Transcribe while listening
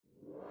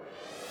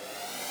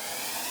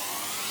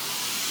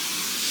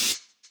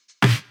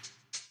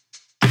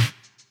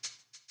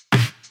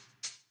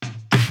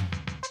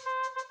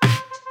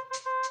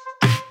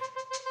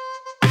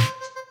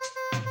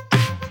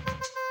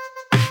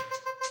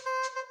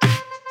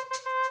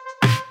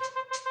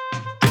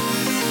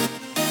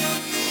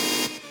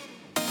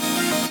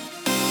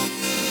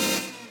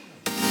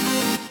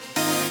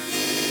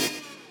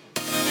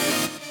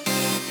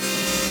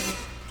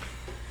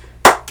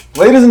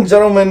Ladies and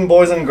gentlemen,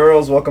 boys and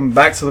girls, welcome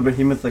back to the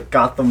Behemoth of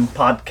Gotham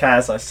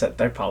podcast.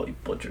 I probably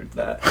butchered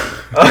that.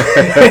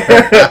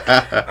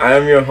 I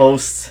am your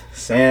host,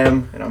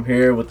 Sam, and I'm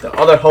here with the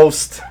other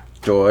host,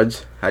 George.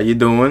 How you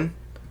doing?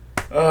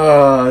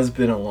 It's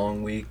been a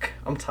long week.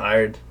 I'm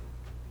tired.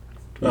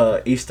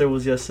 Easter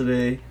was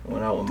yesterday. I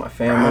went out with my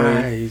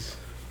family. Nice.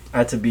 I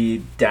had to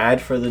be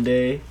dad for the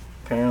day,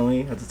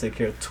 apparently. I had to take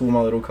care of two of my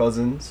little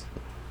cousins.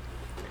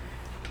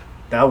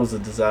 That was a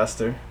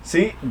disaster.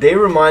 See, they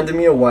reminded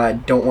me of why I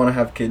don't want to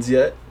have kids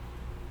yet.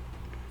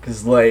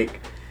 Because,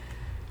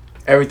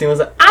 everything was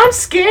like, I'm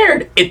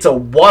scared. It's a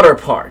water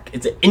park.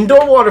 It's an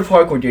indoor water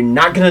park where you're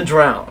not going to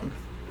drown.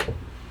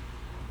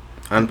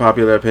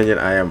 Unpopular opinion,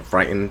 I am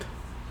frightened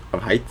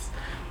of heights.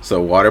 So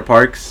water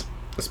parks,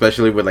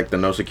 especially with, the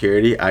no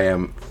security, I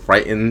am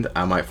frightened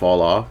I might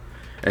fall off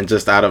and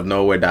just out of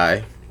nowhere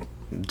die.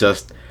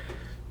 Just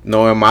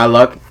knowing my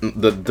luck,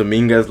 the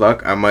Dominguez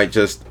luck, I might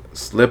just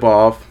slip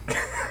off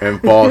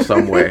and fall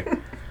somewhere.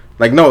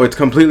 No, it's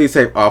completely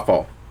safe. I'll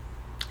fall.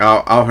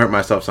 I'll hurt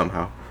myself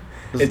somehow.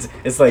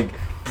 It's like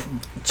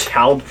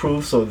child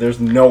proof, so there's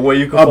no way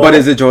you can fall. But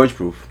is it George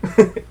proof?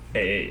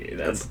 Hey,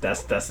 that's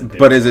a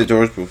But is it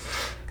George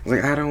proof?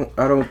 I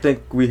don't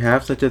think we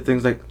have such a thing.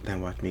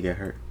 Then watch me get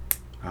hurt.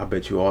 I'll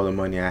bet you all the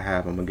money I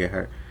have, I'm gonna get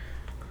hurt.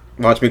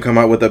 Watch me come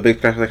out with a big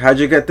scratch. How'd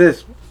you get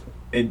this?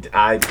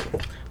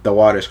 The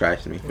water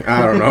scratched me.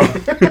 I don't know.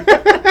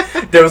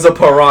 There was a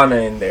piranha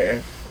in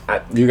there.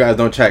 You guys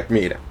don't check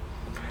me.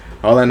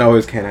 All I know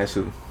is, can I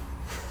sue?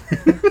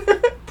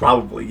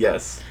 Probably,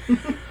 yes.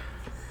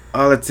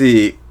 Let's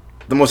see.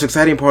 The most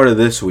exciting part of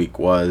this week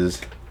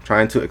was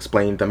trying to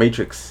explain The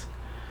Matrix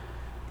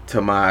to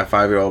my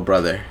 5-year-old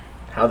brother.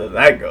 How did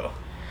that go?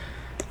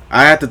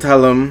 I had to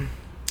tell him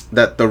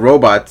that the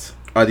robots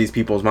are these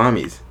people's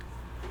mommies.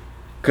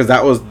 Because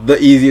that was the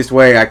easiest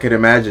way I could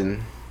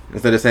imagine.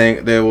 Instead of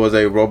saying there was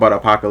a robot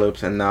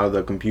apocalypse and now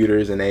the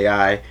computers and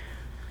AI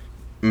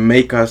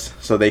make us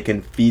so they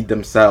can feed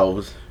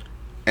themselves,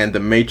 and the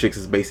Matrix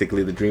is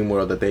basically the dream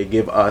world that they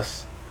give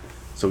us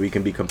so we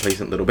can be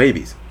complacent little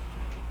babies.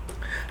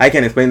 I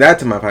can't explain that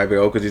to my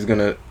 5-year-old because he's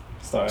gonna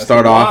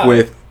start off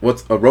with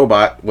what's a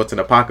robot, what's an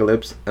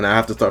apocalypse, and I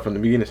have to start from the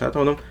beginning. So I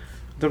told him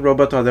the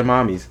robots are their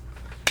mommies.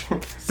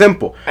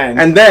 Simple.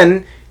 And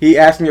then he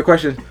asked me a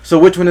question, so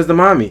which one is the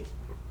mommy?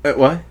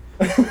 What?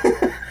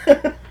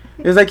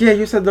 He was like, yeah,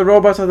 you said the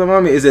robots are the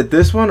mommy. Is it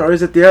this one or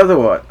is it the other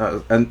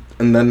one? And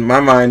then my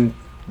mind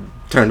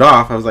turned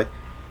off. I was like,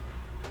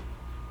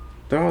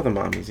 they're all the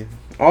mommies.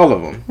 All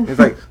of them. He's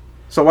like,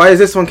 so why is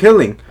this one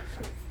killing?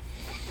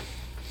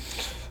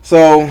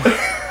 So,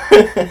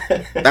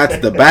 that's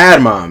the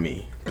bad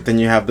mommy. But then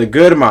you have the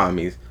good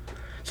mommies.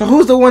 So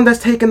who's the one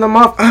that's taking them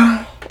off?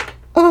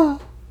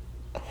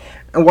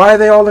 And why are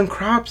they all in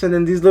crops and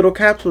in these little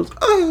capsules?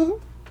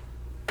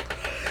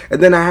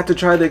 And then I had to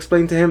try to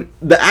explain to him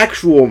the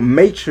actual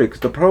Matrix,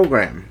 the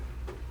program.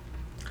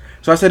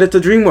 So I said, it's a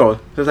dream world.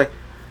 So I was like,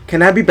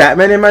 can I be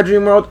Batman in my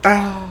dream world?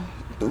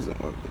 It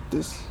doesn't work like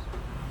this.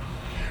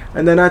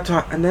 And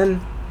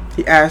then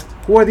he asked,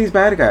 who are these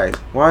bad guys?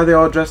 Why are they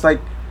all dressed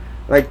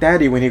like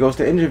Daddy when he goes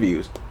to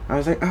interviews? I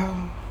was like,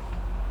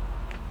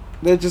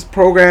 they're just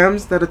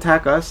programs that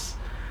attack us.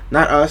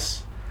 Not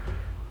us,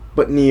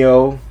 but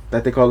Neo,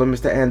 that they call him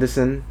Mr.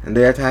 Anderson. And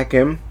they attack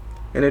him,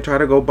 and they try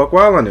to go buck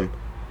wild on him.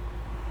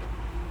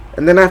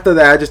 And then after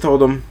that, I just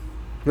told him,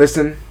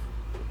 listen,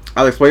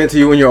 I'll explain it to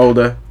you when you're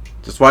older.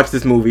 Just watch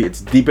this movie.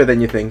 It's deeper than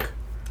you think.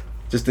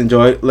 Just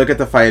enjoy it. Look at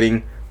the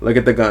fighting. Look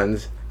at the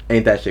guns.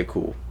 Ain't that shit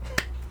cool?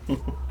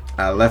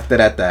 I left it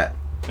at that.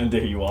 And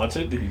did he watch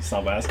it? Did he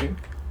stop asking?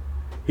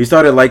 He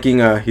started liking,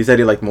 he said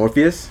he liked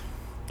Morpheus.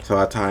 So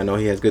that's how I know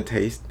he has good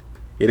taste.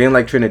 He didn't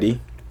like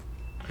Trinity.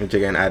 Which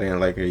again, I didn't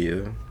like her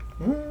either.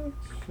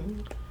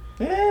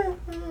 Yeah,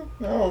 I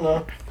don't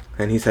know.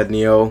 And he said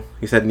Neo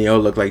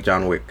looked like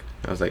John Wick.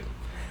 I was like,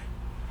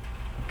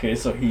 okay,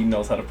 so he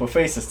knows how to put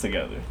faces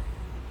together.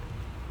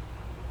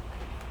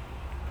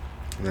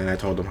 And then I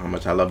told him how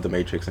much I love The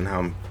Matrix and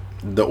how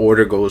the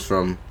order goes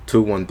from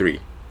 2, 1, 3.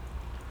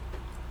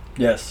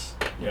 Yes,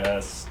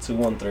 2,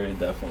 1, 3,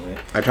 definitely.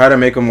 I tried to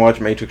make him watch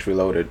Matrix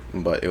Reloaded,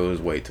 but it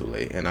was way too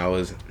late, and I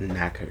was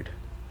knackered.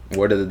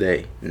 Word of the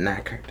day,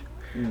 knackered.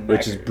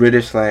 Which is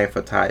British slang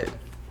for tired.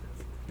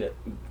 Yeah,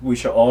 we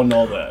should all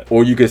know that.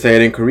 Or you could say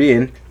it in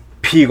Korean,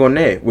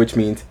 피곤해, which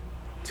means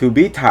to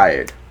be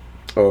tired,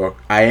 or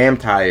I am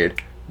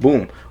tired.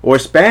 Boom. Or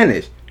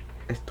Spanish,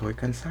 estoy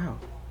cansado.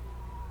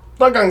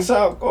 Estoy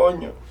cansado,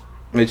 coño.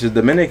 Which is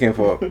Dominican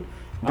for,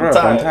 bro,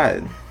 I'm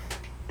tired.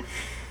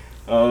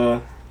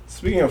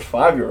 Speaking of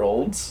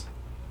 5-year-olds,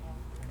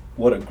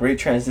 what a great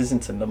transition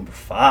to number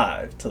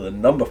 5. To the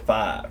number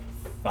 5.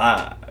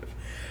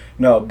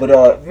 No,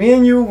 but me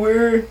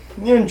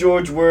and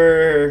George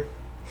were,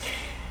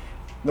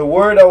 the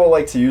word I would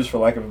like to use for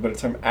lack of a better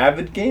term,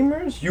 avid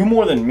gamers. You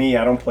more than me.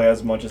 I don't play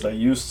as much as I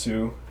used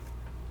to,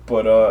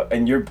 but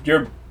and you're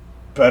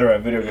better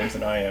at video games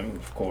than I am,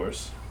 of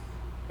course.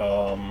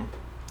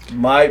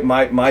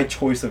 My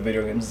choice of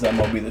video games is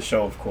MLB The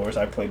Show, of course.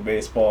 I played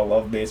baseball,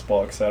 love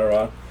baseball,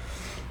 etc.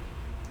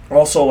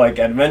 Also, like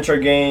adventure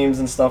games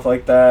and stuff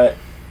like that.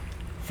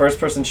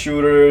 First-person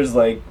shooters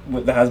like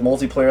that has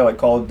multiplayer, like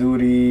Call of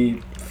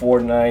Duty,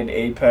 Fortnite,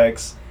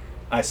 Apex.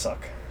 I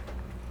suck.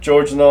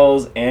 George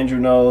knows. Andrew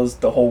knows.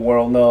 The whole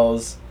world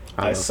knows.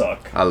 I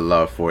suck. I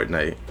love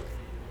Fortnite.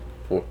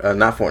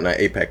 Not Fortnite,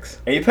 Apex.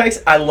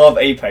 Apex, I love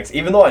Apex.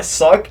 Even though I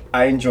suck,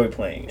 I enjoy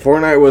playing it.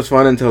 Fortnite was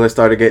fun until they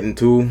started getting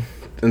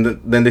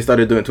then they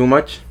started doing too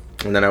much.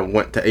 And then I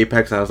went to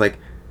Apex and I was like,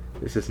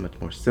 this is much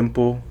more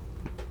simple,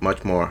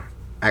 much more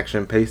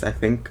action paced, I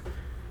think.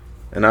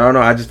 And I don't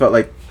know, I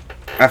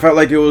felt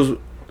like it was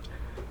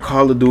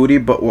Call of Duty,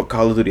 but what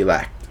Call of Duty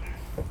lacked.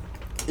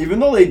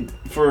 Even though they,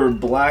 for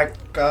Black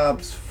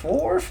Ops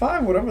 4 or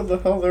 5, whatever the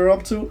hell they're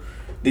up to,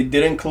 they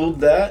did include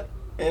that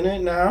in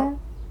it now.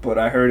 But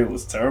I heard it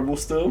was terrible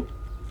still.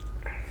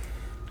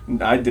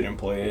 I didn't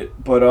play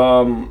it. But,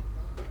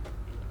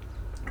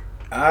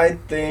 I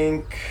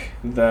think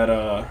that,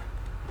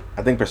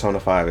 I think Persona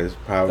 5 is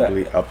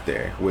probably up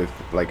there with,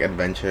 like,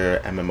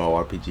 adventure,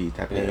 MMORPG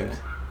type games.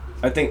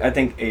 I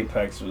think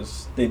Apex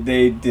was... They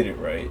did it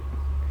right.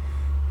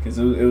 Because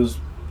it was...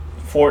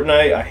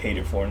 Fortnite, I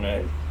hated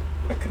Fortnite.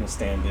 I couldn't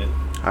stand it.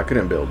 I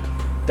couldn't build.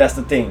 That's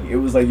the thing. It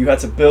was like you had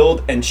to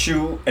build and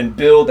shoot and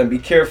build and be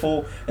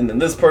careful. And then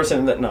this person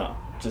and that... No.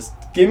 Just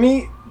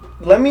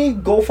let me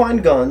go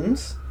find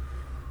guns,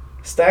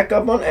 stack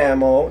up on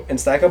ammo, and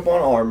stack up on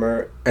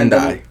armor, and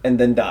die. And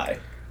then die.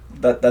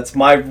 That's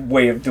my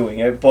way of doing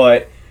it.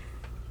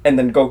 And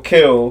then go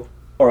kill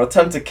or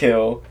attempt to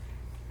kill,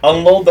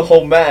 unload the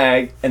whole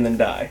mag, and then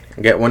die.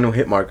 Get one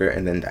hit marker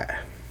and then die.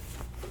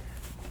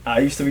 I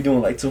used to be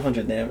doing like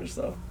 200 damage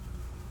though,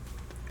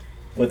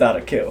 without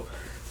a kill.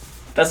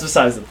 That's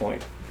besides the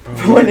point.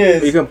 The point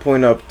is, you can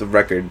point up the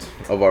records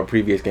of our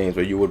previous games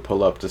where you would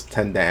pull up just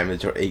 10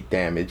 damage or 8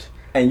 damage.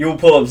 And you'll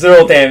pull up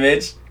 0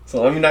 damage,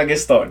 so let me not get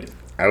started.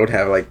 I would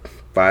have like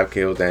 5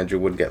 kills, Andrew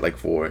would get like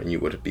 4, and you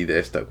would be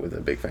there stuck with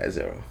a big fat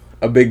 0.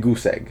 A big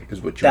goose egg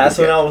is what you That's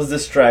would when get. I was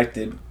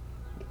distracted.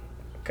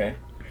 Okay.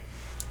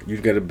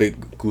 You'd get a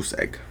big goose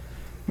egg.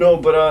 No,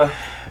 but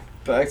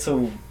back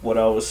to what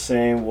I was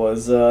saying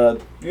was,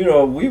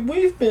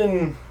 we've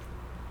been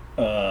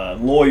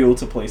loyal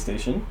to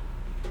PlayStation.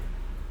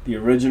 The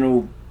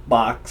original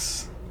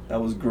box that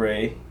was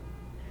gray.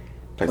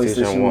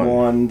 PlayStation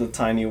 1, the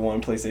tiny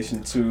one.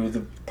 PlayStation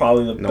 2,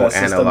 probably the best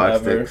system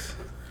ever. Sticks.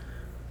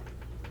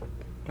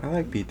 I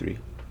like P3.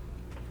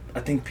 I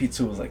think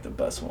P2 was like the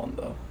best one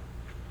though.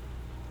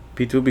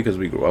 P2 because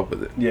we grew up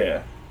with it.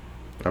 Yeah.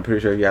 I'm pretty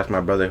sure if you ask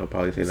my brother, he'll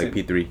probably say like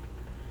P3.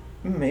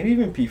 Maybe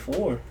even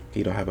P4.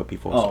 He don't have a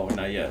P4. Oh,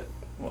 not yet.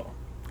 Well.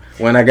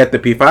 When I get the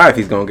P5,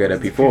 he's gonna get a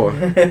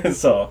P4.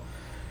 So,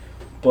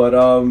 but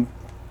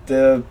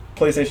the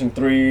PlayStation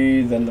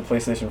 3, then the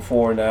PlayStation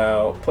 4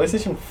 now.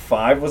 PlayStation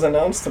 5 was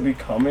announced to be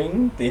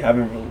coming. They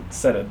haven't really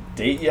set a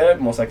date yet.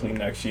 Most likely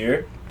next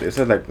year. They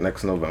said like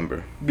next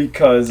November.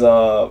 Because,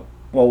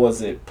 what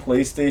was it?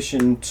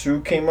 PlayStation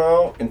 2 came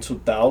out in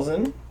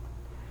 2000.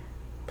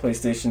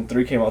 PlayStation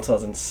 3 came out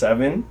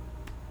 2007.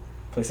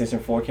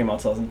 PlayStation 4 came out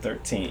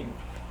 2013.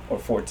 Or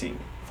 14.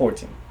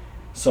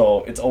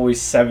 So, it's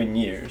always 7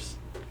 years.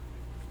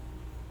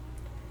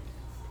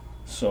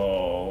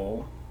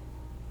 So...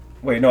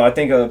 Wait, no, I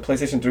think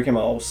PlayStation 3 came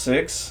out in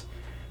 2006.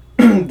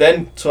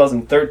 Then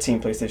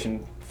 2013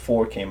 PlayStation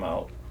 4 came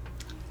out.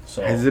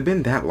 So has it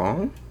been that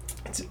long?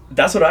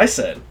 That's what I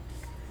said.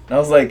 And I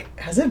was like,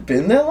 has it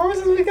been that long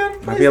since we got a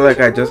PlayStation I feel like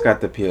 4? I just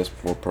got the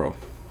PS4 Pro.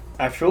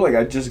 I feel like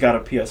I just got a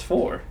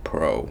PS4.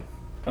 Pro.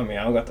 I mean,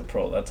 I don't got the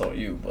Pro, that's all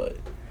you, but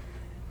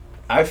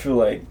I feel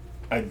like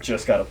I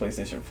just got a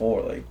PlayStation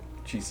 4. Like,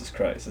 Jesus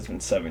Christ, it's been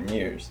 7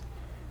 years.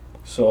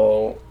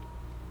 So...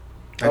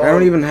 Like, I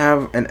don't even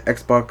have an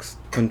Xbox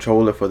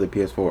controller for the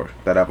PS4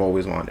 that I've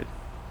always wanted.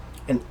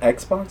 An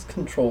Xbox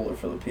controller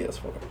for the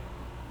PS4.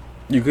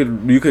 You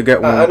could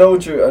get one. I know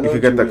what you. I know you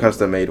could get the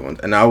custom made ones,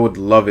 and I would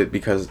love it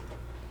because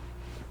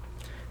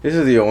this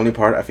is the only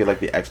part I feel like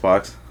the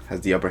Xbox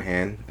has the upper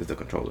hand is the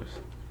controllers.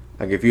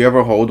 Like if you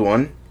ever hold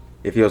one,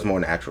 it feels more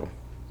natural.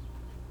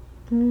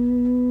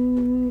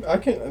 I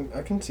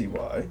can see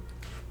why.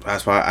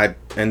 That's why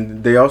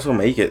and they also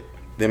make it.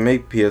 They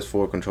make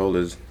PS4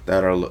 controllers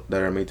that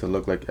are made to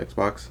look like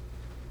Xbox.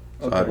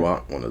 So Okay. I'd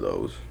want one of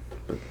those.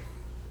 But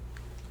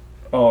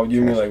oh,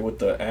 you mean like with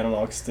the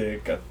analog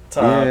stick at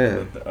the top?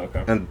 Yeah.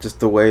 Okay. And just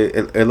the way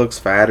it looks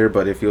fatter,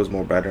 but it feels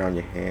more better on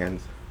your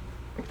hands.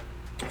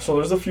 So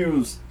there's a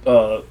few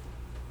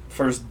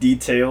first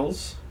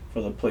details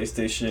for the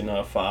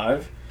PlayStation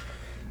 5.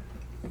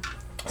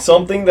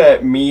 Something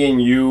that me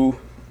and you,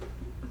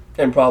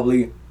 and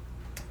probably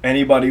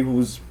anybody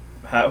who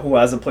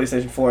has a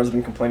PlayStation 4 has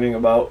been complaining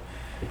about.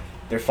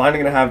 They're finally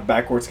gonna have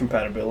backwards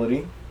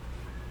compatibility.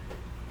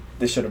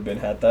 They should have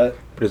had that.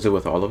 But is it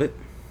with all of it?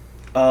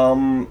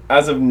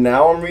 As of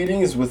now, I'm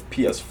reading is with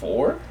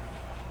PS4,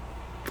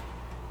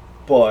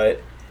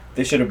 but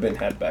they should have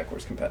had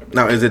backwards compatibility.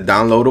 Now, is it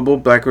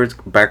downloadable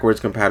backwards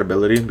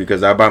compatibility?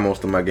 Because I buy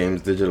most of my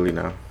games digitally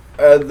now.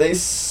 They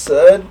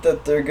said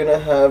that they're gonna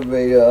have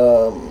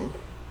a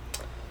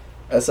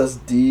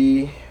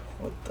SSD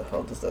What the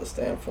hell does that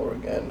stand for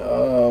again?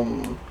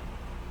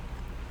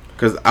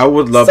 Because I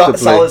would love to play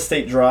solid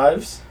state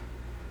drives,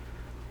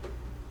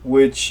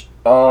 which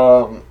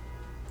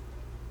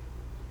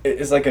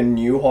is like a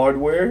new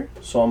hardware.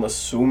 So I'm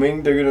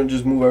assuming they're gonna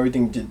just move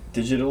everything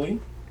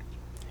digitally.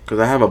 Because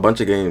I have a bunch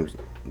of games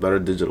that are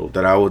digital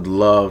that I would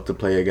love to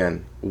play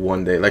again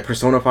one day. Like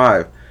Persona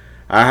 5.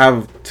 I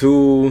have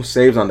 2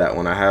 saves on that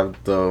one. I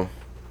have the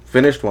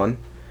finished one,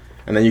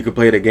 and then you could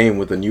play it again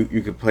with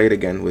you could play it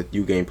again with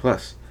New Game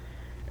Plus.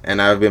 And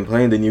I've been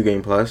playing the New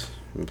Game Plus.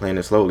 I'm playing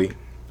it slowly.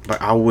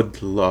 But I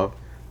would love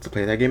to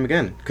play that game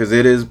again. Because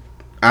it is...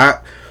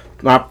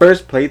 my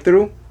first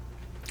playthrough,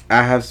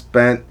 I have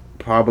spent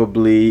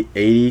probably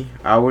 80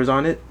 hours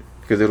on it.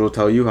 Because it'll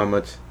tell you how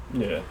much...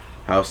 Yeah.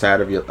 How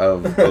sad of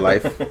the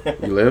life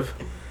you live.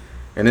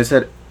 And it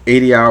said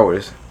 80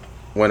 hours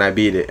when I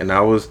beat it. And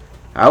I was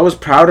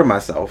proud of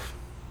myself.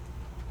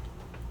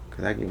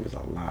 Because that game was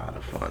a lot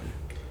of fun.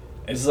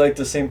 It's like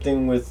the same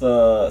thing with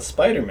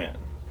Spider-Man.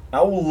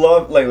 I would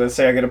love, like, let's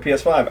say I get a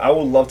PS5. I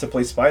would love to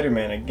play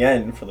Spider-Man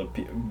again for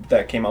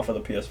that came out for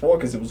the PS4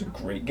 because it was a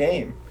great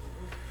game.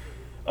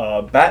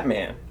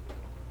 Batman,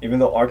 even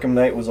though Arkham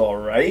Knight was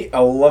alright,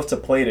 I would love to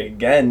play it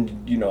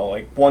again. You know,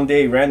 like one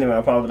day randomly,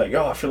 I'll probably be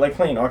like, I feel like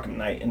playing Arkham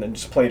Knight, and then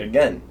just play it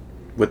again.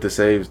 With the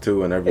saves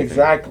too and everything.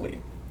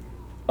 Exactly.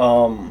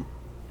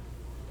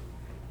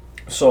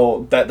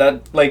 So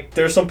that like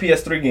there's some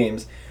PS3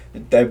 games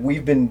that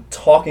we've been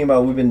talking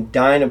about, we've been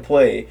dying to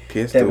play.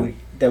 PS2.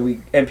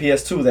 And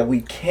PS2 that we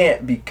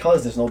can't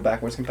because there's no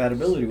backwards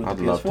compatibility with the PS4.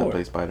 I'd love to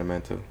play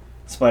Spider-Man 2.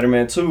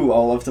 Spider-Man 2. I'd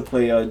love to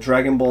play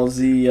Dragon Ball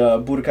Z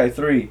Budokai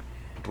 3.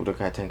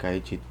 Budokai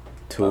Tenkaichi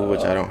 2,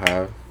 which I don't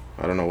have.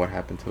 I don't know what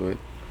happened to it.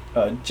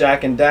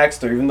 Jack and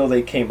Daxter, even though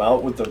they came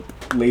out with the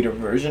later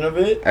version of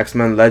it.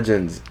 X-Men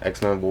Legends,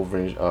 X-Men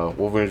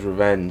Wolverine's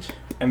Revenge.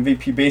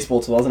 MVP Baseball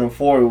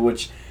 2004,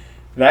 which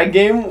that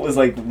game was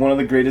like one of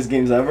the greatest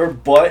games ever,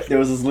 but there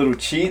was this little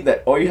cheat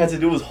that all you had to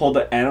do was hold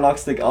the analog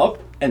stick up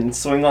and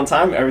swing on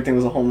time, everything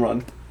was a home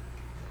run.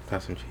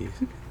 That's some cheese.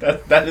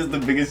 That is the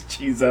biggest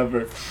cheese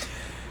ever.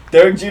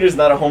 Derek Jeter's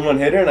not a home run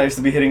hitter, and I used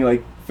to be hitting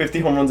like 50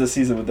 home runs a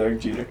season with Derek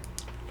Jeter.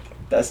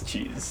 That's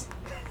cheese.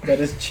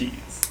 That is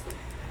cheese.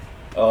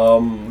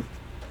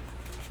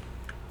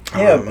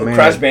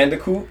 Crash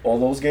Bandicoot, all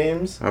those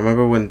games. I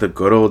remember when the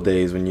good old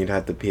days when you'd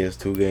have the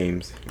PS2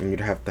 games and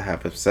you'd have to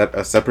have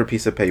a separate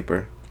piece of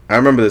paper. I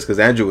remember this because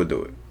Andrew would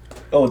do it.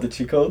 Oh, the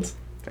cheat codes?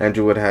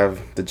 Andrew would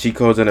have the cheat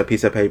codes in a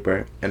piece of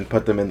paper and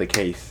put them in the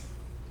case.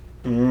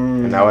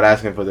 And I would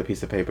ask him for the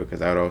piece of paper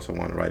because I would also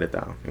want to write it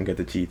down and get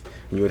the cheats.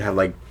 And you would have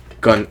like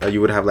you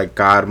would have like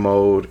God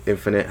mode,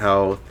 infinite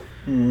health,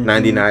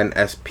 99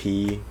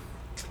 SP.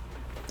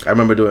 I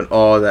remember doing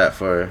all that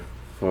for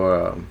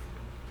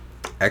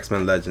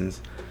X-Men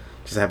Legends,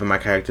 just having my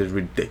characters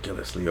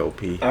ridiculously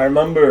OP. I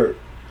remember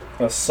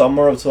the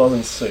summer of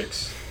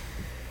 2006.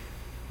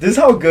 This is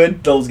how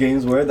good those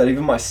games were that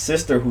even my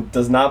sister, who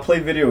does not play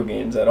video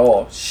games at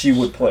all, she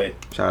would play.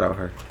 Shout out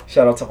her.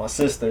 Shout out to my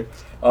sister.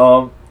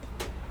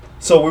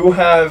 So we will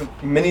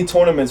have mini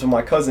tournaments with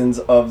my cousins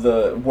of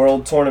the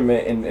world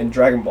tournament in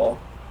Dragon Ball.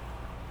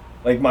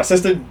 Like, my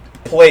sister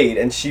played,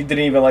 and she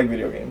didn't even like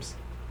video games.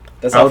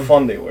 That's how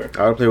fun they were.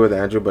 I would play with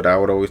Andrew, but I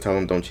would always tell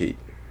him don't cheat.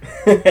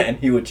 And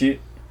he would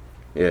cheat?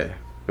 Yeah.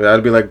 But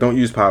I'd be like, don't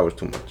use powers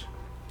too much.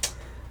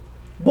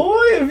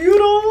 Boy, if you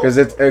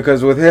don't...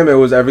 Because with him, it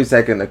was every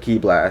second a key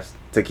blast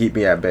to keep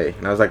me at bay.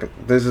 And I was like,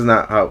 this is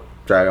not how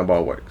Dragon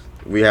Ball works.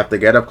 We have to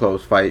get up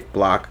close, fight,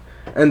 block,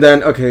 and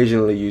then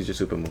occasionally use your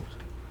super moves.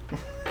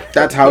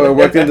 That's how it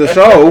worked in the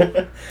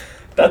show.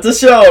 That's a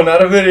show,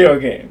 not a video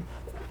game.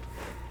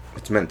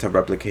 It's meant to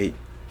replicate.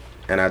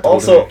 And I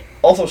told him...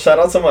 Also, shout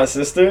out to my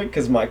sister,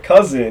 because my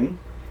cousin,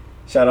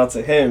 shout out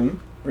to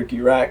him, Ricky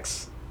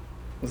Rax.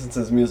 Listen to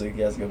his music.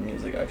 He has good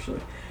music,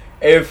 actually.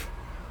 If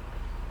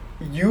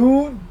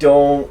you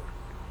don't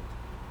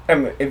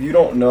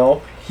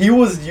know, he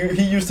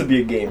used to be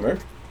a gamer,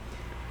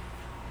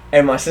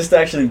 and my sister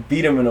actually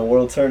beat him in a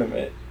world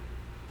tournament.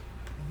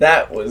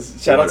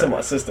 Shout out to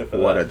my sister for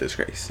that. What a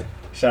disgrace.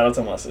 Shout out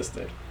to my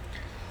sister.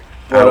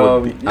 But,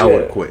 I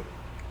would quit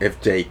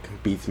if Jake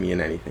beats me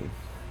in anything.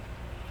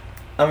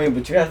 I mean,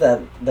 but you have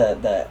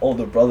that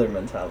older brother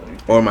mentality.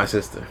 Or my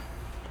sister.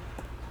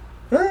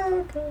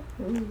 Okay.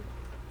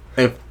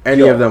 If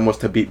any of them was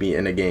to beat me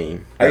in a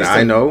game that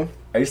I know.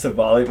 I used to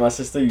violate my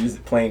sister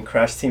playing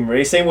Crash Team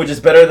Racing, which is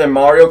better than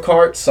Mario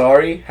Kart.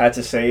 Sorry, had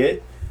to say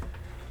it.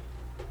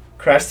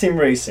 Crash Team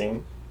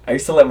Racing. I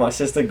used to let my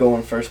sister go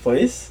in first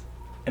place,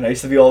 and I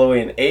used to be all the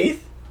way in 8th.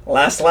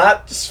 Last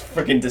lap, just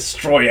freaking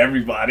destroy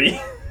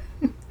everybody.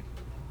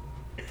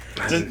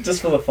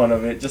 just for the fun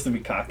of it, just to be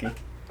cocky.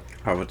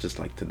 I would just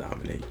like to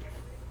dominate.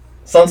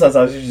 Sometimes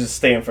I would just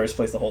stay in first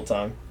place the whole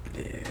time.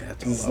 Yeah,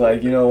 that's it's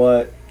like, you know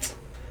what?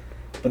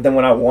 But then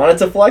when I wanted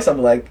to flex, I'd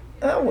be like,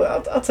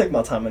 I'll take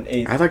my time in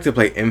 8th. I'd like to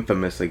play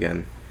Infamous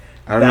again.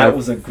 That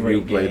was a great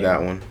game. You played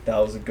that one. That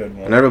was a good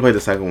one. I never played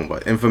the second one,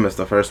 but Infamous,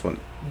 the first one.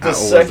 The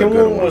second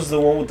one was the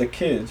one with the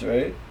kids,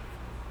 right?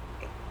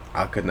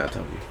 I could not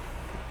tell you.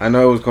 I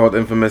know it was called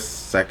Infamous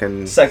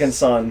Second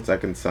Son.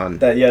 Second Son.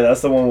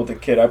 That's the one with the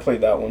kid. I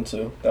played that one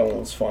too. That one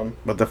was fun.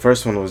 But the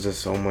first one was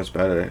just so much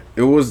better.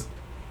 It was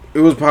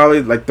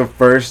probably like the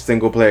first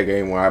single player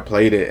game where I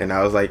played it and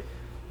I was like,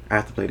 I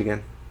have to play it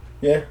again.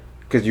 Yeah.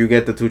 Because you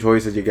get the two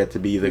choices. You get to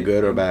be either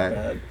good or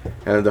bad.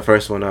 And the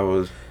first one I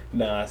was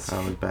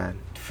bad.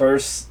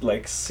 First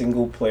like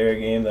single player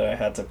game that I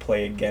had to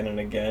play again and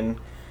again.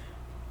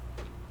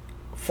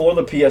 For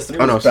the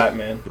PS3 was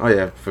Batman. Oh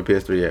yeah, for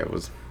PS3 yeah it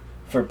was.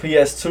 For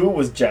PS2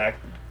 was Jak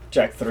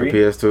 3. For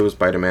PS2 was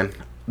Spider-Man.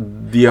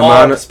 The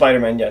amount of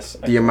Spider-Man, yes.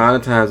 The amount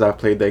of times I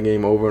played that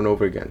game over and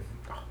over again.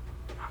 Oh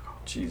my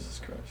God. Jesus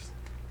Christ.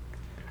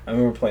 I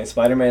remember playing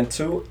Spider-Man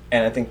 2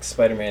 and I think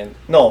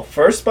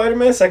first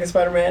Spider-Man, second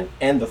Spider-Man,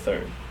 and the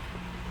third.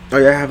 Oh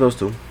yeah, I have those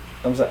two.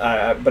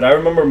 But I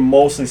remember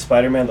mostly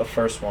Spider-Man, the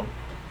first one,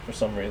 for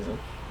some reason.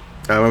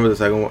 I remember the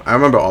second one. I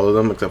remember all of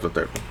them except the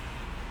third one.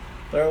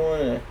 Third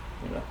one,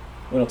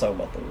 we don't talk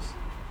about those.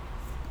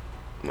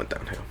 Went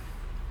downhill.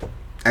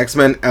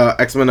 X-Men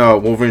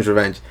Wolverine's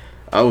Revenge.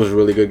 That was a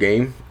really good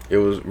game. It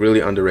was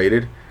really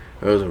underrated.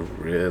 It was a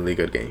really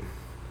good game.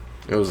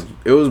 It was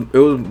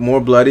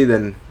more bloody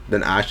than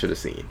I should have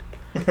seen.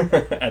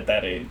 At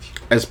that age.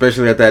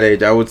 Especially at that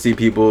age. I would see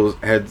people's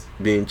heads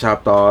being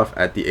chopped off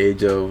at the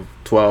age of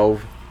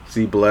 12.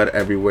 See blood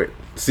everywhere.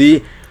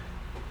 See,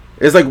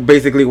 it's like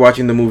basically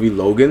watching the movie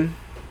Logan,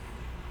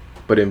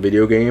 but in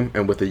video game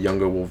and with a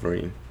younger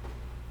Wolverine.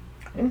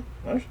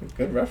 Actually,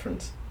 good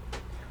reference.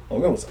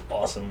 Logan was an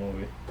awesome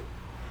movie.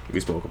 We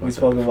spoke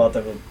about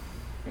that.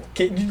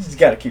 You just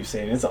gotta keep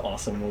saying it. It's an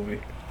awesome movie.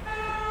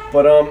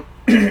 But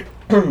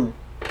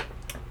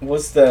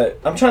what's that?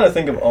 I'm trying to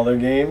think of other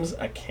games.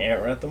 I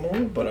can't at the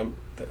moment, but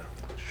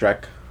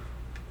Shrek.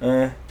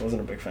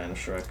 Wasn't a big fan of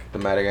Shrek. The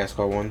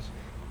Madagascar ones.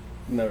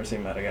 Never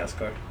seen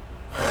Madagascar.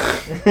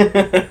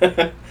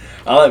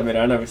 I'll admit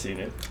I've never seen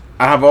it.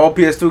 I have all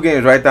PS2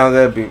 games right down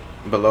there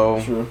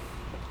below. True.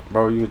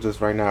 Bro, you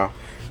just right now.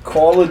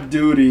 Call of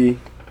Duty.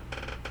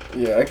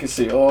 Yeah, I can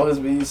see all his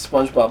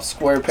SpongeBob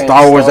SquarePants.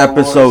 Star Wars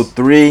Episode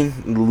 3.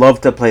 Love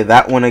to play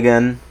that one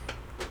again.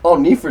 Oh,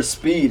 Need for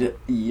Speed.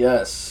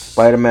 Yes.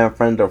 Spider-Man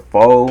Friend or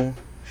Foe.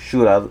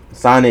 Shoot,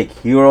 Sonic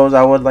Heroes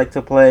I would like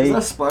to play. Is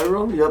that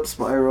Spyro? Yep,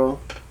 Spyro.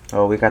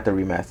 Oh, we got the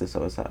remaster,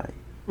 so it's alright.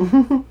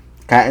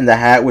 Cat in the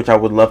Hat, which I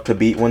would love to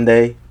beat one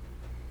day.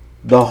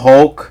 The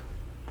Hulk.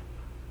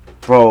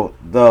 Bro,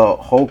 the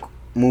Hulk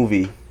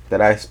movie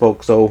that I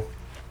spoke so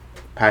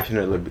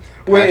passionately.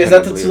 Wait, is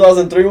that the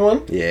 2003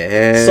 one?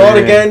 Yeah. Saw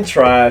it again.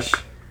 Trash.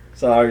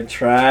 Sorry,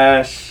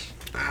 trash.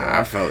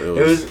 I felt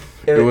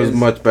it was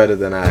much better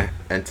than I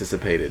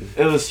anticipated.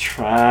 It was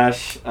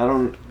trash.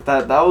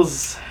 That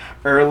was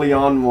early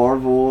on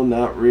Marvel,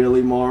 not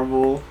really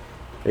Marvel.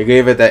 They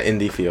gave it that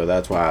indie feel.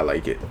 That's why I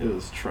like it. It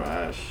was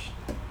trash.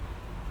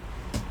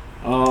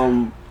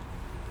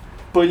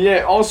 But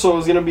yeah, also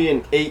it's gonna be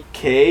in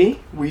 8K.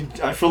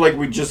 I feel like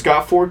we just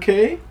got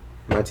 4K.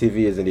 My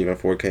TV isn't even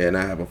 4K, and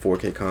I have a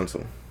 4K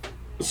console.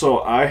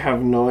 So I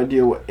have no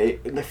idea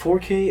the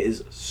 4K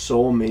is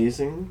so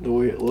amazing the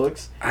way it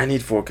looks. I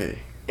need 4K.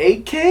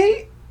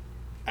 8K,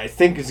 I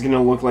think it's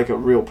gonna look like a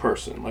real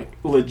person, like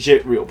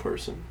legit real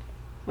person,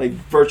 like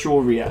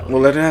virtual reality.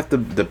 Well, it'd have to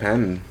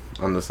depend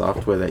on the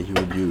software that you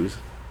would use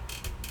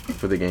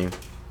for the game.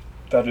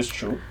 That is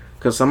true.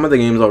 Because some of the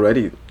games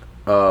already,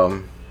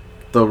 the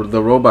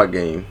robot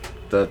game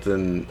that's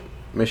in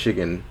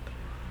Michigan,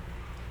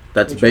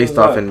 that's based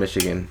off in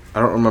Michigan. I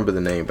don't remember the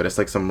name, but it's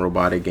like some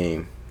robotic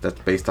game that's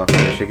based off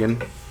in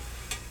Michigan.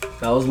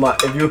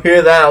 If you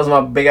hear that was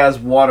my big ass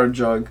water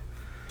jug.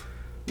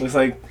 Looks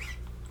like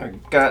I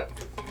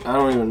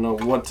don't even know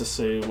what to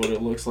say, what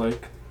it looks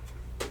like.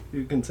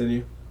 You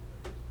continue.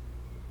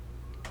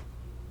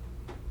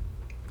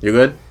 You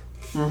good?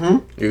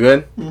 Mm-hmm. You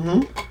good?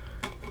 Mm-hmm.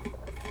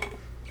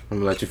 I'm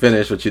gonna let you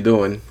finish what you're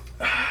doing.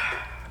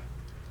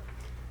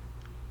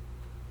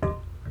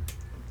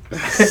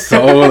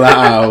 So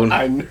loud.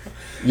 I know.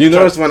 You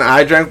noticed when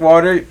I drank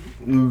water?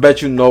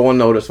 Bet you no one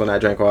noticed when I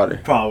drank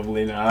water.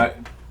 Probably not.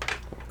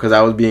 Because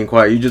I was being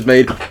quiet. You just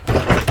made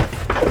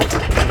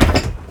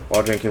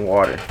while drinking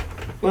water.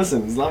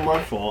 Listen, it's not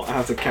my fault. I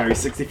have to carry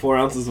 64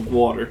 ounces of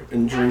water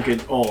and drink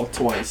it all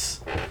twice.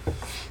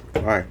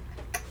 Why?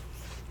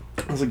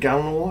 It's a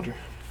gallon of water.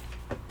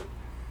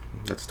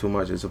 That's too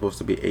much. It's supposed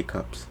to be 8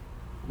 cups.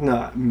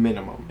 Nah,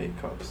 minimum 8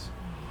 cups.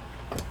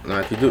 No,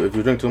 if you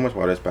drink too much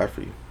water, it's bad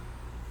for you.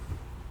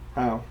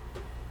 How?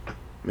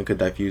 It could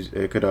diffuse.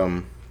 It could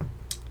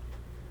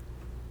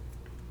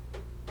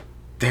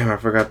Damn, I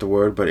forgot the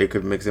word, but it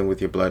could mix in with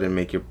your blood and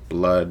make your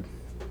blood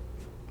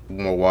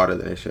more water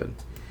than it should.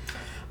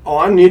 Oh,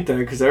 I need that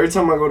because every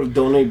time I go to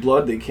donate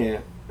blood, they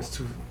can't. It's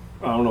too.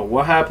 I don't know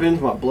what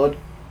happens. My blood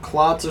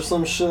clots or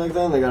some shit like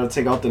that. And they gotta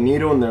take out the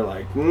needle, and they're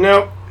like,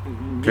 nope.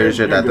 Pretty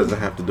sure that doesn't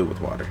have to do with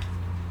water.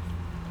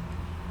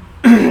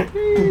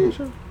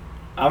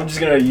 I'm just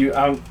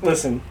gonna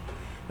listen.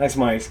 That's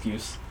my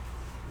excuse.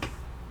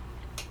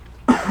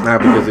 Nah,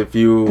 because if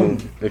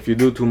you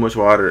do too much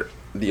water,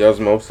 the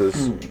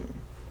osmosis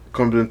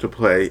comes into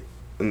play,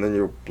 and then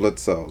your blood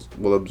cells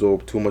will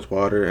absorb too much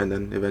water and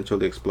then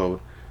eventually explode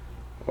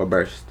or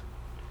burst.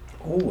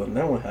 Oh, and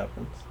then what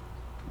happens?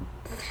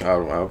 I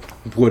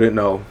wouldn't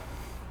know.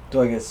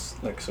 Do I get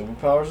like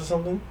superpowers or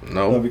something? Do I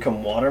No.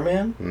 become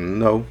Waterman?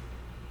 No.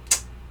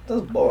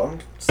 That's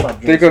boring.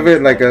 Stop. Think of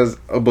it like as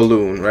a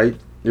balloon, right?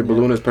 Your Yeah.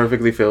 balloon is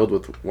perfectly filled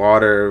with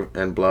water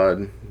and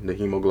blood, the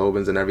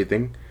hemoglobins and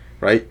everything,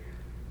 right?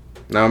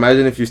 Now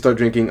imagine if you start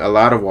drinking a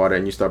lot of water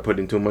and you start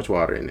putting too much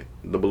water in it.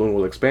 The balloon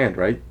will expand,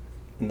 right?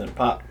 And then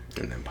pop.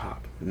 And then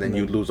pop. And then And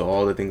you then- lose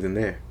all the things in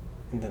there.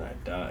 And then I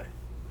die.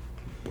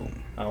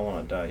 Boom. I don't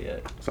want to die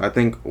yet. So I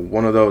think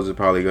one of those is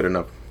probably good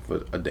enough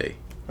for a day.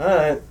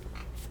 Alright.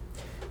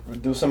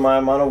 Reducing my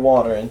amount of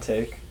water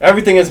intake.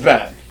 Everything is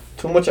bad.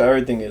 Too much of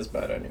everything is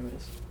bad,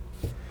 anyways.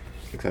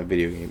 Except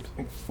video games.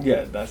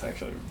 Yeah, that's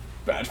actually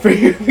bad for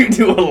you if you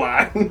do a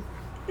lot.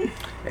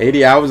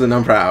 80 hours and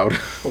I'm proud.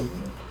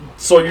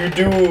 So you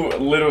do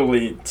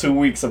literally 2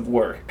 weeks of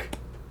work.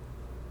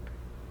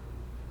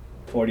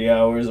 40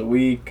 hours a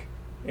week,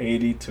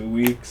 82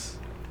 weeks.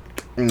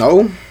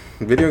 No,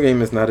 video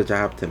game is not a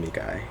job to me,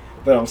 guy.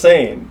 But I'm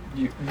saying,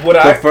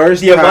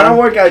 the amount of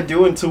work I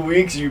do in 2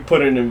 weeks, you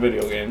put it in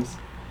video games.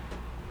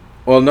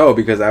 Well, no,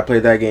 because I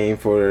played that game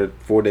for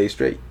 4 days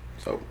straight.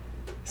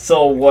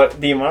 So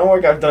what? The amount of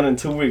work I've done in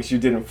 2 weeks, you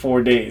did in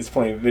 4 days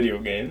playing video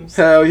games.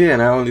 Hell yeah,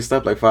 and I only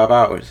slept like 5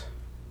 hours.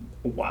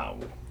 Wow.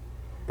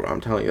 Bro,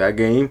 I'm telling you, that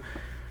game.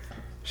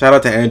 Shout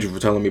out to Andrew for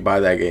telling me buy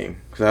that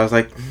game. Because I was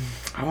like,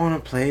 I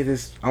want to play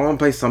this. I want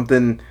to play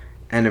something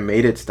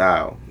animated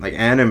style. Like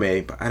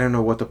anime, but I don't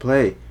know what to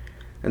play.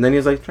 And then he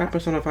was like, try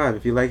Persona 5.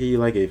 If you like it, you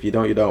like it. If you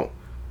don't, you don't.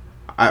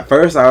 At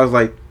first, I was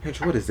like,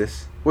 Andrew, what is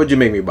this? What'd you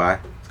make me buy?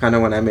 It's kind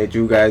of when I made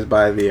you guys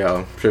buy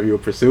the Trivial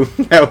Pursuit.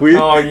 That weird.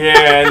 Oh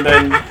yeah, and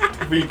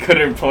then we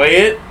couldn't play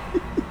it.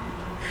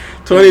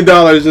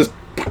 $20 just.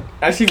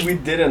 Actually, we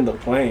did end up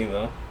playing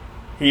though.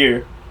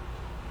 Here.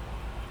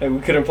 Like we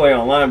couldn't play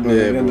online, but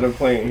Yeah, we ended bro. up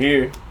playing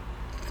here.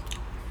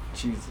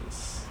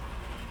 Jesus.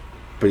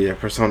 But yeah,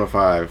 Persona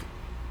 5.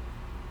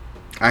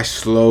 I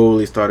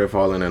slowly started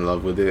falling in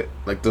love with it.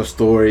 Like, the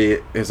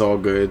story is all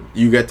good.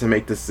 You get to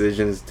make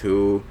decisions,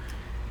 too.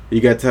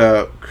 You get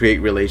to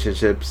create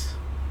relationships.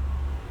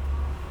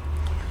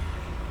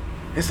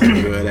 It's a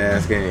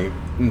good-ass game.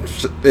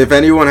 If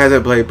anyone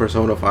hasn't played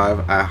Persona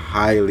 5, I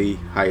highly,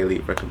 highly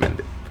recommend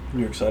it.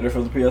 You excited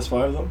for the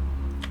PS5 though?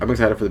 I'm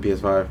excited for the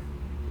PS5.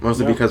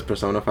 Mostly Yeah. because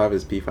Persona 5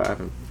 is P5.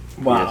 And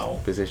Wow.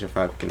 PlayStation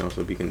 5 can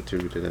also be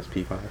contributed as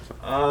P5. So.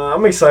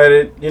 I'm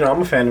excited. You know,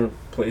 I'm a fan of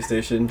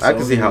PlayStation. I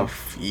can so, see how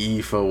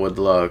FIFA would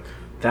look.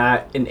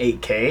 that in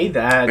 8K.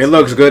 That It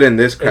looks good in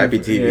this crappy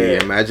TV.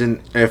 Yeah.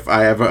 Imagine if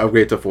I ever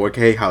upgrade to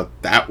 4K, how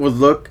that would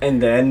look.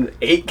 And then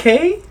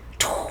 8K.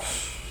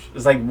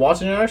 It's like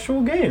watching an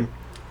actual game.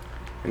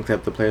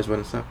 Except the players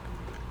wouldn't suck.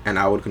 And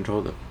I would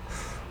control them.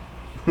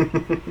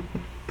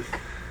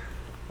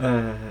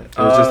 It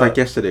was just like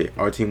yesterday.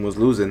 Our team was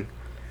losing.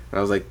 And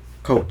I was like,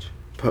 Coach,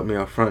 put me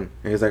up front.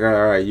 And he's like, all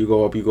right, you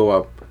go up, you go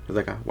up. I was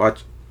like,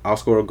 watch, I'll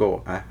score a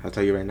goal. I'll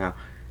tell you right now.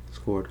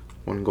 Scored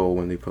 1 goal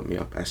when they put me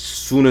up. As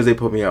soon as they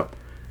put me up.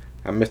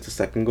 I missed the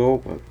second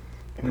goal. But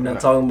We're not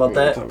talking about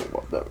that. talking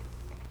about that.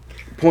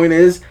 Point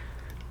is,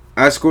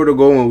 I scored a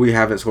goal when we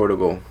haven't scored a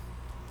goal.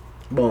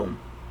 Boom.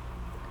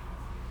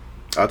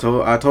 I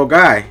told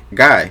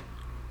Guy,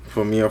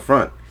 put me up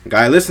front.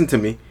 Guy listened to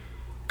me.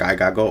 Guy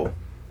got goal.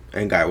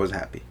 And Guy was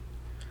happy.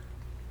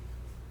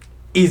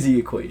 Easy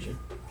equation.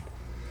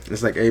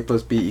 It's like A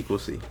plus B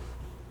equals C.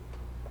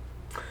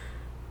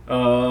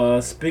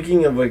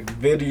 Speaking of like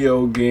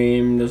video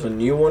game, there's a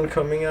new one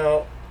coming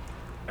out.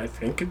 I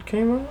think it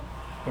came out.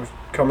 Or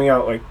coming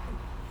out like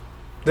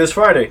this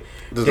Friday.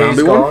 The Days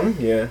zombie one? Gone.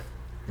 Yeah.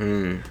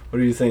 Hmm. What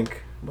do you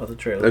think about the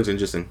trailer? Looks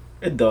interesting.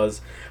 It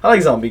does. I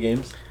like zombie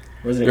games.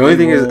 Resident The only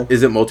thing Evil.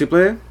 is it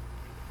multiplayer?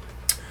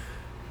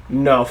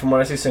 No, from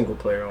what I see, single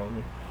player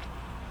only.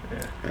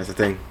 That's the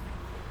thing.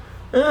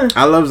 Eh.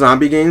 I love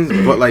zombie games,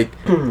 but like,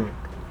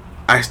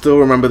 I still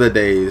remember the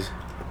days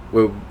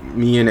with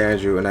me and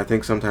Andrew, and I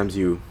think sometimes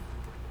you,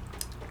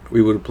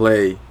 we would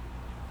play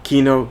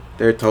Kino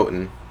Der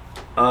Toten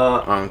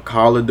on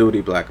Call of Duty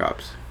Black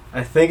Ops.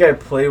 I think I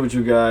played with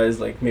you guys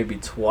like maybe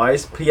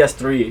twice.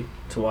 PS3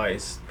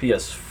 twice.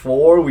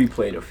 PS4 we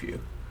played a few.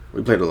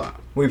 We played a lot.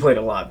 We played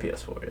a lot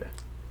PS4, yeah.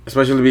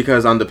 Especially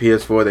because on the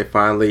PS4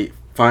 they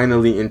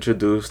finally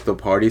introduced the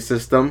party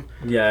system.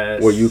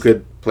 Yes. Where you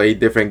could play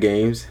different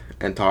games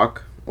and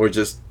talk, or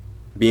just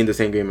be in the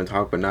same game and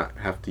talk, but not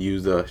have to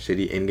use the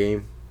shitty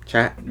in-game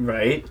chat.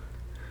 Right?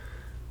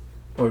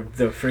 Or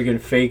the freaking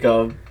fake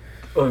or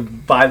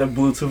buy the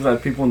Bluetooth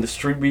that people in the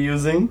street be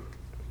using.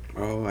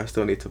 Oh, I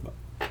still need to buy.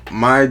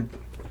 My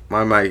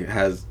mic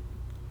has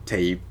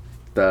tape.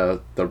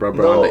 The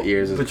rubber on the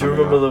ears is but you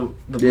coming remember off.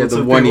 the Yeah, Bluetooth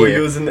the one people ear.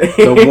 using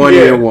The 1 Yeah.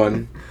 ear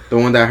one. The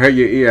one that hurt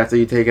your ear after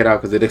you take it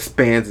out because it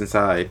expands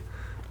inside.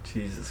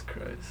 Jesus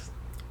Christ.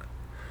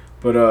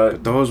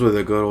 But Those were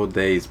the good old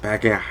days.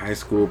 Back in high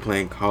school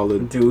playing Call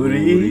of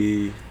Duty?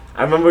 Duty.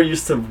 I remember I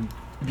used to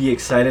be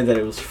excited that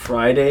it was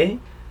Friday,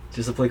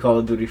 just to play Call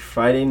of Duty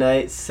Friday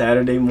night,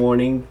 Saturday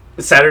morning,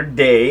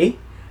 Saturday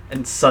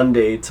and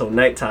Sunday till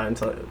nighttime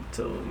till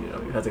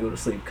you have to go to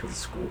sleep because of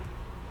school.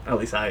 At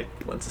least I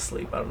went to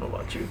sleep. I don't know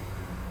about you.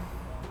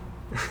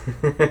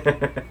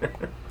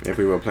 If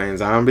we were playing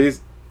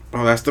zombies,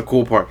 oh, that's the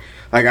cool part.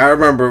 Like, I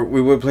remember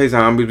we would play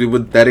zombies. We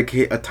would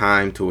dedicate a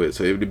time to it.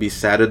 So it would be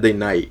Saturday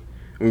night.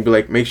 And we'd be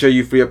like, make sure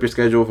you free up your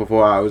schedule for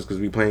 4 hours because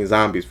we're playing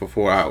zombies for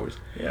 4 hours.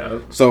 Yeah.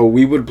 So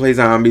we would play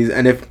zombies.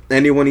 And if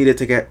anyone needed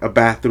to get a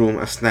bathroom,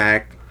 a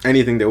snack,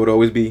 anything, there would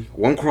always be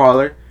one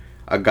crawler,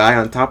 a guy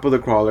on top of the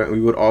crawler, and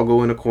we would all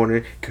go in a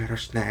corner, get our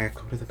snack,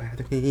 go to the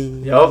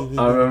bathroom. Yup,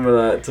 I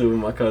remember that too with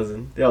my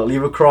cousin. Yo,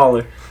 leave a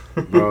crawler.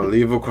 Bro,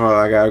 leave a crawler.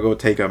 I gotta go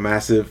take a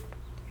massive...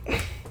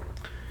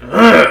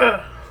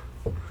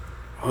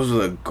 Those were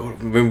the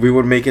good. When we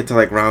would make it to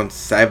like round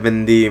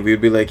 70, and we'd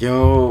be like,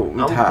 "Yo,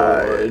 I'm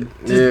tired.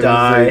 Bored. Just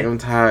die. Like, I'm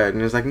tired."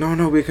 And it's like,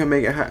 "No, we can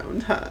make it high.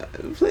 I'm tired,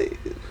 please."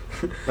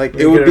 Like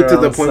it would get to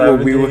the point where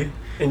we would,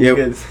 and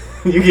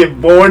you get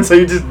bored, so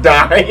you just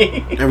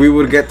die. and we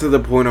would get to the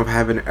point of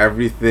having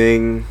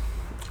everything.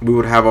 We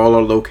would have all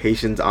our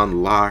locations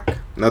on lock.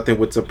 Nothing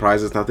would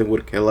surprise us. Nothing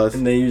would kill us.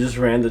 And then you just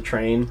ran the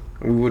train.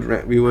 We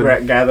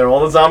would gather all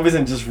the zombies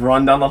and just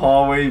run down the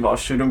hallway while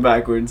shooting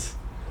backwards.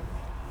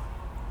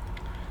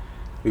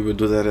 We would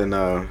do that in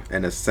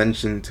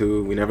Ascension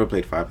too. We never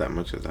played 5 that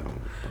much as that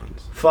one was fun.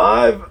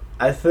 5,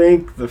 I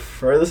think the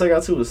furthest I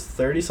got to was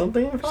 30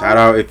 something. Shout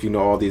out if you know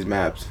all these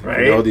maps.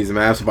 Right? If you know these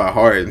maps by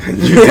heart, then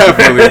you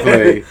definitely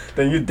played.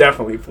 Then you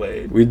definitely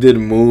played. We did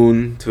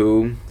Moon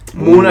too.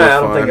 Moon I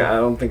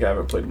don't think I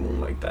ever played Moon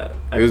like that.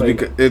 It was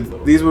because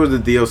these were the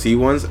DLC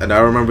ones, and I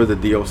remember the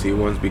DLC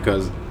ones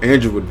because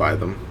Andrew would buy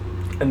them.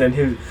 And then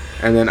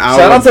shout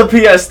out to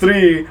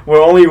PS3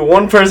 where only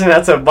one person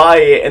had to buy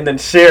it and then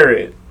share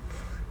it.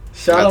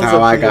 That's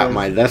how I got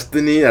my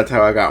Destiny. That's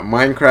how I got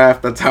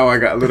Minecraft. That's how I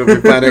got Little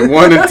Big Planet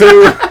 1 and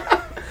 2.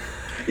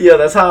 Yeah,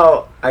 that's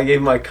how I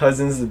gave my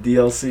cousins the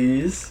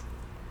DLCs.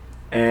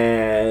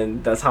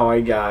 And that's how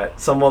I got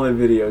some other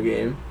video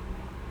game.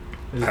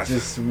 It's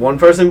just one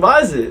person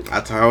buys it.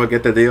 That's how I would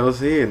get the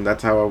DLC, and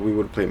that's how we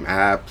would play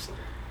maps.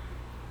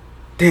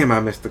 Damn, I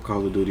missed the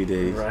Call of Duty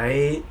days.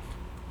 Right?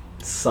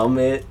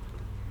 Summit.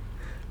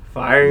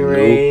 Firing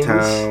Range.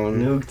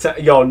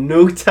 Nuketown. Yo,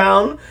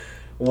 Nuketown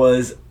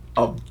was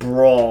a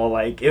brawl.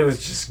 Like, it was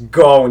just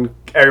go and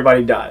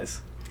everybody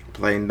dies.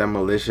 Playing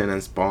Demolition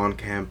and spawn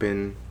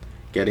camping,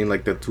 getting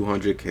like the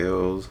 200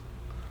 kills.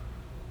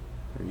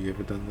 Have you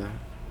ever done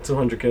that?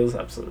 200 kills?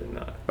 Absolutely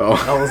not. Oh,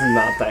 I was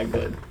not that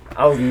good.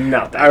 I was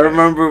not that I good.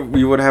 remember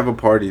we would have a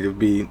party. It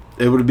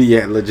would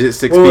be legit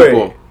 6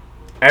 people.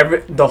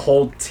 The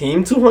whole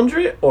team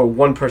 200 or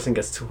one person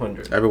gets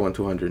 200? Everyone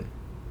 200.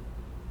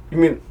 You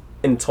mean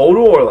in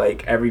total or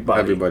like everybody?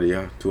 Everybody,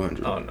 yeah,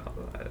 200. Oh no.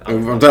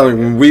 I'm telling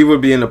you, when we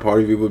would be in the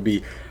party, we would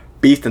be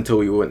beast until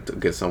we went to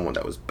get someone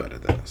that was better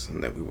than us,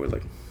 and then we were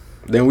like,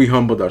 then we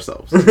humbled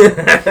ourselves.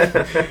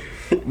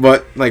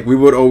 But like we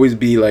would always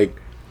be like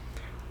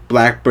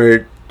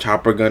Blackbird,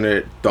 Chopper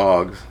Gunner,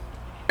 dogs.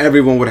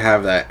 Everyone would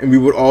have that, and we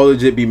would all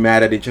legit be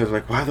mad at each other,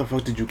 like, why the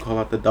fuck did you call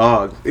out the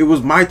dogs? It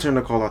was my turn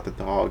to call out the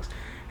dogs,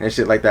 and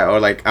shit like that. Or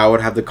like I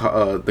would have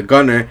the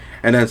gunner,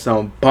 and then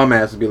some bum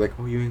ass would be like,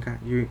 oh,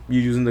 you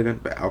using the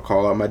gun? But I'll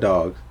call out my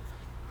dogs.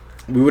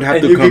 We would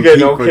have to compete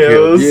for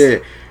kills. Yeah,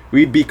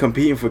 we'd be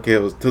competing for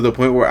kills to the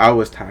point where I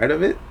was tired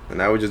of it,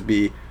 and I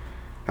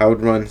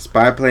would run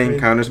spy plane,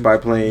 counter spy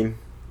plane,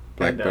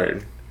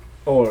 Blackbird,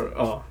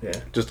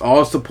 just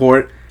all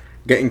support,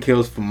 getting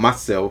kills for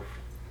myself.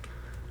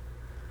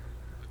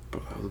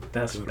 Bro,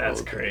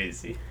 that's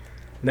crazy.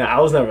 Nah, I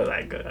was never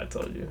that good. I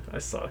told you, I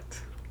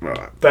sucked.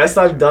 Bro, Best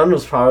I've done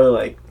was probably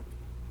like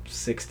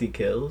 60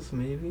 kills,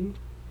 maybe,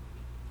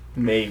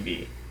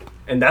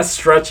 and that's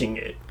stretching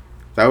it.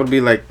 That would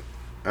be like,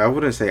 I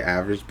wouldn't say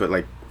average, but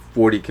like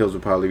 40 kills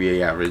would probably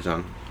be average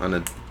on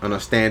a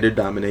standard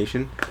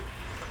domination.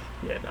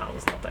 Yeah, no, I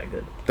was not that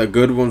good. The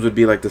good ones would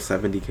be like the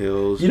 70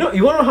 kills. You want to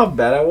know how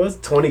bad I was?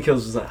 20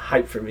 kills was a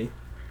hype for me.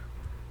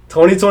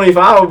 20-25,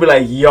 I would be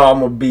like, yo,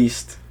 I'm a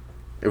beast.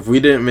 If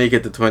we didn't make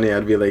it to 20,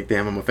 I'd be like,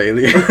 damn, I'm a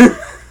failure.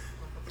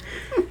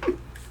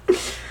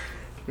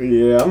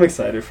 Yeah, I'm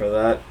excited for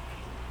that.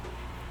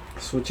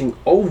 Switching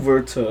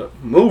over to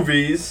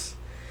movies,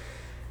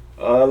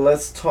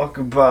 let's talk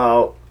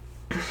about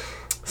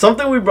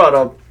something we brought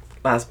up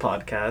last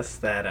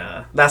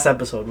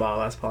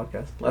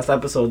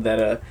episode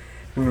that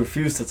we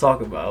refused to talk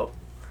about,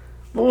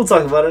 but we'll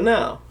talk about it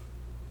now.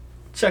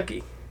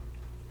 Chucky.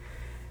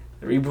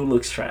 The reboot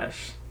looks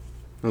trash.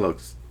 It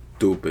looks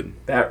stupid.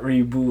 That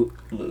reboot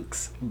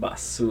looks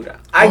basura.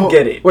 I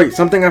get it. Wait,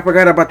 something I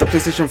forgot about the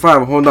PlayStation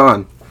 5. Hold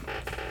on.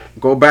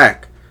 Go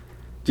back.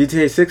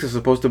 GTA 6 is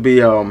supposed to be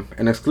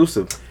an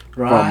exclusive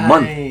for a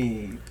month.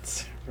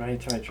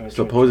 Right.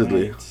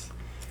 Supposedly. Right.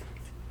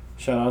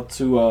 Shout out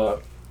to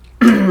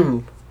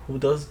who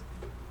does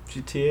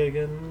GTA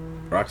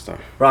again?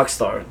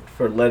 Rockstar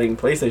for letting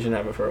PlayStation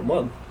have it for a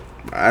month.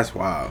 That's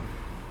wild.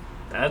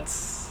 I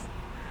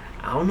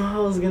don't know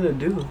how it's gonna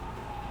do.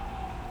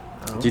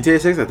 GTA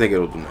 6, I think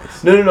it'll do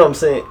nice. No. I'm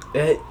saying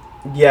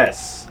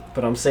Yes,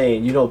 but I'm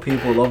saying,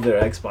 people love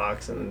their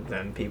Xbox and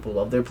then people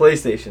love their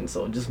PlayStation.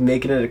 So just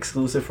making it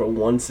exclusive for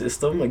one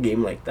system, a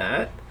game like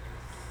that.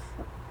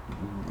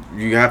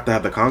 You have to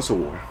have the console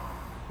war.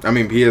 I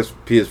mean,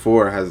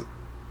 PS4 has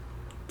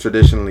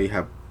traditionally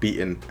have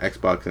beaten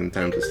Xbox in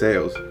terms of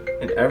sales.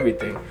 And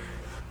everything.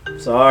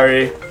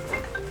 Sorry.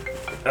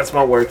 That's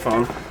my work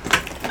phone.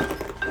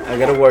 I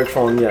got a work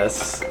phone,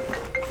 yes.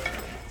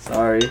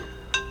 Sorry.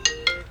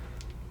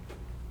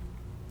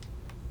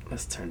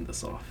 Let's turn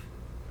this off.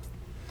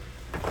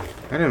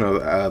 I didn't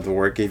know the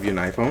work gave you an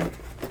iPhone.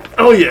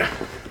 Oh, yeah.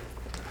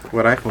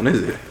 What iPhone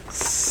is it?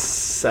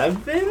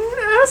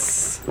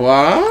 7S?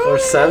 What? Or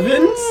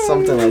 7?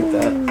 Something like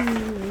that.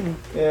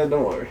 Yeah,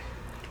 don't worry.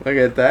 Look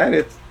at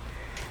that.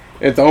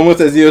 It's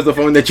almost as good as the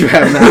phone that you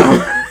have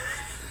now.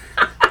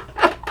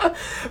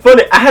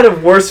 Funny, I had a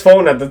worse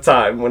phone at the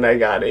time when I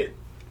got it.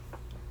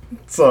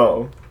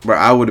 So. Bro,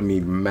 I would be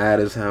mad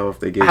as hell if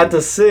they gave I had the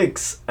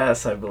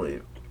 6S, I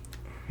believe.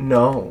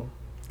 No.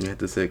 You had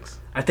the 6.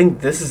 I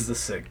think this is the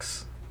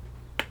 6.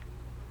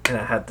 And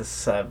I had the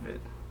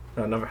 7.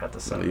 No, I never had the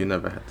 7. No, you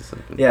never had the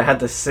 7. Yeah, I had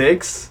the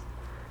 6.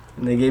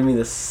 And they gave me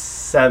the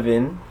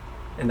 7.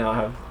 And now I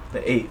have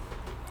the 8.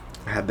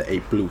 I had the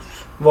 8 Plus.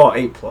 Well,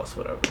 8 Plus,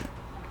 whatever.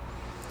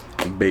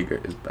 Bigger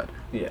is better.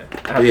 Yeah.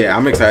 Yeah,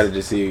 I'm excited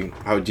to see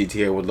how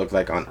GTA would look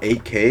like on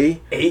 8K.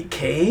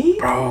 8K?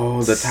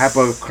 Bro, the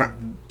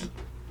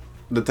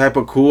type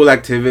of cool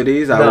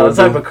activities. The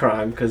type of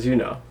crime, because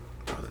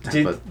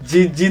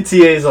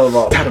GTA is all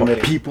about type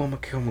committing. of people. I'm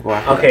gonna go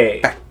after the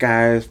fat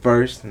guys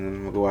first, and then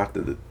I'm gonna go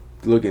after the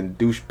looking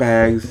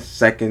douchebags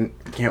second.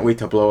 Can't wait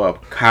to blow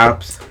up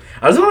cops.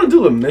 I just want to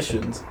do the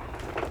missions.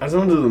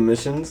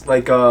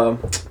 Like,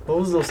 what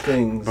was those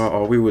things? Bro,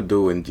 all we would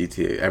do in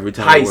GTA every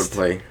time we would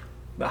play.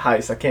 The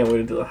heist. I can't wait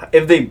to do the heist.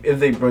 If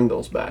they bring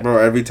those back. Bro,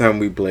 every time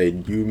we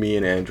played, you, me,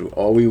 and Andrew,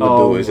 all we would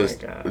do is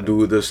just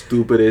do the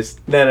stupidest.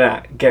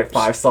 No. Get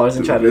 5 stars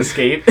and try to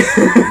escape.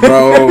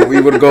 Bro,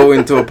 we would go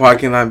into a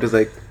parking lot and be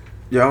like,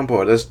 "Yo, I'm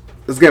bored. Let's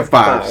get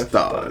 5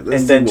 stars."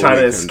 And then try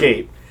to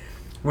escape.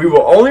 We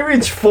will only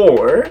reach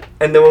 4,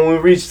 and then when we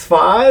reached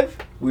 5,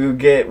 we would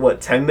get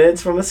 10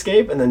 minutes from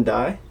escape and then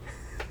die.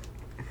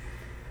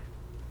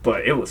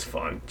 But it was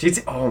fun.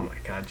 Oh my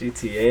god,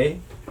 GTA.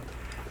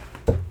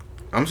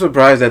 I'm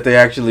surprised that they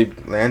actually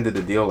landed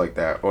a deal like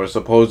that, or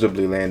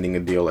supposedly landing a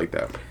deal like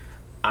that.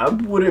 I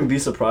wouldn't be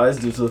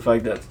surprised due to the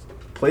fact that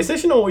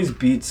PlayStation always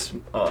beats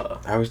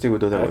I wish they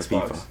would do that with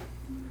FIFA.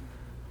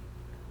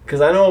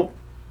 Because I know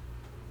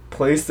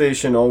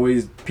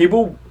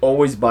people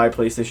always buy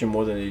PlayStation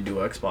more than they do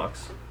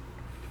Xbox.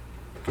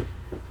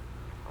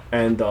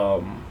 And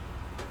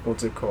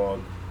what's it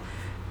called?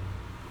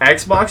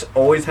 Xbox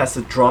always has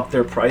to drop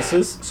their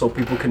prices so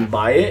people can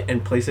buy it,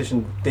 and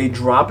PlayStation, they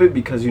drop it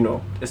because,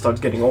 it starts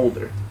getting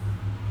older.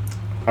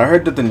 I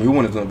heard that the new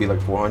one is going to be like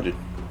 $400.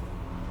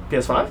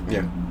 PS5?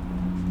 Yeah.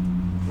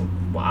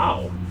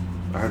 Wow.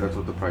 I heard that's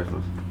what the price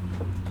was.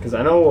 Because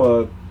I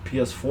know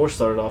PS4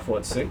 started off,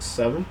 6,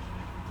 7?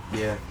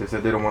 Yeah, they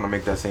said they don't want to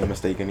make that same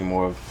mistake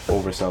anymore of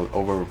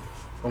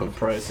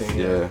overpricing.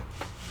 Yeah.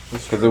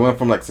 Because it went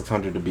from like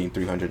 $600 to being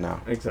 $300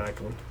 now.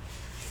 Exactly.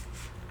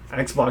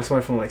 Xbox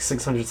went from like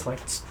 $600 to like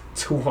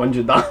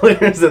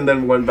 $200 and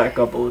then went back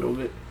up a little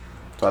bit.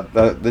 So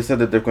they said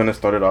that they're going to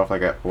start it off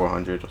like at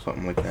 $400 or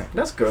something like that.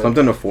 That's good.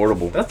 Something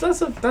affordable.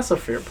 That's a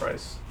fair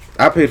price.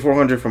 I paid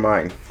 $400 for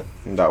mine.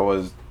 And that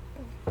was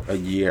a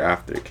year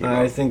after it came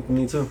out. I think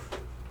me too.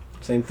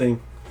 Same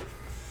thing.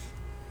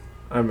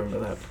 I remember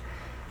that.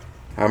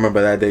 I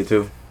remember that day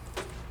too.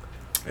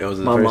 It was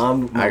my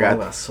mom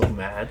got so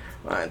mad.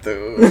 Mine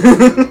too.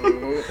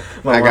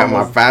 I got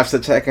my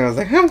FAFSA check and I was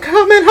like, I'm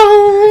coming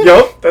home.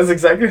 Yup, that's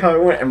exactly how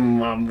it went. And my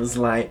mom was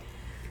like,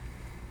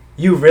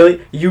 you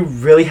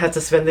really had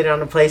to spend it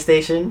on a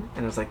PlayStation? And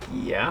I was like,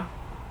 yeah.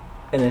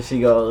 And then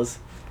he goes,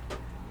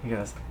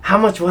 how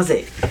much was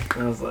it?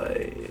 And I was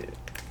like,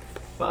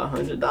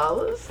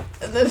 $500.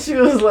 And then she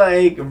was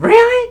like,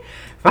 really?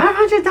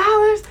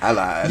 $500? I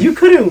lied. You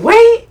couldn't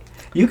wait?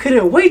 You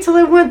couldn't wait till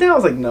it went down? I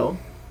was like, no.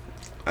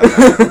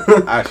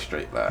 I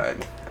straight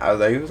lied. I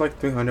was like, it was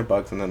like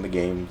 $300 and then the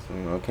games,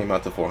 came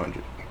out to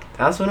 $400.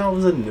 That's when I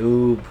was a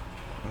noob.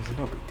 I was like,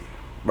 no big deal.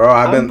 Bro,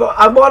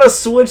 I bought a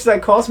Switch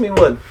that cost me,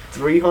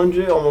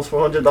 $300, almost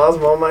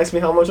 $400. Mom asked me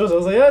how much it was. I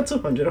was like, yeah,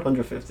 $200,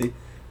 $150.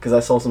 Because I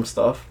sold some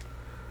stuff.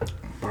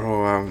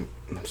 Bro, I'm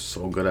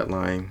so good at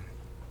lying.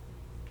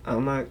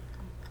 I'm not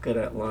good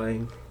at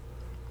lying.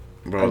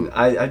 Bro,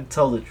 I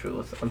tell the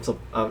truth.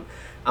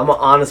 I'm an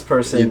honest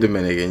person. You're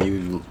Dominican.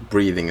 You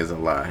breathing is a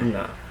lie.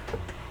 Nah.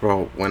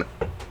 Bro,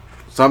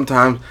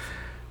 sometimes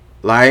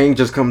lying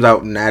just comes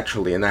out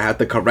naturally, and I have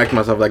to correct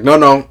myself. Like,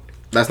 no,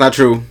 that's not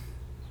true.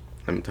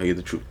 Let me tell you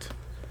the truth.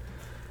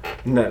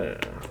 No.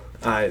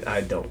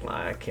 I don't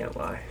lie. I can't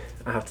lie.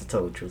 I have to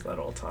tell the truth at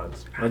all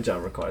times. My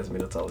job requires me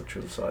to tell the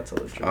truth, so I tell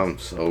the truth. I'm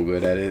so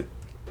good at it.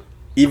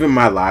 Even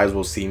my lies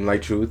will seem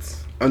like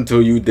truths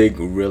until you dig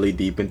really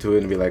deep into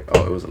it and be like,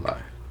 oh, it was a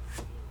lie.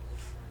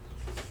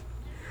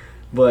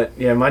 But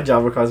yeah, my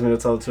job requires me to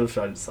tell the truth,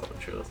 so I just tell the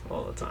truth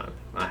all the time.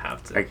 I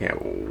have to. I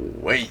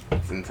can't wait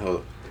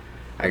until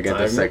I get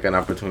the Retirement? second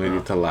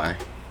opportunity to lie.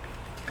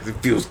 Because it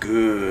feels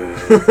good.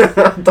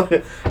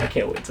 I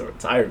can't wait till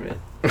retirement,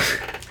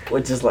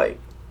 which is like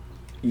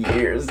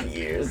years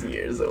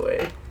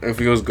away. It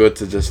feels good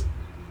to just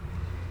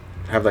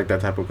have like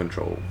that type of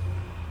control.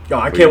 Yo,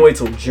 I can't wait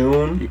till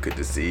June. You could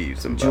deceive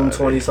somebody. June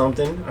 20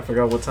 something. I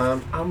forgot what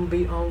time. I'm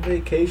gonna be on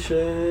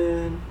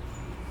vacation.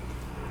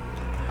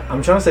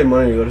 I'm trying to save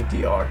money to go to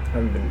DR. I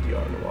haven't been to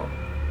DR in a while.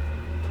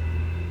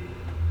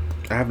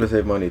 I have to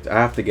save money. I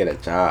have to get a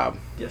job.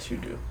 Yes, you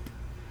do.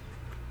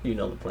 You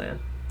know the plan.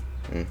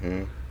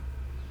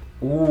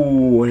 Mm-hmm.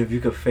 Ooh, if you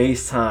could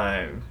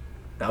FaceTime,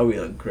 that would be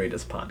the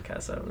greatest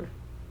podcast ever.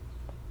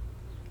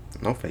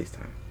 No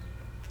FaceTime.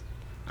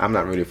 I'm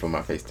not ready for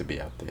my face to be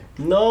out there.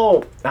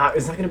 No,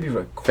 it's not gonna be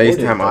recorded.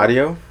 FaceTime though.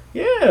 audio?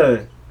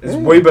 Yeah, it's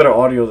way better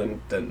audio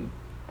than.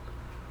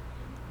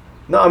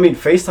 No, I mean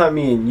FaceTime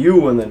me and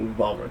you, and then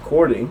while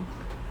recording.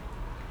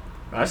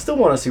 I still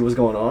want to see what's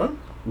going on.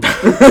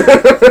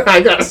 I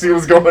gotta see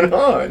what's going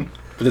on.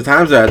 But the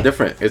times are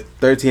different. It's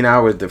 13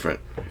 hours different.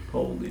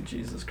 Holy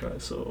Jesus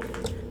Christ!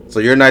 So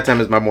your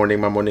nighttime is my morning.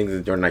 My morning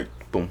is your night.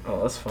 Boom.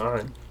 Oh, that's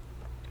fine.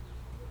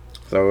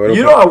 So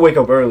You know I wake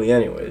up early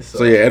anyway.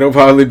 So yeah, it'll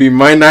probably be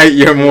my night,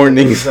 your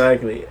morning.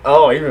 Exactly.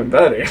 Oh, even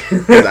better.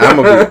 Because I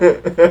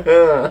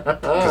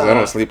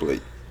don't sleep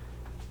late.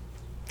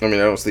 I mean,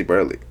 I don't sleep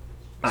early.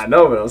 I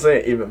know, but I'm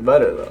saying even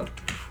better though.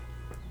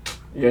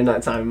 Your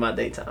nighttime and my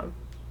daytime.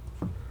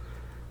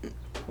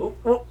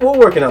 We're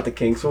working out the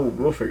kinks.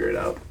 We'll figure it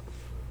out.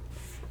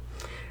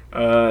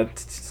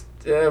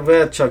 Yeah, we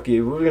had Chucky.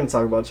 We're gonna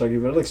talk about Chucky,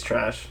 but it looks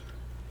trash.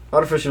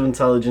 Artificial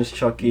intelligence,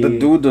 Chucky. The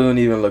dude doesn't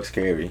even look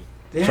scary.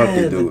 Yeah,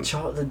 Chucky dude.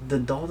 The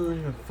doll doesn't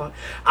even fuck.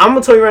 I'm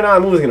gonna tell you right now,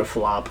 that movie's gonna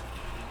flop.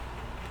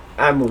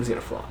 That movie's gonna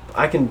flop.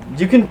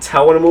 You can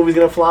tell when a movie's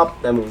gonna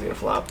flop. That movie's gonna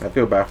flop. I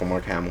feel bad for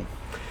Mark Hamill.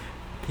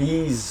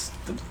 He's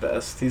the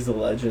best. He's the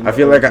legend. I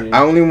feel like I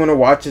only want to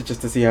watch it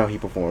just to see how he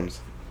performs.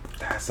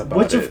 That's about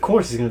Which, it. of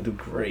course, he's gonna do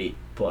great,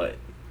 but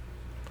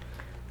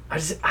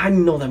I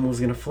know that movie's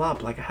gonna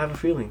flop. Like, I have a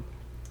feeling.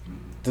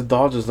 The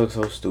doll just looks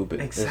so stupid.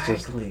 Exactly.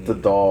 It's just the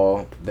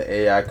doll, the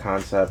AI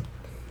concept.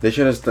 They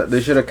should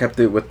have kept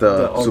it with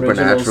the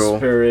supernatural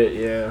spirit.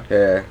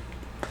 Yeah.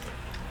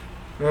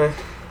 Yeah.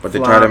 But they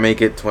try to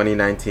make it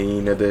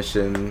 2019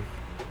 edition.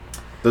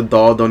 The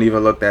doll don't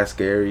even look that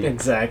scary.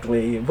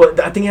 Exactly. But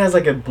I think it has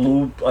like a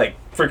blue, like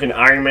freaking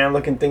Iron Man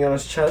looking thing on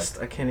his chest.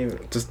 I can't even.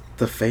 Just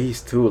the face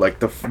too, like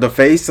the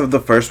face of the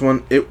first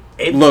one. It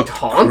looked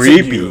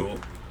creepy. You.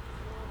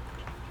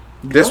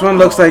 This one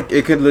looks like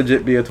it could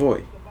legit be a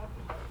toy.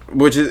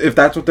 Which is, if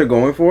that's what they're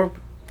going for,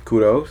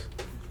 kudos.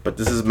 But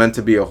this is meant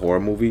to be a horror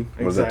movie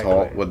where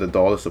the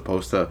doll is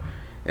supposed to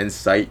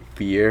incite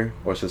fear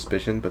or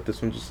suspicion. But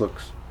this one just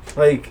looks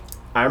like,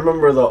 I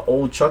remember the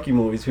old Chucky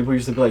movies. People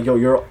used to be like, "Yo,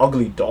 you're an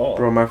ugly doll."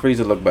 Bro, my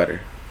Frieza look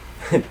better.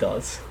 It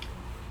does.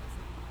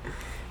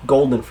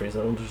 Golden Frieza.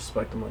 Don't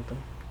disrespect him like that.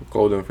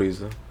 Golden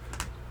Frieza.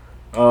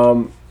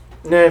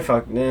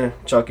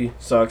 Chucky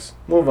sucks.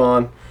 Move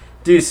on.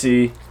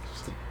 DC.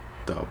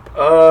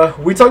 Dub.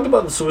 We talked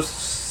about the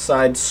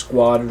Suicide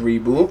Squad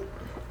reboot.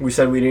 We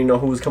said we didn't know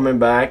who was coming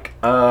back.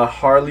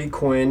 Harley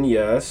Quinn,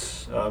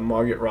 yes.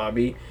 Margaret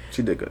Robbie.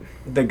 She did good.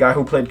 The guy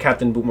who played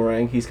Captain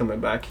Boomerang, he's coming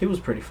back. He was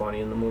pretty funny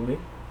in the movie.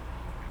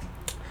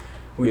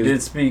 He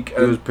was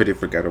pretty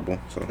forgettable.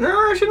 So.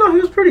 No, actually, no,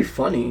 he was pretty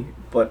funny.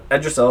 But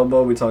Idris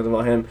Elba, we talked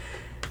about him.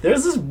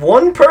 There's this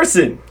one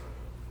person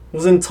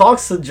who's in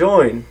talks to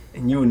join,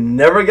 and you would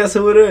never guess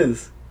who it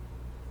is.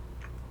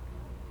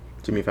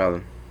 Jimmy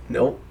Fallon.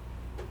 Nope.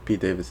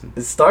 Pete Davidson.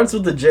 It starts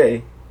with the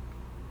J.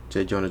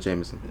 J. Jonah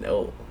Jameson.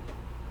 No.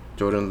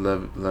 Jordan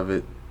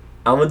Levitt.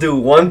 I'm gonna do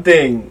one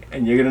thing,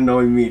 and you're gonna know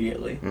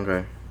immediately.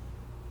 Okay.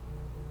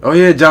 Oh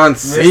yeah, John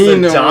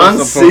Cena. John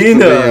was supposed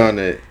Cena. To be on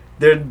it.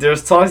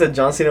 There's talks that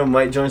John Cena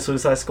might join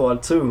Suicide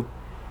Squad too.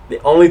 The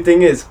only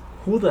thing is,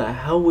 who the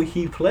hell would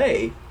he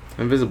play?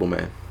 Invisible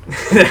Man.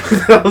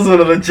 That was one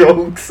of the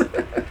jokes.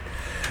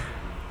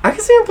 I can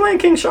see him playing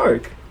King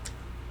Shark.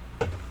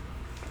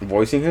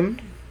 Voicing him?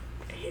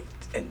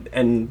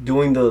 And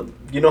doing the,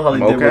 you know how they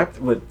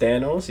did with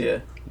Thanos,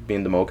 yeah.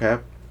 Being the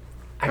mocap.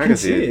 I can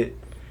see it.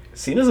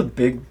 Cena's a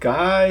big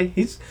guy.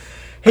 He's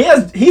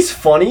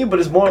funny, but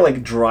it's more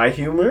like dry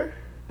humor.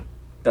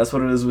 That's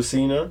what it is with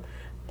Cena,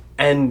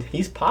 and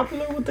he's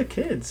popular with the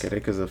kids. Get it?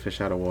 Because a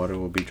fish out of water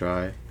will be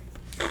dry.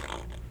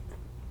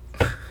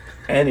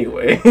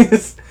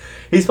 Anyways,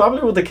 he's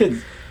popular with the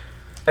kids.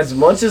 As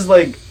much as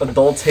like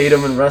adults hate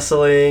him in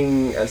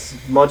wrestling, as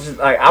much as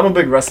I'm a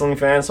big wrestling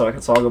fan, so I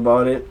can talk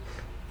about it.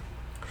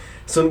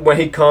 So when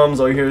he comes,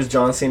 all you hear is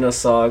John Cena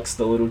sucks,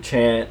 the little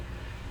chant.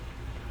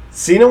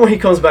 Cena, when he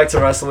comes back to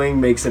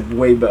wrestling, makes it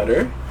way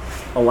better.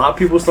 A lot more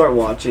people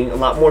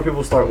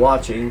start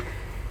watching.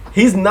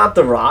 He's not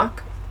The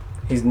Rock.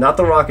 He's not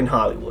The Rock in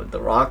Hollywood.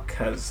 The Rock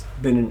has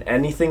been in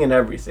anything and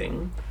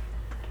everything.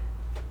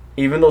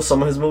 Even though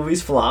some of his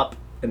movies flop,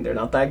 and they're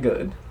not that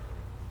good.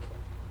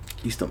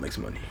 He still makes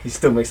money. He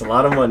still makes a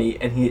lot of money,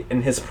 and he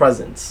in his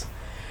presence.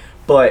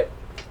 But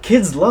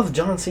kids love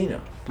John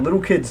Cena.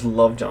 Little kids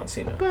love John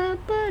Cena.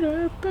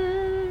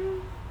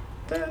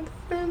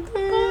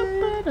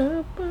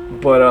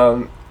 But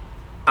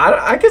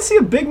I could see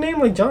a big name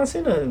like John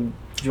Cena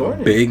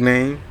joining. A big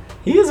name.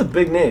 He is a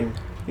big name.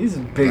 He's a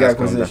big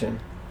acquisition.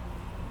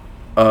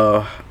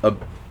 A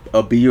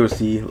B or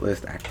C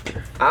list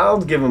actor. I'll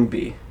give him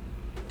B,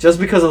 just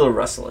because of the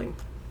wrestling,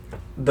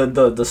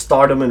 the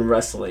stardom in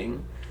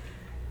wrestling.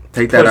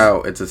 Take that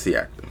out. It's a C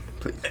actor,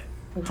 please.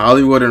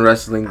 Hollywood and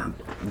wrestling,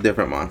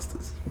 different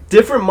monsters.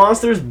 Different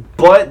monsters,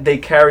 but they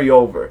carry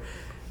over.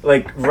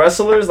 Like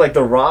wrestlers, like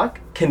The Rock,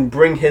 can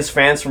bring his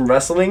fans from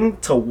wrestling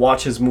to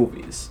watch his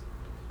movies.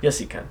 Yes,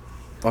 he can.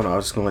 Oh no, I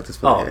was just gonna let this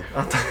play.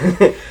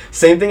 Oh,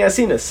 same thing as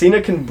Cena.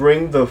 Cena can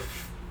bring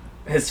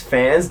his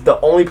fans. The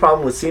only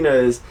problem with Cena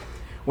is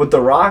with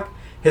The Rock,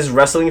 his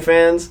wrestling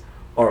fans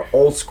are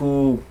old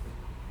school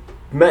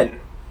men.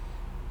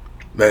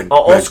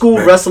 Old school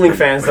wrestling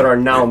fans that are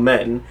now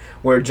men,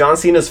 where John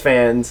Cena's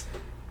fans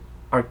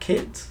are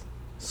kids.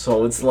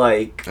 So it's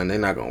like... And they're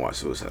not going to watch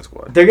Suicide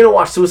Squad. They're going to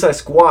watch Suicide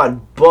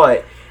Squad,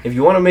 but if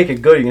you want to make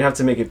it good, you're going to have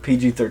to make it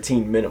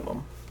PG-13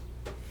 minimum.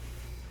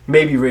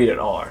 Maybe rated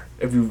R.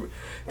 If you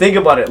think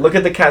about it, look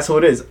at the cast who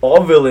it is.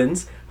 All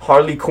villains,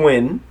 Harley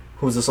Quinn,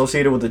 who's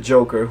associated with the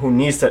Joker, who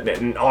needs to be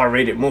an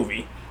R-rated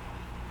movie.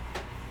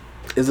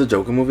 Is the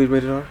Joker movie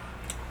rated R?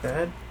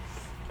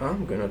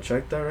 I'm going to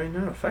check that right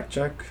now. Fact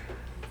check.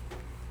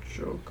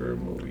 Joker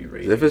movie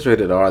rated. If it's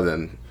rated R,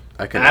 then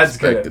I can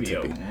expect it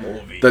to be.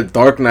 Movie. The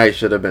Dark Knight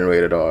should have been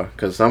rated R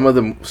because some of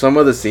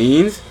the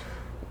scenes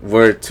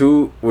were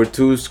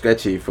too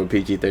sketchy for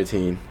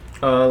PG-13.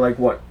 Like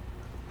what?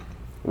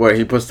 Where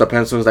he puts the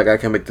pencils like I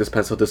can make this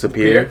pencil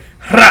disappear.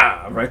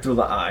 Right through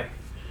the eye.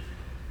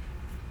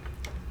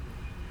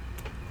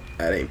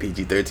 That ain't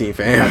PG-13,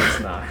 fam.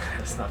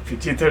 That's not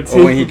PG-13.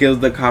 Or when he kills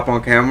the cop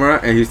on camera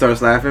and he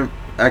starts laughing,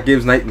 that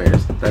gives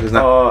nightmares. That is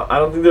not. I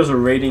don't think there's a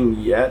rating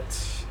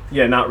yet.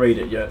 Yeah, not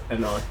rated yet.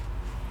 And R.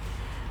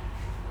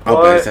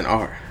 But it's an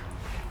R.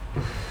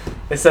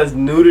 It says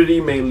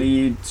nudity may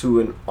lead to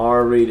an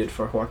R rated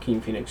for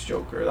Joaquin Phoenix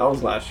Joker. That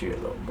was last year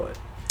though, but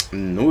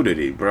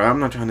nudity, bro. I'm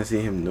not trying to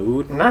see him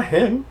nude. Not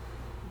him.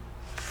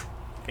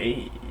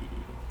 Hey.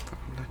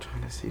 I'm not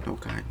trying to see no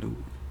guy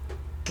nude.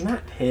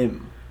 Not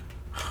him.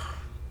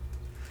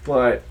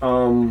 But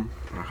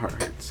my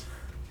heart hurts.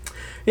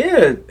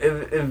 Yeah,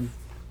 if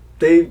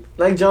they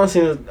like John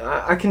Cena,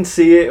 I can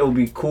see it. It'll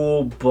be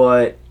cool,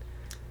 but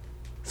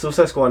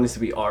Suicide Squad needs to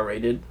be R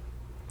rated.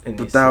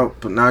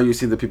 But now you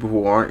see the people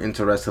who aren't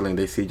into wrestling,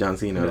 they see John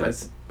Cena like,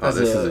 this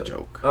is a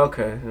joke.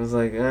 Okay, it's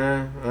like,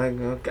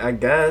 I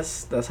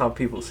guess that's how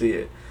people see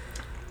it.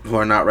 Who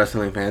are not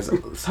wrestling fans,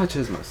 such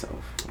as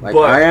myself. Like,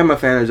 I am a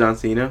fan of John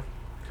Cena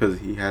because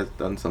he has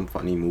done some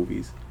funny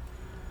movies,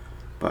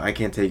 but I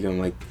can't take him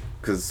like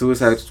because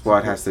Suicide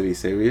Squad has to be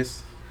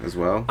serious as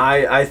well.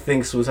 I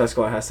think Suicide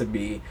Squad has to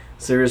be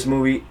serious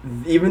movie,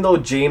 even though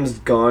James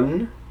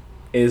Gunn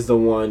is the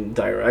one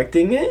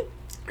directing it.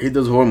 He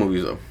does horror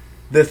movies though.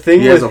 The thing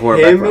with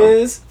him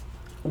is,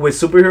 with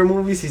superhero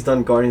movies, he's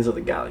done Guardians of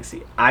the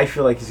Galaxy. I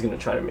feel like he's going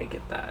to try to make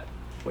it that,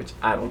 which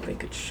I don't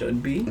think it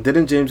should be.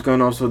 Didn't James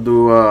Gunn also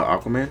do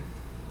Aquaman?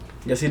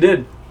 Yes, he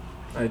did.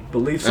 I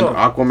believe so. And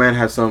Aquaman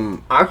has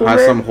some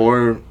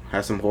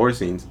horror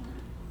scenes.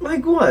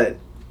 Like what?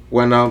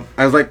 When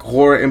as like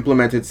horror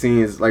implemented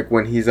scenes, like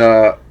when he's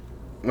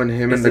when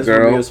him and the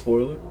girl. Is this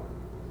movie a spoiler?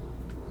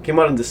 Came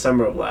out in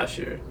December of last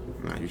year.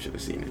 Nah, you should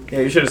have seen it.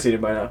 Yeah, you should have seen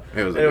it by now.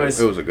 It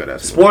was a good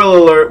ass. Spoiler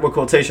alert with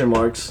quotation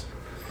marks.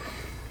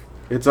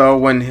 It's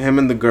when him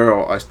and the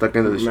girl are stuck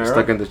in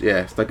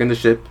the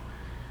ship.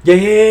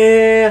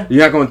 Yeah.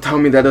 You're not gonna tell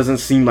me that doesn't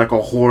seem like a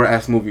horror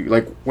ass movie,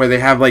 like where they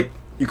have like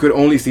you could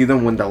only see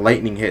them when the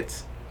lightning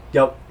hits.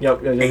 Yep.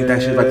 Ain't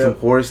that shit like some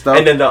horror stuff?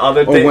 And then the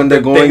other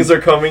things are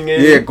coming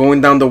in. Yeah,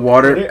 going down the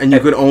water, and you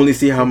could only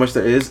see how much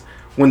there is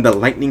when the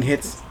lightning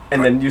hits.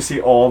 And then you see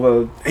all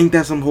the... Ain't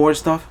that some horror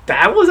stuff?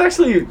 That was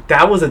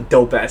a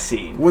dope-ass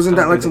scene. Wasn't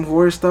that like some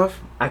horror stuff?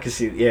 I could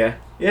see it,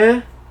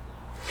 yeah.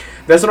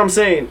 That's what I'm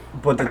saying.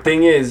 But the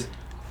thing is,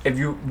 if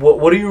you...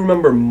 What do you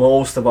remember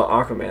most about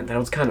Aquaman? That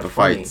was kind of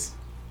funny. Fights.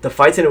 The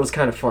fights in it was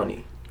kind of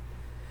funny.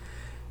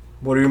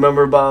 What do you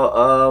remember about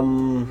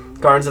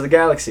Guardians of the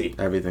Galaxy?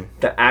 Everything.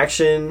 The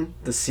action,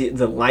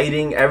 the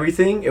lighting,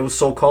 everything. It was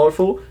so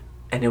colorful,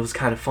 and it was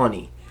kind of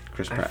funny.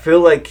 Chris Pratt. I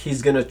feel like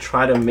he's going to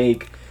try to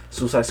make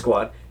Suicide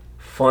Squad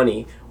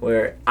funny,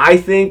 where I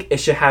think it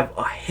should have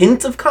a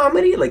hint of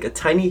comedy, like a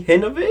tiny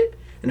hint of it,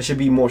 and it should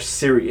be more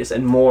serious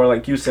and more,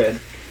 like you said,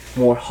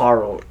 more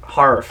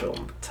horror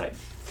film type.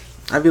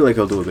 I feel like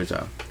he'll do a good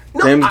job.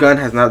 James Gunn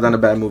has not done a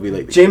bad movie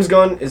lately. James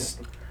Gunn is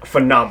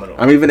phenomenal.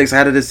 I'm even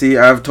excited to see.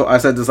 I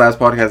said this last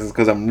podcast is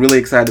because I'm really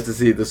excited to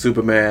see the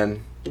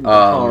Superman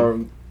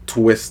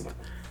twist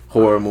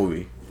horror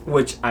movie.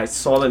 Which I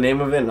saw the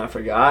name of it and I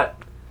forgot.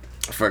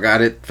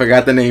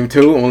 Forgot the name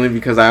too, only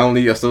because I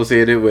only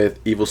associate it with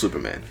evil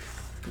Superman.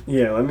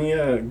 Yeah, let me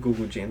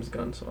Google James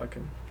Gunn so I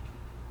can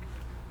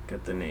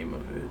forget the name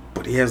of it.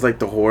 But he has like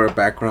the horror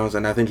backgrounds,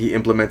 and I think he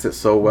implements it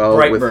so well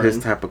with his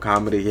type of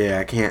comedy. Yeah,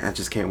 I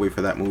just can't wait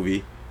for that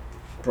movie.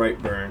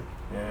 Brightburn,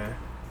 yeah.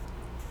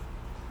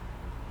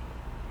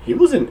 He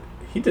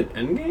did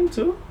Endgame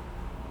too?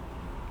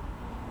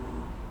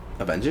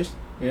 Avengers?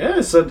 Yeah,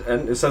 it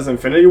says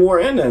Infinity War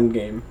and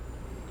Endgame.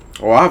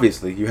 Oh,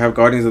 obviously. You have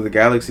Guardians of the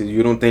Galaxy.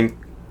 You don't think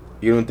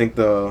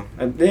the...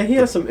 Yeah, he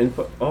has some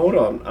input. Oh, hold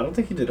on. I don't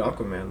think he did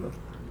Aquaman, though.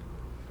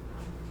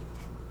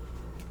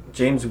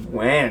 James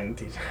Wan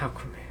did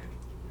Aquaman.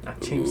 Not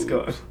James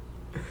Gunn.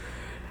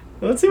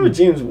 Let's see what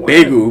James Wan...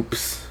 Big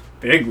oops.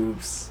 Big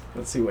oops.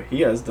 Let's see what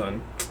he has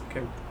done.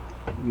 Okay.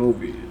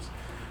 Movies.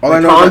 All The I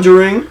know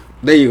Conjuring.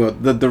 There you go.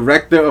 The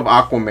director of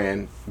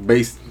Aquaman,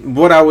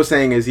 what I was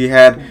saying is he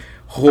had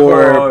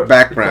horror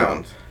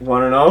background.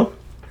 Want to know?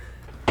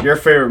 Your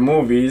favorite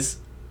movies?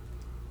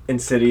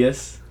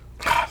 Insidious.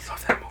 I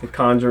love that movie. The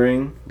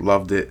Conjuring.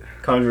 Loved it.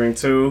 Conjuring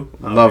 2.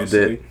 Loved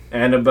it.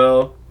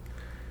 Annabelle.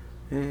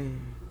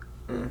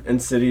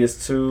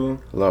 Insidious 2.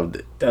 Loved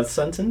it. Death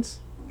Sentence?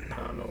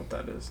 I don't know what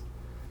that is.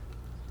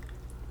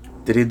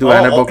 Did he do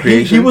Annabelle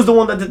Creations? He was the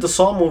one that did the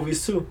Saw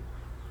movies too.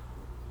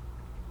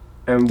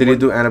 And did he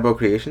do Annabelle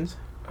Creations?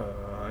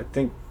 I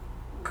think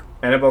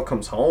Annabelle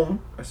Comes Home.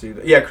 I see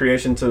that. Yeah,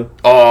 Creation 2.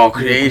 Oh,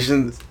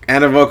 Creations.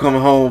 Annabelle Come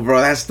Home, bro.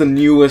 That's the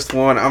newest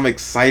one. I'm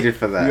excited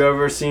for that. You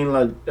ever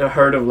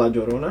heard of La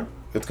Llorona?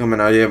 It's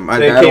coming out, yeah.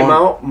 It came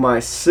out. My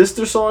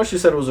sister saw it. She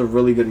said it was a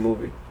really good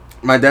movie.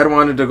 My dad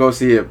wanted to go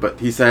see it,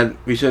 but he said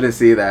we shouldn't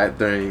see that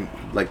during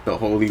like the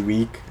Holy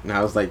Week. And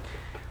I was like,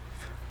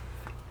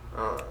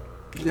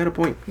 you got a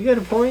point. You got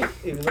a point,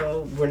 even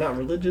though we're not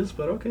religious,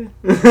 but okay.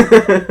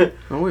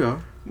 No, we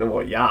are. No,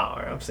 well, y'all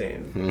are. I'm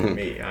saying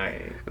me. I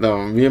ain't.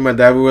 No, me and my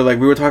dad, we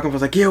were talking. I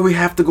was like, yeah, we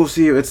have to go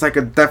see it. It's like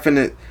a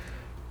definite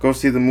go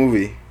see the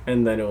movie.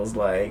 And then it was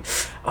like,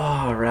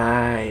 all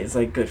right, it's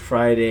like Good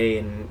Friday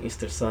and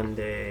Easter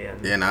Sunday.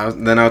 And yeah,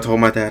 then I told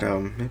my dad,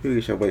 maybe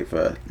we should wait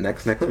for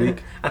next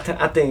week.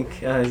 I think,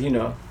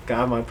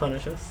 God might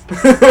punish us.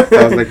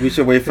 I was like, we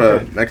should wait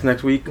for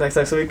next week. Next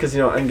week, because,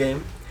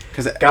 Endgame.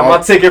 Cause got my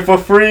ticket for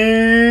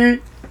free.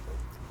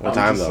 What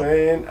time, though?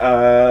 Saying,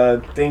 I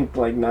think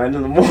like 9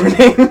 in the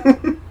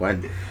morning.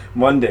 When?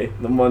 Monday,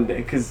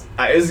 because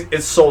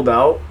it's sold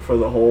out for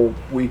the whole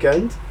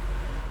weekend.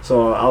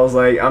 So I was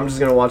like, I'm just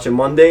going to watch it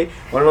Monday.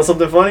 Want to know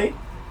something funny?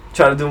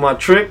 Try to do my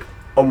trick.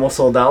 Almost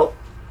sold out.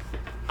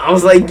 I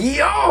was like,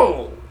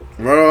 yo!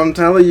 Bro, I'm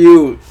telling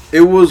you, it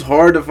was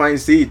hard to find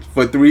seats.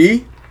 For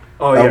 3?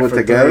 Oh, yeah, for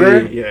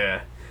together? 3,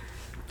 yeah.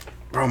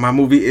 Bro, my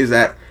movie is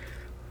at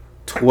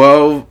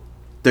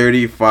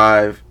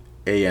 12:35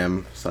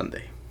 a.m.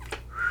 Sunday.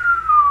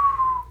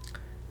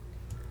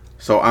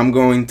 So I'm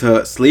going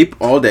to sleep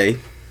all day,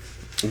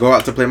 go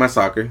out to play my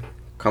soccer,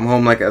 come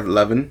home like at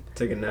 11.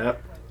 Take a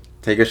nap.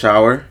 Take a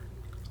shower.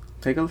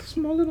 Take a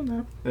small little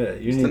nap. Yeah,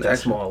 you need that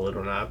small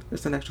little nap.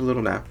 Just an extra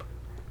little nap.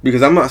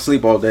 Because I'm not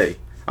sleep all day.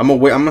 I'm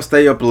gonna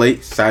stay up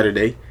late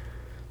Saturday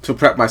to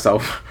prep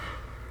myself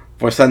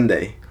for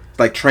Sunday. It's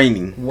like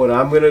training. What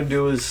I'm going to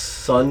do is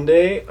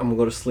Sunday, I'm going to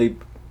go to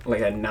sleep like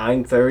at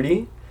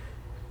 9:30.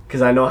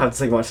 Because I know I have to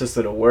take my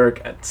sister to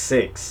work at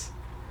 6.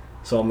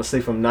 So I'm going to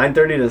sleep from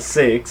 9:30 to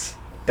 6.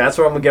 That's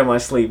where I'm going to get my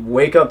sleep.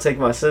 Wake up, take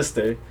my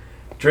sister.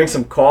 Drink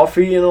some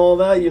coffee and all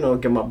that.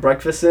 Get my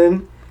breakfast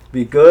in.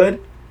 Be good.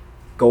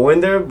 Go in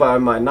there, buy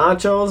my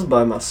nachos,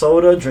 buy my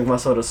soda, drink my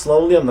soda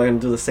slowly. I'm not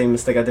going to do the same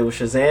mistake I did with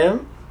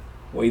Shazam.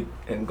 Wait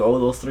and go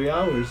those 3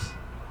 hours.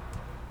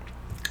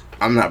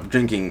 I'm not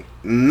drinking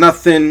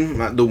nothing.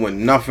 Not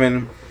doing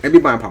nothing. Maybe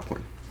buying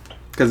popcorn.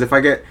 Because if I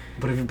get...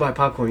 But if you buy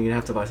popcorn, you're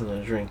going to have to buy something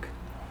to drink.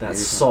 That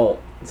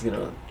salt is going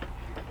to...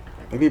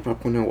 Maybe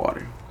popcorn and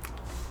water.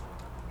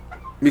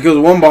 Because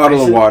one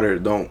bottle of water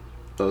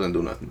doesn't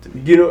do nothing to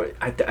me.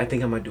 I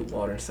think I might do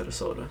water instead of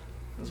soda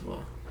as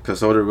well. Because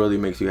soda really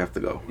makes you have to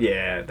go.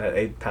 Yeah,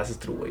 it passes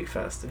through way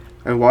faster.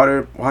 And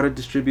water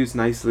distributes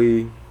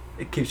nicely.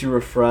 It keeps you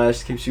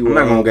refreshed, keeps you... I'm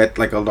not going to get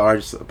like a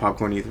large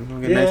popcorn either. I'm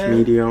going to get a nice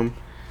medium.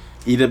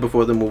 Eat it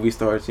before the movie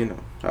starts,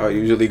 how it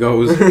usually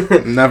goes.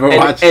 Never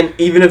watch. And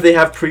even if they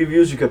have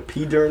previews, you could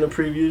pee during the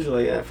previews. You're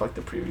like, yeah, fuck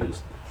the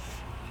previews.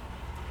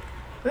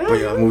 But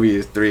the movie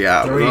is 3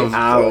 hours. 3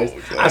 hours.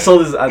 I saw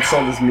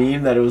this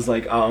meme that it was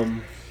like,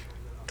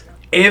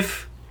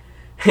 if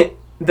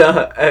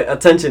the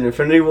attention,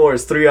 Infinity War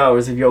is 3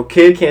 hours. If your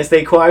kid can't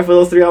stay quiet for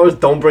those 3 hours,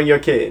 don't bring your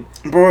kid.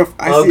 Bro, if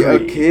I see a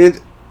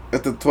kid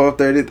at the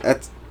 12:30,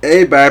 that's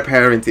A, bad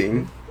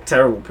parenting.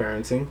 Terrible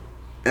parenting.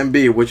 And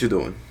B, what you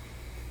doing?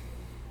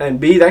 And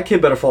B, that kid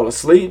better fall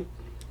asleep.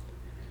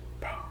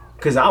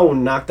 Cause I will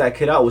knock that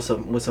kid out with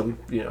some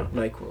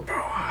NyQuil.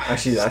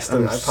 Actually, I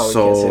probably can't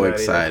say that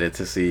excited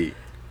to see.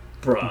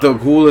 Bro, the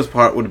coolest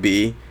part would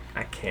be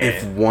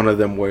if one of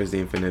them wears the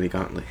Infinity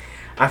Gauntlet.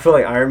 I feel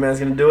like Iron Man's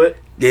gonna do it.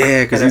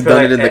 Yeah, because he's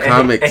done it in the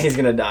comics. And he's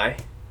gonna die.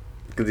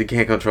 Because he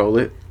can't control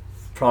it.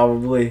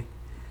 Probably.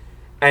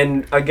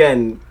 And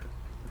again,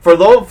 for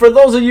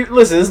those of you,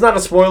 listen, it's not a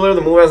spoiler. The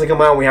movie hasn't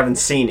come out. We haven't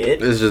seen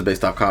it. It's just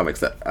based off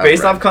comics.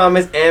 Based off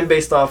comics and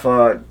based off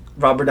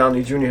Robert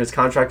Downey Jr. His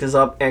contract is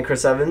up, and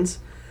Chris Evans.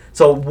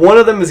 So one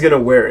of them is gonna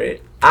wear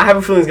it. I have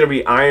a feeling it's gonna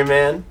be Iron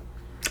Man.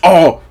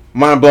 Oh,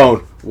 mind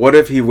blown. What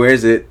if he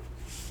wears it?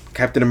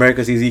 Captain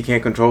America sees he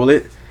can't control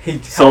it. He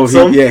helps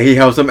him. Yeah, he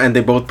helps him, and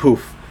they both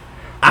poof.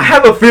 I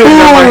have a feeling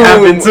that might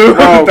happen too.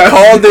 Oh,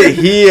 called it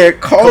here.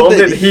 Called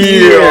it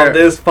here on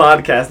this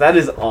podcast. That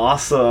is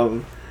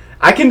awesome.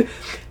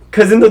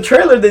 Because in the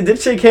trailer they did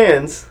shake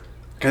hands.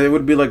 Because it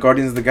would be like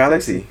Guardians of the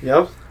Galaxy.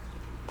 Yep.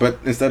 But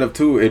instead of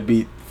 2, it'd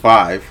be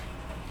 5.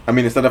 I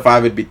mean, instead of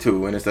 5, it'd be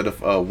 2, and instead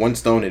of 1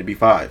 stone, it'd be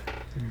 5.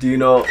 Do you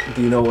know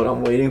what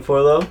I'm waiting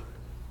for though?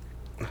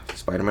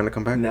 Spider-Man to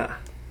come back? Nah.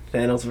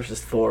 Thanos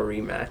versus Thor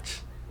rematch.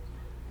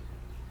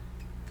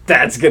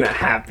 That's gonna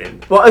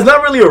happen. Well, it's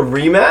not really a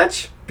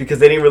rematch because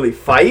they didn't really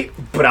fight,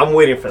 but I'm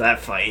waiting for that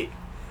fight.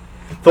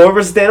 Thor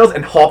versus Thanos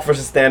and Hulk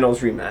versus Thanos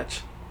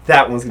rematch.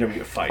 That one's gonna be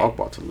a fight. Hulk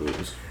about to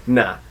lose.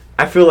 Nah.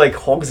 I feel like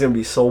Hulk's gonna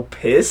be so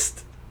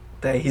pissed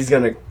that he's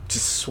gonna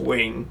just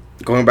swing.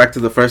 Going back to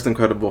the first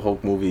Incredible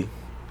Hulk movie,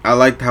 I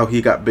liked how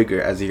he got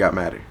bigger as he got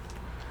madder.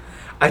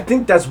 I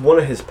think that's one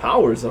of his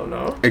powers, though,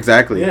 no?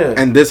 Exactly. Yeah.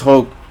 And this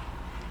Hulk,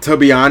 to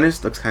be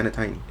honest, looks kind of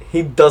tiny.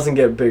 He doesn't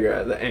get bigger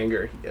at the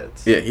anger he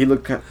gets. Yeah, he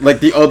looked like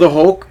the other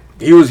Hulk.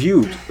 He was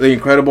huge. The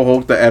Incredible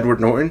Hulk, the Edward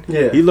Norton.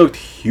 Yeah. He looked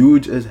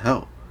huge as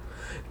hell.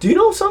 Do you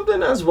know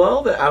something as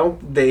well that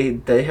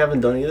they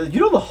haven't done either? You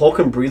know the Hulk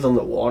can breathe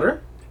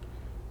underwater?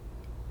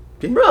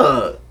 Yeah.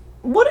 Bruh,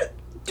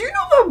 do you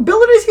know the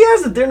abilities he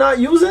has that they're not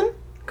using?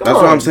 That's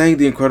what I'm saying.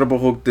 The Incredible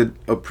Hulk did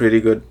a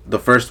pretty good. The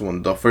first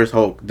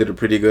Hulk did a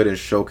pretty good in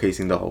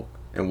showcasing the Hulk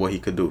and what he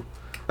could do.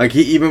 Like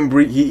he was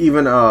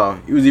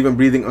even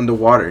breathing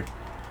underwater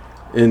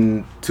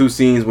in 2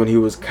 scenes when he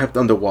was kept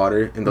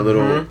underwater in the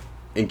little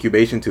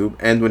incubation tube,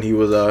 and when he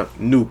was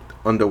nuked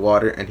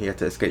underwater and he had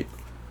to escape.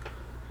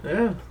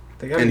 Yeah,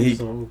 they got to use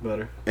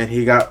better. And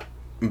he got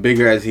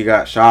bigger as he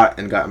got shot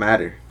and got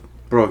madder.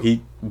 Bro,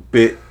 he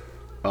bit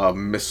a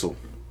missile,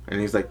 and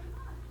he's like,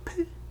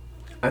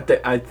 I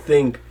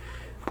think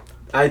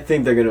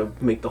they're gonna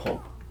make the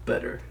Hulk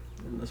better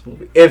in this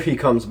movie if he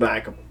comes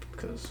back,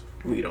 because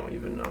we don't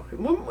even know.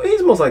 Well,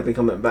 he's most likely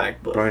coming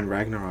back, but bro, in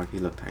Ragnarok he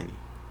looked tiny.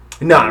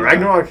 Nah,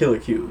 Ragnarok he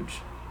looked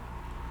huge.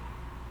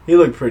 He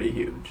looked pretty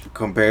huge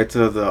Compared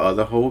to the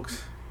other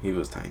Hulks, he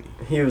was tiny.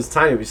 He was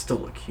tiny, but he still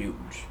looked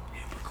huge.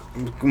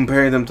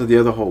 Comparing them to the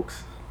other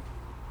Hulks.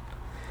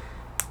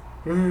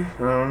 I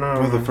don't know.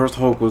 Bro, the first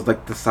Hulk was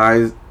like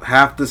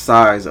half the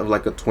size of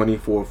like a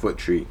 24-foot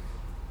tree.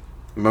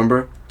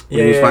 Remember? When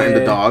he was fighting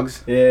the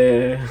dogs?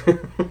 Yeah.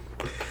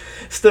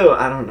 Still,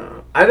 I don't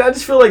know. I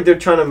just feel like they're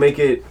trying to make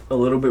it a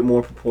little bit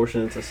more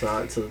proportionate to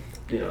size, to,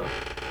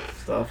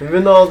 stuff.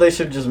 Even though they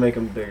should just make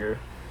him bigger.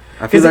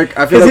 I feel like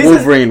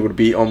Wolverine would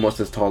be almost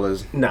as tall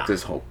as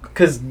this Hulk.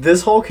 Because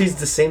this Hulk, he's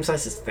the same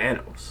size as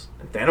Thanos.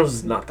 And Thanos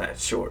is not that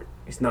short.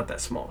 He's not that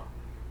small.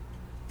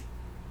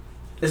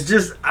 It's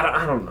just,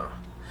 I don't know.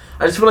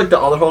 I just feel like the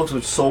other Hulks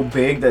were so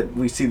big that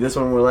we see this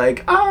one and we're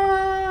like,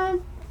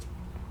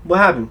 what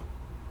happened?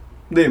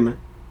 Demon.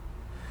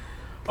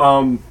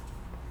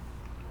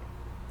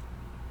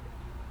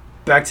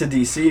 Back to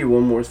DC,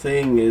 one more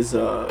thing is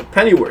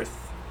Pennyworth.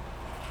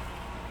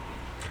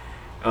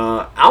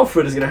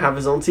 Alfred is going to have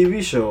his own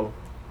TV show.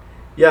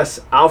 Yes,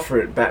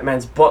 Alfred,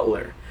 Batman's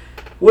butler.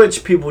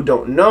 Which people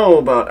don't know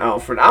about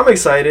Alfred. I'm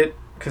excited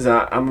because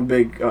I'm a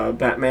big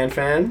Batman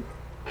fan.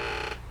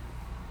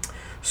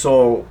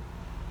 So,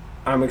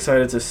 I'm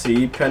excited to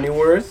see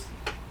Pennyworth.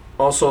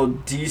 Also,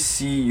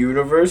 DC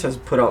Universe has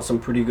put out some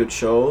pretty good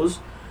shows.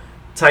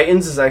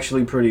 Titans is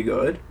actually pretty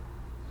good.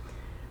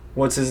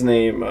 What's his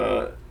name?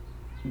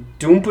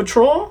 Doom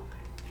Patrol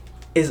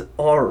is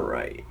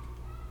alright.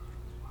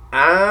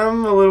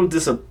 I'm a little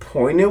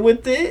disappointed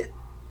with it.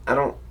 I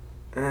don't...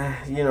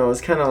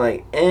 it's kind of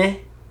like,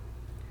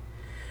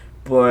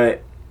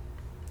 But...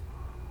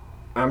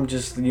 I'm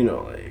just,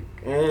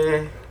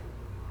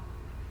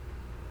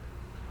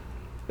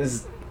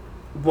 This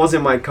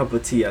wasn't my cup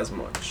of tea as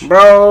much.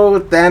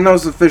 Bro,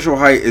 Thanos' official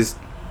height is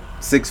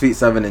 6 feet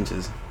 7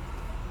 inches.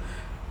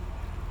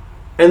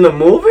 In the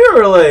movie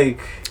or like...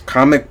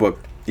 Comic book,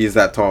 he's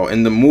that tall.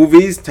 In the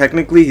movies,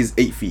 technically, he's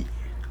 8 feet.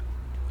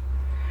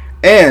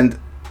 And...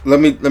 Let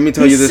me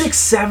tell you this. He's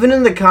 6'7"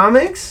 in the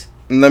comics?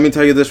 Let me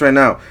tell you this right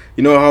now.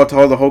 You know how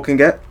tall the Hulk can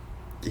get?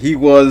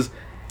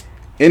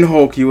 In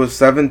Hulk, he was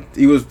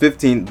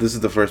 15. This is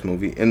the first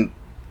movie. And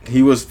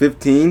he was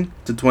 15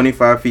 to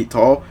 25 feet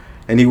tall.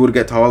 And he would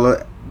get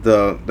taller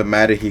the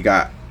madder he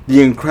got.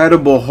 The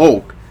Incredible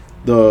Hulk,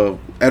 the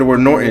Edward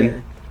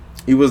Norton,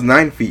 he was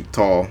 9 feet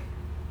tall.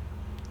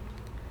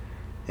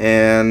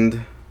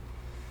 And...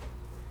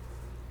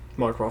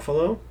 Mark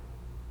Ruffalo?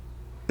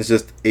 It's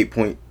just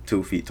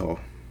 8.2 feet tall.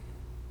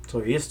 So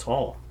he is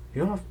tall.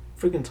 You know how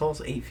freaking tall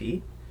is 8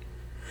 feet?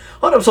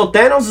 Hold up, so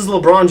Thanos is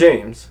LeBron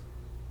James.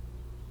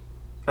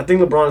 I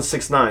think LeBron is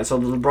 6'9", so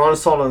LeBron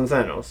is taller than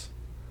Thanos.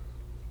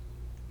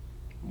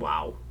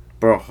 Wow.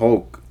 Bro,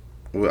 Hulk,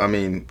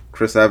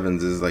 Chris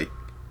Evans is like...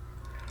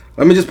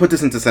 Let me just put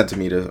this into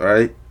centimeters,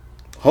 alright?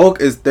 Hulk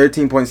is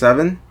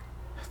 13.7.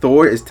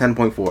 Thor is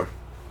 10.4.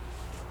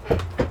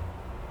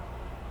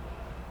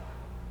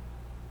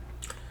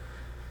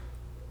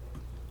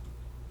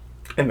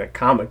 In the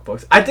comic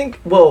books. I think,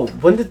 well,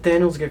 when did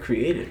Thanos get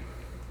created?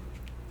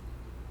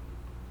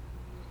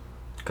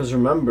 Because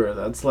remember,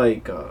 that's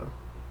like,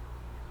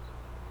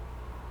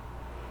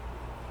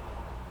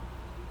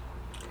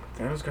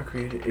 Thanos got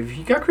created. If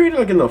he got created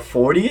like in the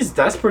 40s,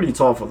 that's pretty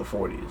tall for the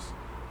 40s.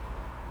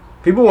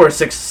 People were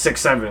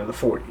 6'7" in the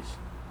 40s.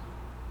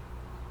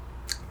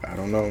 I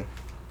don't know.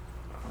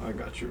 I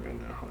got you right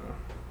now. Hold on.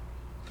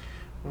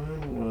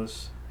 When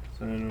was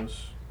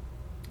Thanos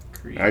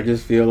created? I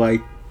just feel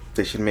like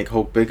they should make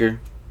Hulk bigger.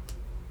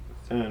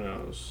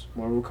 Thanos.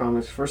 Marvel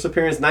Comics. First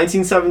appearance,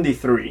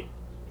 1973.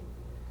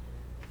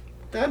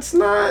 That's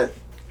not...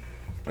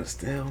 But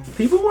still.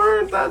 People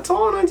weren't that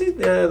tall in 19...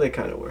 Yeah, they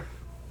kind of were.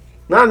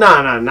 Not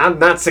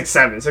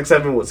 6'7".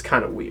 6'7" was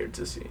kind of weird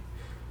to see.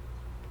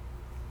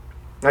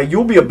 Like,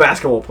 you'll be a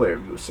basketball player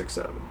if you were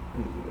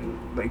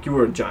 6'7". Like, you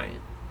were a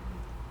giant.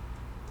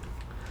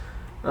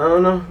 I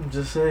don't know. I'm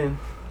just saying.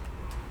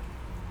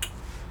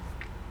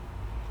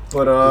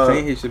 But, I'm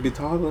saying he should be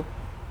taller.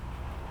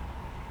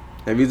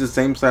 If he's the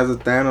same size as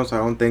Thanos, I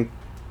don't think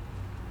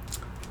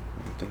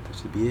that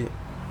should be it.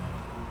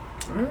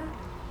 Alright.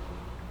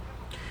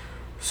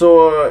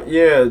 So,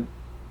 yeah,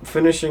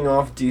 finishing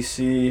off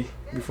DC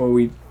before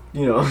we,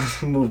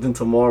 moved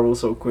into Marvel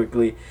so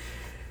quickly.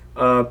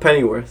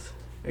 Pennyworth.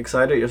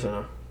 Excited, yes or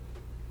no?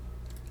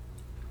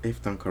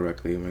 If done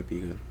correctly, it might be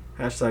good.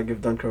 Hashtag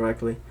if done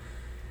correctly.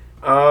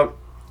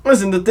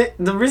 Listen,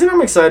 the reason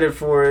I'm excited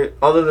for it,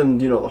 other than,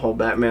 the whole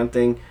Batman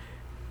thing,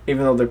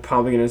 even though they're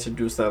probably going to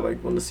introduce that, like,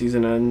 when the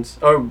season ends,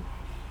 or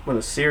when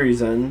the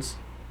series ends,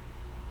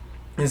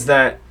 is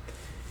that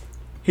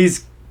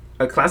he's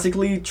a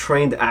classically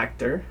trained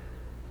actor,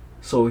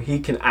 so he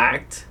can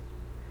act.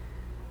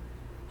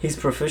 He's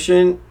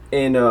proficient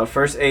in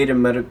first aid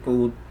and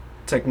medical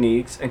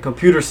techniques and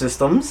computer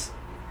systems.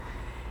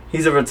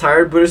 He's a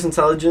retired British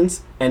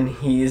intelligence, and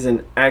he is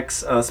an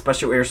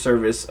ex-Special Air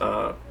Service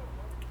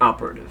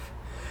operative.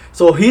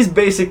 So he's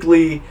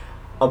basically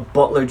a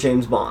butler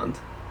James Bond.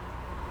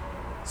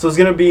 So it's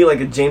going to be like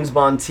a James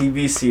Bond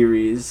TV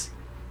series,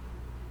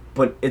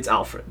 but it's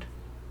Alfred.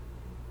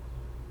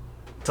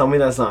 Tell me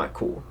that's not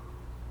cool.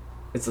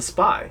 It's a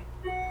spy.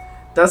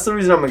 That's the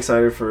reason I'm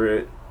excited for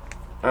it.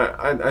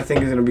 I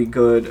think it's going to be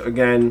good.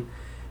 Again,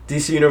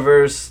 DC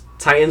Universe,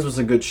 Titans was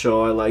a good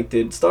show. I liked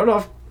it. Started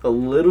off a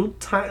little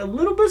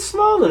bit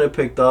slow, then it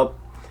picked up.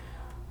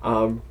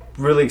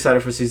 Really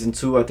excited for season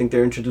 2. I think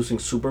they're introducing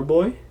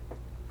Superboy.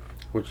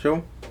 What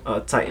show?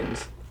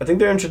 Titans. I think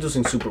they're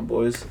introducing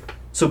Superboy.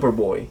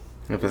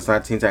 If it's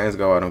not Teen Titans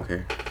Go, I don't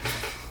care.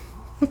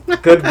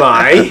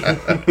 Goodbye.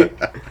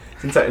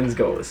 Teen Titans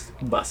Go is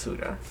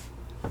basura.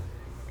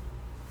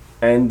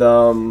 And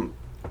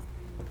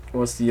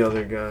what's the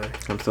other guy?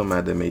 I'm still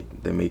mad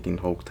they're making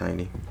Hulk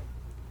tiny.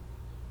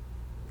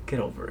 Get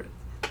over it.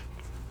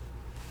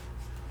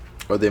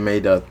 Or they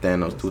made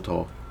Thanos too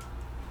tall.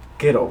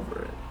 Get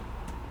over it.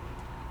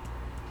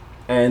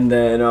 And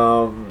then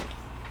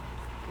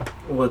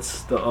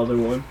what's the other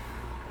one?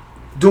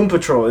 Doom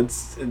Patrol.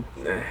 It's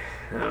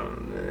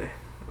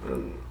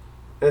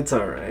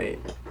alright,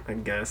 I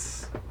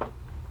guess.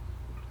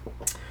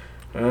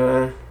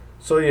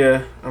 So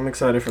yeah, I'm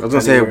excited for. I was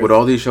gonna say, would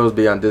all these shows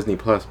be on Disney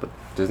Plus? But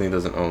Disney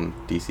doesn't own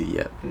DC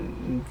yet.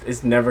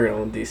 It's never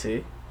gonna own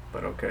DC,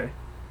 but okay.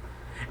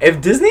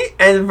 If Disney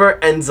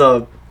ever ends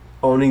up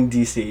owning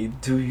DC,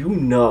 do you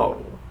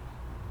know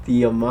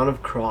the amount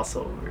of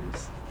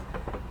crossovers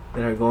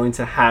that are going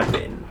to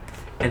happen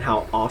and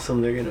how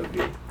awesome they're gonna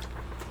be?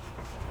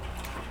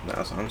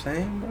 That's what I'm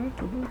saying,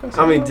 bro.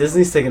 I mean,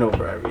 Disney's taking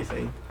over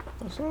everything.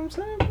 That's what I'm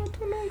saying, bro.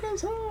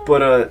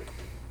 But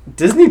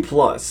Disney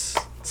Plus,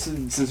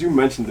 since you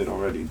mentioned it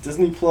already,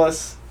 Disney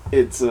Plus,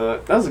 it's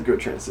that was a good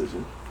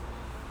transition.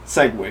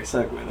 Segue.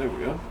 There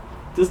we go.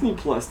 Disney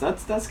Plus.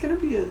 That's gonna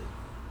be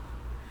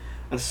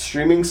a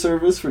streaming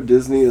service for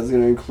Disney that's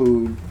gonna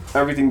include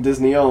everything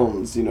Disney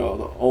owns. The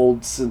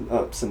old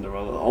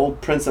Cinderella, the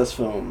old princess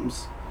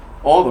films,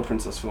 all the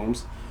princess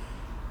films,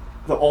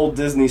 the old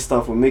Disney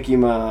stuff with Mickey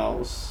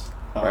Mouse.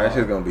 That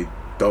shit's gonna be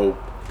dope.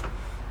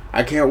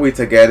 I can't wait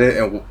to get it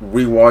and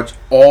rewatch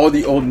all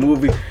the old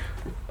movies.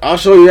 I'll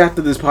show you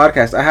after this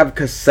podcast. I have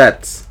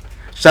cassettes.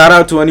 Shout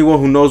out to anyone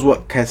who knows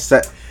what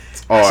cassettes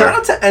are. Shout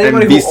out to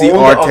anybody who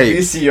owns a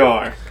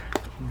VCR.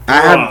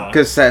 I have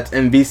cassettes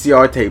and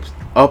VCR tapes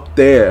up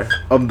there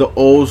of the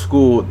old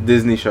school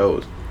Disney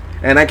shows,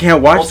 and I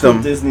can't watch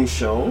them. Disney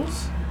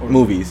shows, or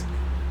movies,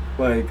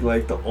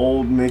 like the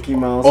old Mickey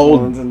Mouse,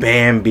 old ones,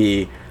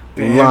 Bambi,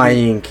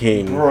 Lion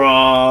King,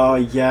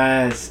 bruh,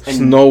 yes, and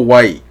Snow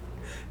White.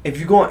 If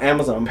you go on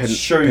Amazon, I'm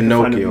sure you can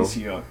find a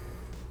VCR.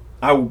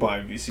 I will buy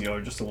a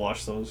VCR just to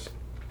watch those.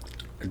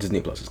 Disney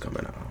Plus is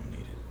coming out. I don't need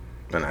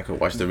it, and I could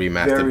watch the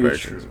remastered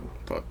versions.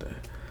 Fuck that.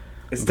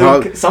 It's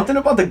still, something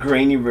about the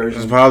grainy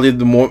version. It's probably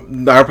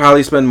I'll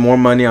probably spend more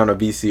money on a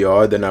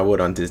VCR than I would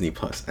on Disney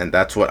Plus, and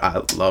that's what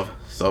I love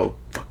so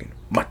fucking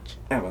much.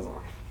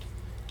 Amazon.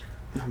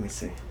 Let me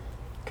see.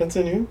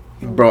 Continue.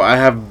 Bro, I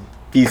have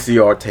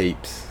VCR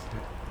tapes.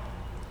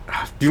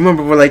 Do you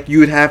remember where you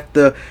would have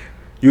to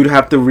you'd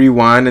have to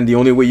rewind, and the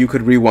only way you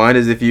could rewind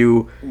is if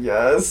you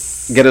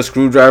Yes. get a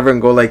screwdriver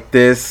and go like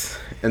this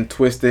and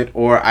twist it,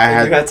 or You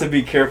had to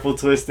be careful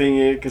twisting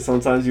it because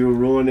sometimes you would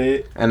ruin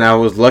it. and I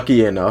was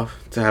lucky enough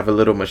to have a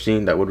little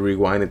machine that would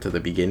rewind it to the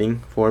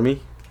beginning for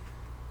me.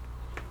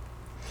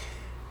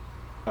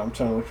 I'm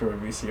trying to look for a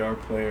VCR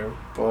player,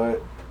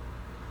 but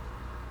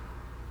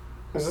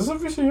is this a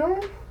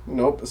VCR?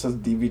 Nope, it says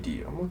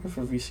DVD. I'm looking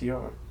for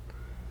VCR.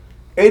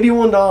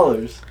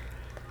 $81.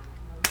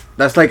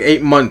 That's like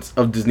 8 months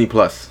of Disney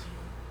Plus.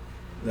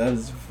 That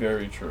is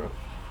very true.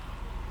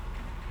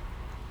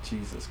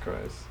 Jesus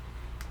Christ.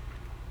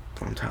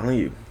 I'm telling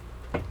you.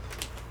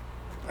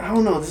 I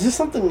don't know. There's just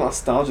something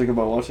nostalgic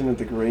about watching it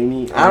the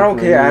grainy. I don't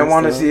care. I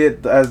want to see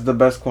it as the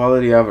best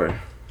quality ever.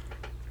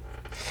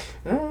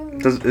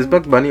 Is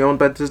Bugs Bunny owned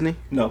by Disney?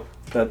 No,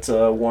 that's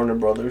Warner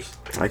Brothers.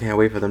 I can't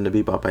wait for them to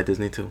be bought by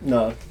Disney too.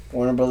 No,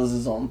 Warner Brothers is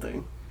his own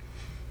thing.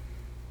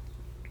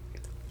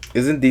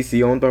 Isn't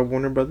DC owned by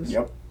Warner Brothers?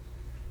 Yep.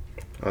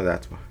 Oh,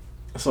 that's why.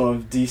 So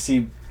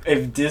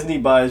if Disney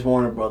buys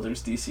Warner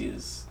Brothers, DC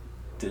is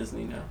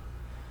Disney now.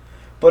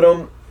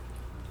 But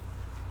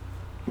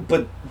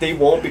they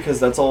won't, because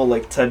that's all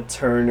like Ted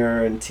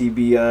Turner and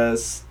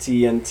TBS,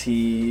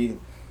 TNT,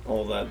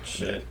 all that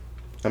shit.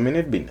 I mean,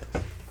 it'd be nice.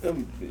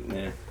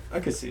 Yeah, I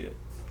could see it.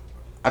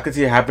 I could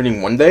see it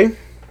happening one day,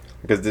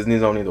 because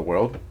Disney's owning the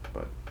world.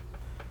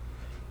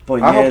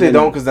 But I hope they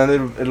don't, because then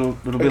it'll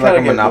be like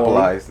a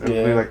monopolized. boring.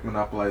 It'll be Yeah. like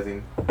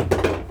monopolizing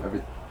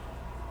everything.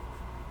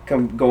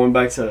 Going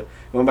back to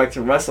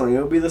wrestling,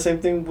 it'll be the same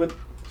thing with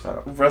Shut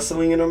up.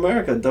 wrestling in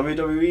America.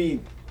 WWE,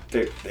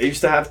 they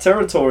used to have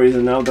territories,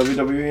 and now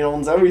WWE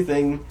owns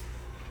everything,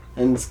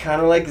 and it's kind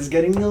of like it's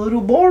getting a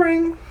little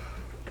boring.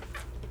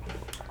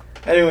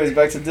 Anyways,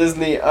 back to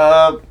Disney.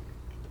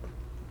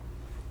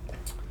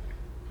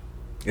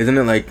 Isn't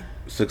it like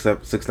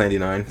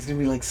 $6.99? It's gonna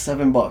be like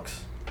 $7,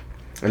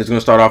 And it's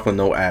gonna start off with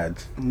no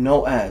ads.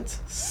 no ads.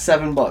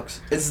 $7.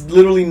 It's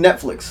literally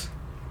Netflix.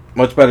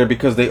 Much better,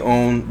 because they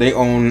own. Let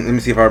me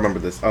see if I remember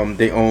this.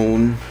 They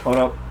own. Hold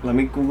up, let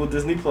me Google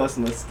Disney Plus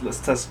and let's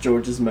test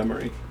George's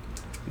memory.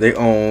 They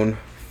own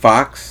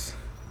Fox,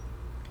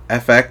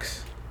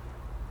 FX.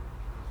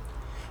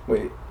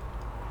 Wait,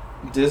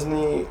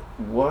 Disney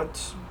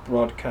what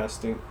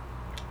broadcasting?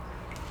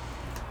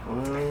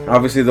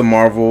 Obviously, the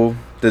Marvel,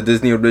 the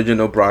Disney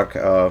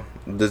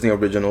Disney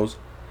originals.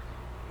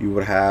 You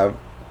would have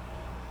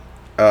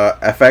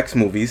FX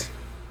movies,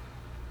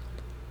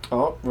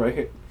 Oh, right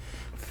here.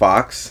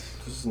 Fox,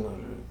 This is not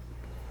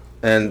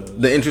it. and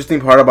the interesting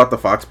part about the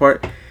Fox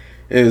part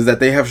is that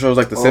they have shows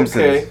like The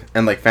Simpsons Okay.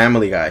 and like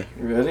Family Guy,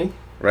 You ready?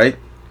 right?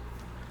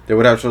 They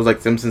would have shows like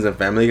Simpsons and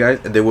Family Guy,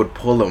 and they would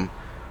pull them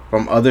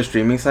from other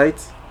streaming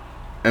sites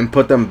and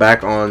put them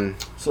back on.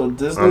 So On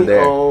Disney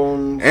there.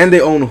 owns. And they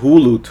own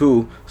Hulu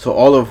too, so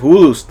all of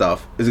Hulu's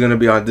stuff is gonna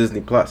be on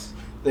Disney Plus.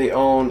 They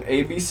own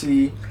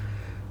ABC,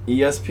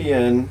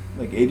 ESPN,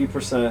 like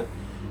 80%.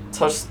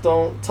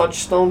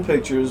 Touchstone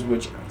Pictures,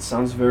 which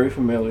sounds very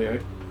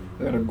familiar.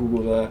 I gotta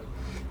Google that.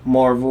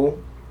 Marvel.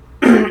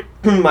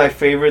 My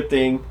favorite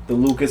thing, the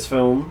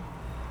Lucasfilm.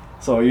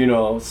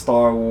 So,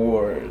 Star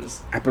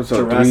Wars.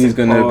 Episode Jurassic 3 is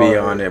gonna be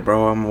Park. on it,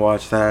 bro. I'm gonna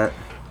watch that.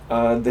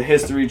 The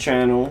History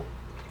Channel.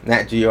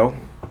 Nat Geo.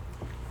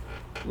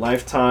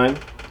 Lifetime.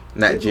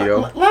 Nat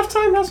Geo.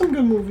 Lifetime has some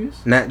good movies.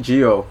 Nat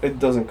Geo. It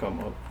doesn't come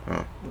up.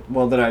 Oh.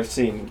 Well, that I've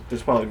seen.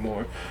 There's probably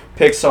more.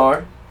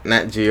 Pixar.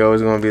 Nat Geo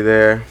is gonna be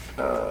there.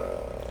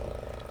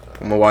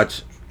 I'm gonna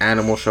watch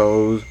animal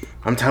shows.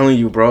 I'm telling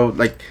you, bro.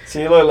 Like,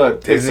 See,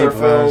 look. Disney Pixar Plus.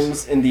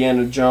 films,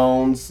 Indiana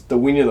Jones, the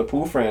Winnie the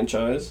Pooh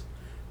franchise.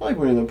 I like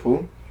Winnie the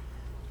Pooh.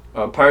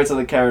 Pirates of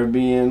the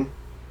Caribbean,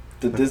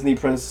 the Disney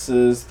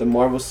Princesses, the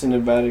Marvel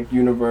Cinematic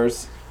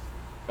Universe,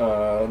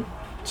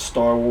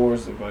 Star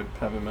Wars, if I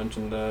haven't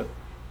mentioned that.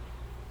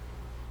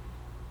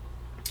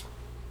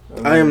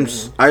 I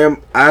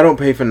don't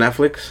pay for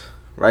Netflix,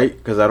 right?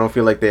 Because I don't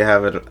feel like they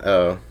have it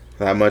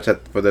that much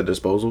for their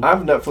disposal. I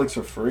have Netflix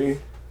for free.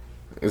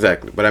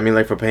 Exactly, but I mean,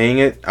 like, for paying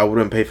it, I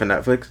wouldn't pay for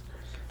Netflix.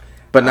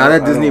 But now I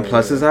that Disney don't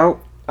Plus either. is out,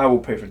 I will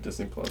pay for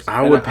Disney Plus.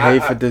 I And would pay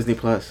for Disney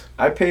Plus.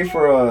 I pay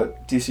for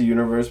DC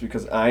Universe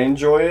because I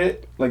enjoy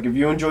it. Like, if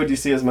you enjoy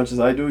DC as much as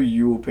I do,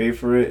 you will pay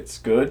for it. It's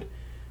good.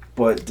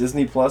 But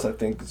Disney Plus, I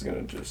think, is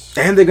gonna just.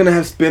 And they're gonna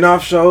have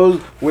spin-off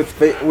shows with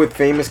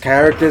famous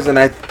characters, and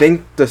I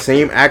think the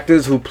same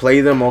actors who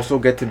play them also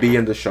get to be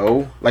in the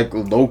show. Like,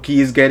 Loki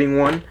is getting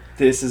one.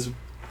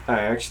 I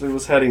actually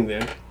was heading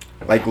there.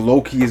 Like,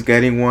 Loki is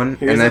getting one,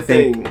 Here's and I the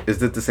think thing.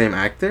 is it the same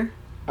actor?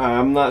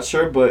 I'm not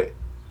sure, but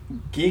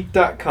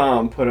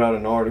Geek.com put out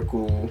an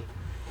article,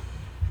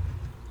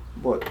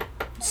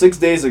 6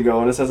 days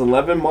ago, and it says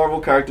 11 Marvel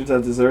characters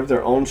that deserve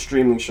their own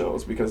streaming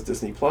shows because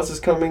Disney Plus is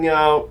coming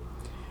out.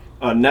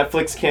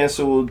 Netflix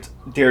canceled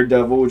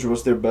Daredevil, which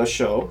was their best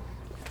show.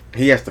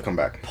 He has to come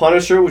back.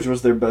 Punisher, which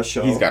was their best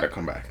show. He's got to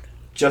come back.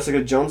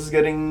 Jessica Jones is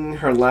getting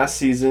her last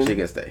season. She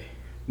can stay.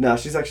 No,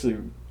 it's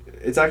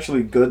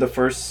actually good. The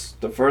first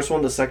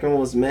one, the second one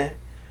was meh.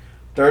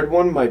 Third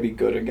one might be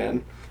good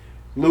again.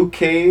 Luke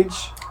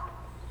Cage,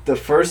 The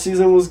first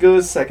season was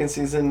good. Second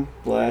season,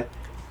 blah.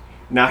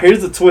 Now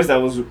here's the twist that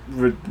was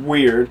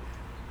weird.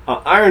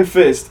 Iron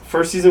Fist,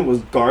 first season was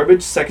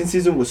garbage. Second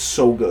season was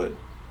so good.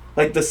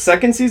 Like the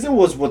second season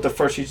was what the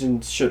first season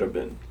should have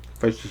been.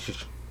 First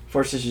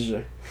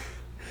season.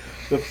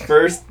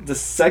 The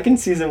second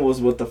season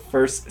was what the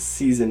first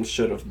season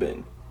should have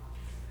been.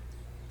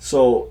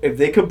 So if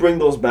they could bring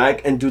those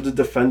back and do the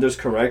Defenders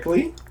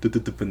correctly.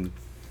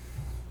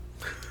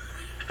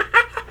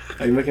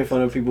 Are you making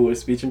fun of people with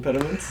speech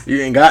impediments?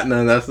 You ain't got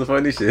none. That's the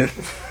funny shit.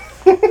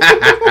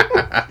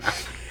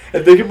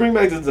 If they could bring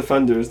back the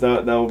Defenders,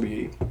 that would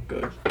be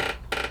good.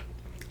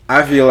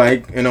 I feel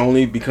like, and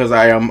only because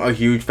I am a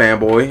huge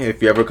fanboy,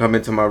 if you ever come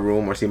into my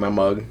room or see my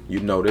mug,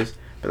 you'd notice.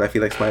 But I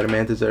feel like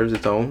Spider-Man deserves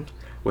its own,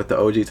 with the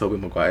OG Tobey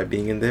Maguire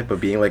being in there,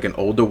 but being like an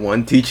older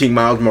one, teaching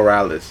Miles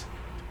Morales.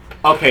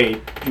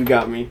 Okay, you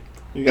got me.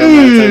 You got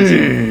my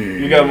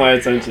attention. You got my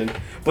attention.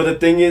 But the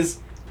thing is,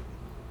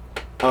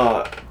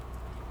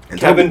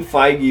 Kevin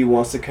Feige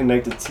wants to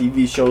connect the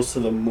TV shows to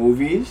the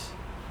movies.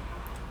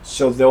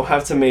 So they'll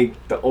have to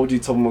make the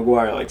OG Tobey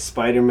Maguire like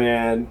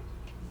Spider-Man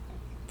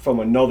from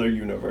another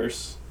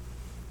universe.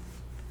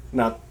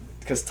 Not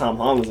because Tom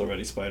Holland's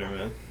already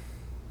Spider-Man.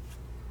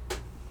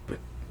 But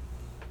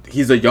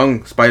he's a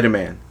young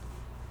Spider-Man.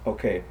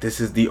 Okay.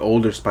 This is the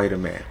older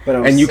Spider-Man.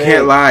 And you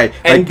can't lie.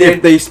 Like,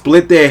 if they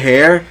split their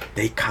hair,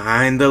 they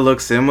kind of look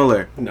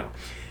similar. No.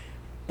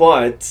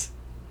 But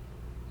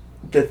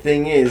the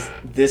thing is,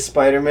 this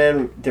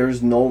Spider-Man,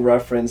 there's no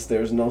reference,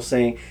 there's no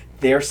saying.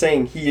 They're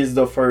saying he is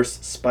the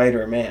first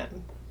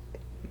Spider-Man.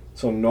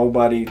 So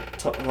nobody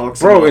talks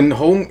Bro,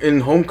 about...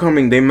 in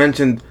Homecoming, they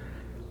mentioned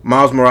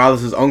Miles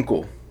Morales'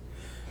 uncle.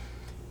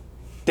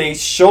 They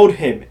showed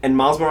him, and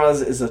Miles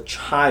Morales is a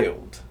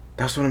child.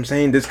 That's what I'm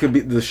saying.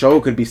 The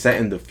show could be set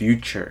in the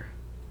future.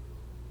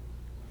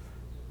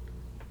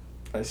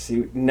 I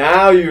see.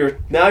 Now you're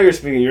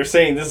speaking. You're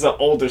saying this is an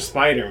older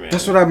Spider-Man.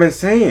 That's what I've been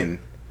saying.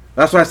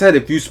 That's what I said.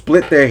 If you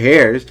split their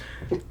hairs,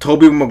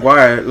 Tobey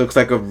Maguire looks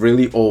like a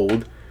really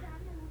old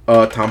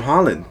Tom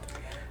Holland.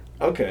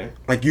 Okay.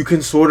 Like, you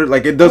can sort of,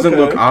 like, it doesn't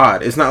look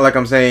odd. It's not like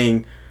I'm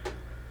saying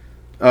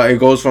it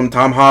goes from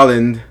Tom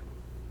Holland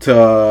to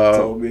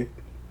Toby.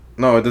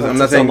 No, it doesn't. I'm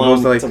not saying it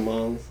goes to like.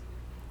 Miles.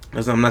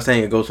 I'm not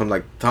saying it goes from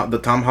like the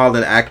Tom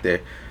Holland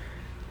actor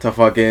to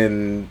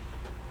fucking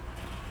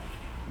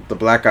the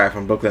black guy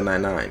from Brooklyn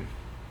Nine-Nine.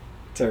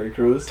 Terry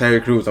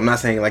Crews. I'm not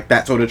saying like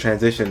that sort of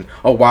transition,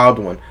 a wild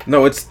one.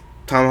 No, it's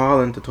Tom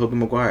Holland to Tobey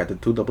Maguire, the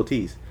two double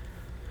T's.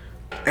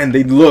 And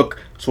they look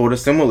sort of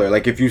similar.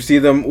 Like, if you see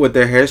them with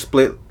their hair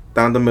split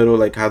down the middle,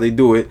 like how they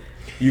do it,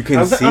 you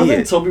can see it. I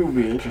think Toby would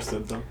be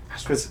interested, though.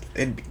 Because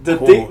the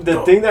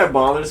cool, thing that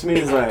bothers me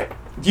is, like,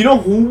 do you know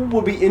who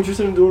would be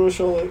interested in doing a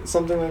show like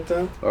something like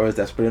that? Or is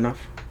Desperate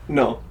Enough?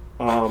 No.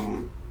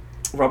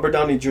 Robert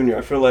Downey Jr.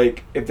 I feel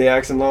like if they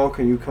ask him, "Oh,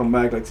 can you come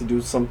back, like, to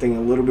do something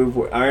a little bit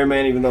with Iron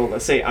Man?" Even though,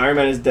 let's say Iron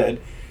Man is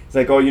dead, it's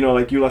like, "Oh, you know,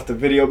 like, you left the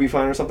video be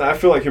fine or something." I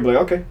feel like he'll be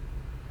like, "Okay."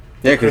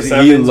 Yeah, because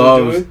he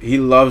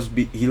loves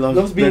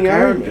being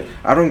Iron Man.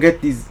 I don't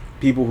get these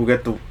people who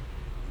get the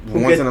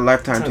once in a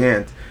lifetime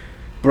chance,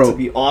 bro. To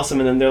be awesome,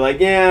 and then they're like,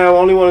 "Yeah, I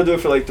only want to do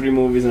it for like 3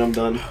 movies, and I'm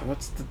done."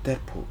 What's the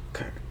Deadpool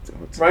character?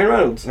 Ryan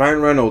Reynolds.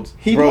 Ryan Reynolds.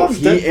 He loves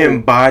Deadpool. He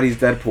embodies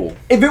Deadpool.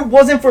 If it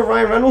wasn't for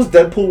Ryan Reynolds,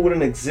 Deadpool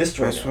wouldn't exist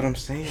right now. That's what I'm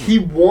saying. He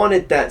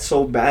wanted that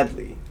so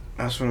badly.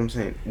 That's what I'm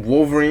saying.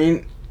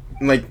 Wolverine,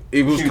 like,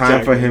 it was Hugh time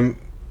Jackman. for him.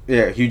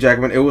 Yeah, Hugh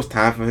Jackman. It was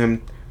time for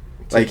him.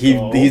 Like,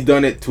 he's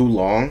done it too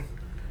long.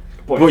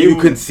 But you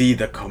could see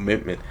the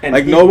commitment.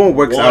 Like, no one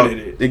works out.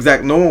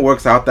 Exactly. No one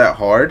works out that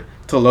hard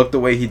to look the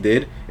way he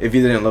did if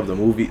he didn't love the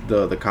movie,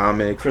 the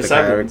comics, Chris the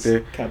Evans,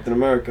 character. Captain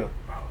America.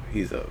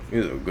 He's a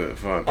good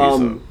fun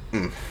piece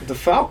of. The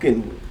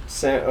Falcon,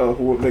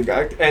 the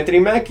guy Anthony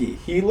Mackie,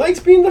 he likes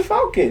being the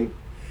Falcon.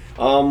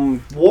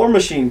 War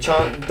Machine,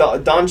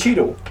 Don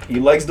Cheadle, he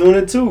likes doing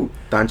it too.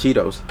 Don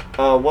Cheetos.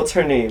 What's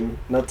her name?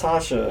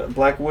 Natasha,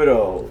 Black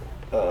Widow.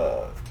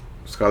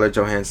 Scarlett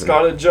Johansson.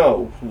 Scarlett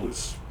Jo, who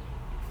is,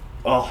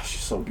 she's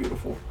so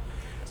beautiful.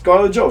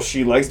 Scarlett Jo,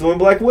 she likes doing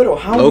Black Widow.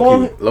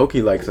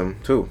 Loki likes him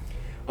too.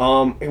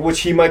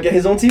 Which he might get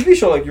his own TV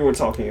show, like you were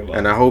talking about.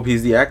 And I hope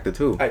he's the actor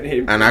too.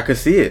 And I could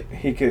see it.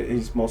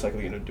 He's most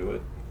likely gonna do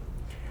it.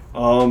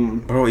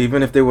 Bro,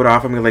 even if they would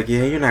offer me, like,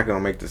 yeah, you're not gonna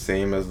make the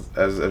same as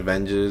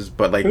Avengers,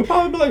 but like, he'll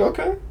probably be like,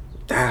 okay.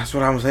 That's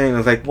what I'm saying.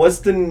 It's like,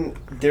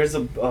 there's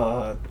a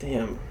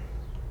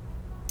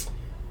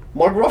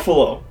Mark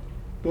Ruffalo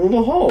doing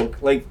the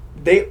Hulk. Like,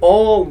 they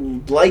all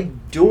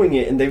like doing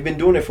it, and they've been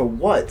doing it for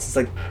what?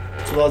 Since like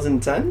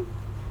 2010,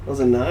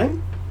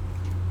 2009.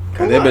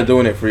 And they've been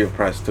doing it free of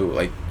press too.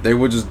 Like, they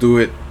would just do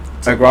it.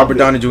 Like Robert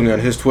Downey Jr. on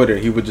his Twitter,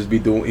 he would be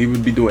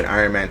doing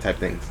Iron Man type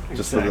things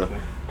just for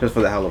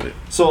the hell of it.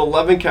 So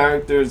 11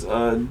 characters.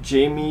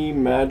 Jamie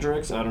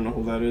Madrox, I don't know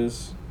who that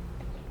is.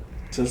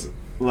 Just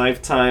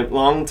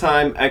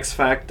long-time X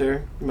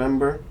Factor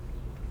member.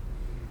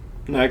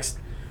 Next,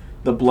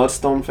 the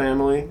Bloodstone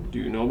family. Do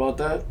you know about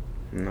that?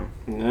 No.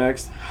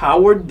 Next,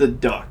 Howard the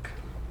Duck.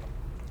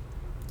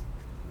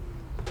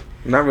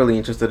 Not really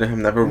interested in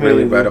him. Never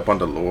really read up on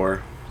the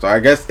lore. So I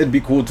guess it'd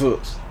be cool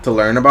to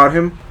learn about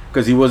him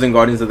because he was in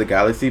Guardians of the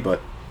Galaxy.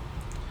 But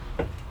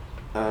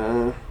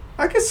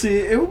I could see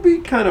it would be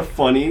kind of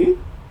funny.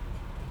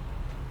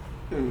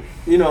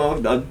 You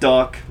know, a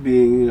duck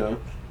being, you know,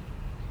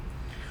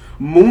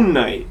 Moon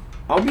Knight.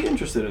 I'll be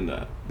interested in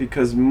that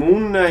because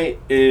Moon Knight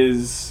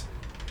is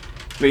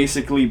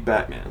basically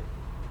Batman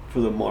for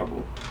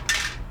Marvel.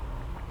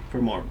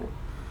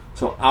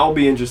 So I'll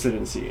be interested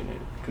in seeing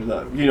it because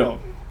you know,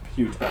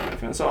 huge Batman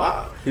fan.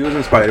 So he was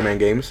in Spider-Man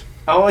games.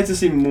 I would like to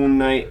see Moon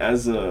Knight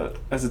as a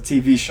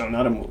TV show,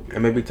 not a movie.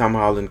 And maybe Tom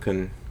Holland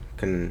can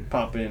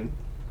pop in,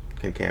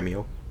 can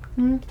cameo.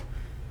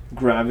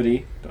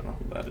 Gravity, don't know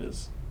who that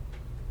is.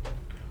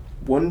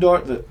 One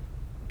Dart,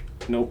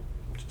 nope.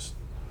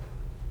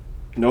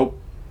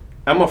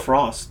 Emma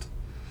Frost.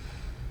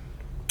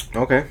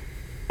 Okay.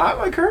 I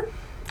like her.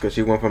 Because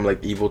she went from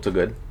like evil to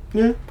good.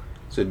 Yeah.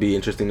 So it'd be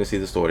interesting to see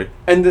the story.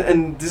 And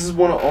this is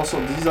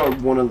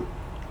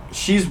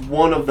she's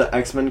one of the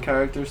X-Men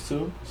characters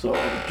too. So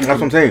that's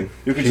what I'm saying.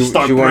 You could just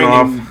start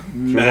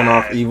bringing. She went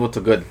off evil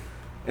to good.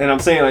 And I'm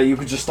saying like you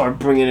could just start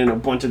bringing in a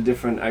bunch of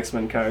different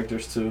X-Men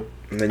characters too.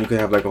 And then you could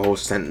have like a whole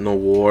Sentinel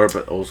War,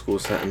 but old school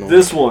Sentinel.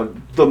 This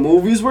one, the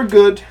movies were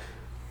good,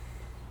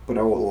 but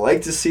I would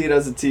like to see it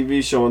as a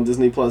TV show on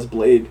Disney Plus.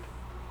 Blade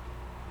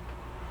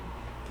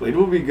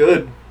would be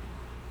good.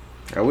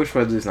 I wish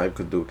Wesley Snipes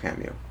could do a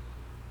cameo.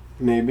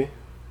 Maybe.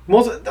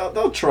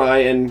 They'll try,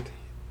 and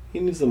he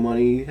needs the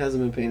money. He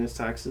hasn't been paying his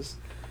taxes.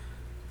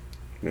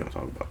 We don't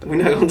talk about that. We're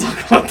not gonna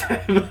talk about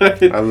that.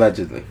 But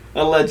Allegedly.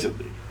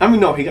 I mean,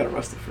 no, he got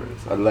arrested for it.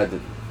 So.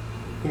 Allegedly.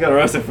 He got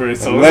arrested for it,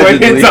 so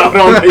Allegedly. it's out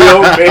on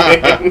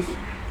the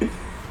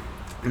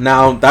open.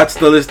 Now, that's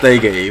the list they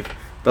gave.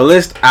 The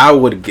list I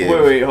would give.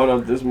 Wait, hold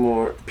up. There's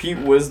more. Pete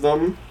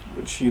Wisdom,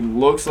 which he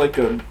looks like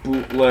a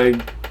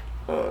bootleg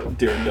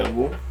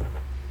Daredevil.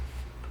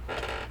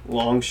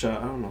 Long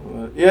Shot. I don't know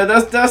what. Yeah,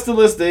 that's the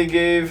list they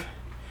gave.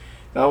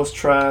 That was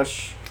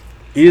trash.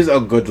 It is a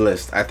good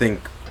list. I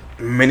think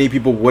many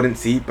people wouldn't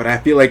see, but I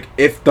feel like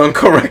if done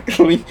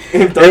correctly,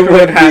 if done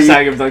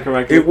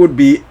correctly, it would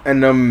be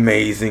an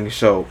amazing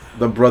show.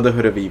 The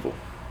Brotherhood of Evil.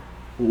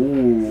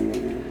 Ooh.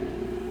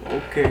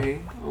 Okay.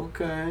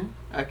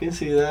 I can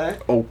see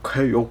that.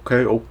 Okay.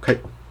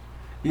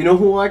 You know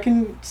who I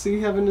can see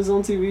having his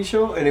own TV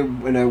show,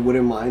 and I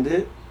wouldn't mind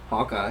it?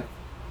 Hawkeye.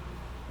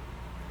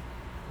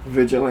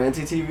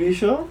 Vigilante TV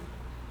show,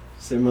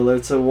 similar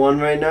to one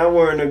right now.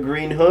 We're in a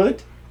green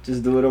hood.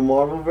 Just do it a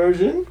Marvel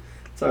version.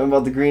 Talking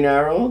about the Green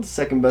Arrow, the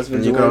second best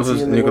vigilante in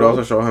the world. You could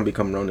also show him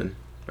become Ronin,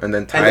 and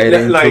then tie it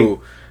into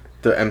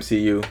the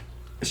MCU.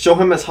 Show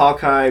him as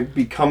Hawkeye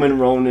becoming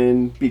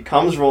Ronin,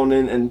 becomes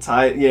Ronin, and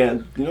tie.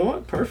 Yeah, you know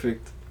what?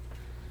 Perfect.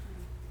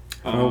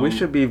 We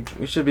should be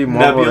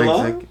Marvel.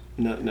 Nebula.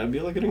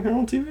 Nebula getting her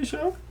own TV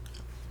show.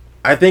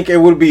 I think it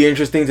would be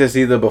interesting to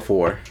see the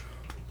before.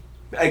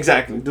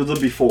 Exactly, the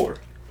before.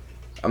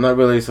 I'm not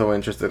really so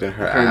interested in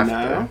her after.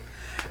 Now?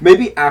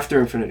 Maybe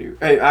after after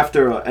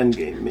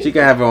Endgame. Maybe. She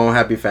can have her own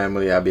happy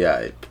family. I'll be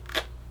alright.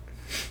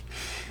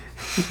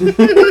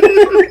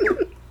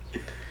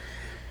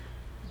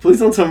 Please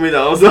don't tell me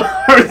that was a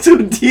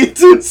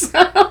R2-D2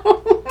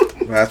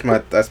 sound.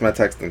 That's my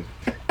texting.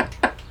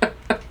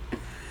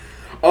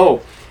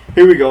 Oh,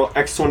 here we go.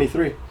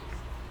 X-23.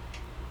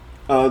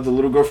 The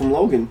little girl from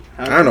Logan.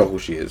 I don't know who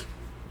she is.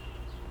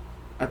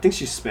 I think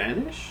she's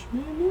Spanish,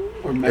 maybe,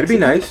 or Mexican. It'd be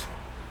nice.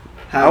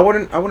 I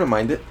wouldn't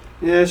mind it.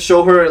 Yeah,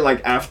 show her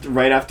like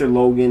right after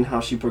Logan how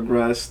she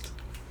progressed.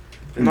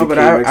 No, but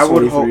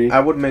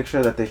I would make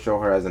sure that they show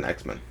her as an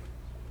X-Men.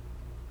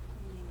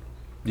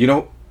 You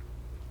know,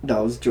 that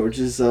was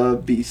George's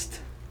Beast.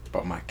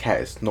 But my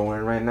cat is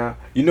snoring right now.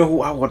 You know who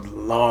I would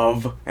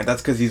love, and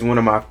that's because he's one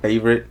of my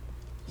favorite,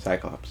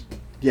 Cyclops.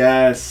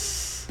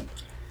 Yes.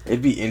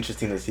 It'd be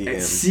interesting to see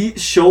him.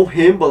 Show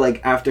him, but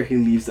like after he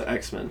leaves the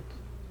X-Men.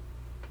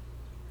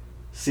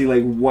 See,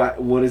 like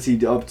what is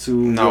he up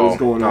to? What is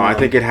going on? I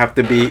think it'd have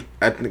to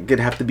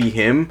be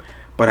him.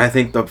 But I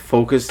think the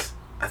focus.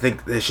 I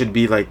think there should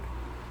be like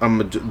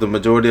the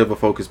majority of a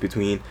focus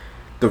between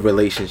the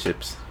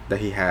relationships that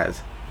he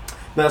has.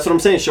 That's what I'm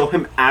saying. Show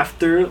him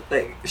after,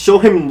 show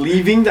him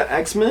leaving the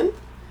X-Men,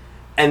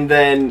 and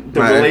then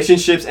the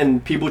relationships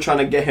and people trying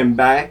to get him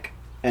back.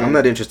 I'm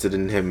not interested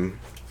in him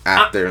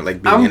after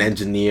being an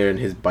engineer in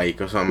his bike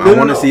or something. I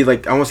want to see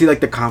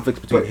the conflicts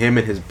between him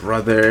and his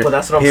brother. But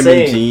that's what I'm saying.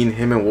 Him and Jean,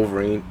 him and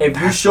Wolverine. If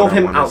you show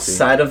him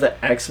outside of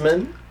the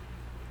X-Men,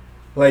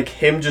 like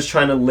him just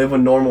trying to live a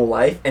normal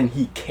life and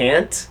he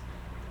can't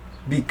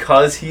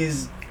because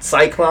he's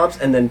Cyclops,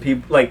 and then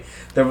people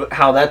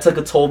how that took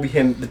a toll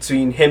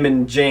between him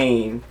and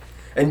Jean.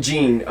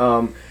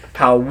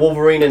 How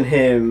Wolverine and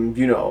him,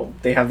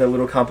 they have their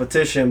little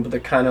competition, but they're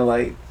kind of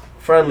like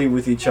friendly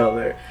with each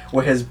other.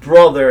 With his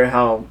brother,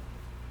 how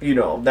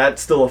that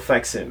still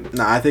affects him.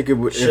 Nah, I think it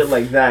would shit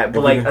like that.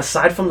 But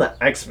aside from the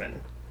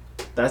X-Men,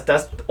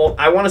 that's all,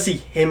 I want to see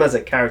him as a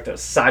character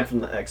aside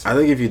from the X-Men. I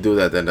think if you do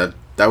that, then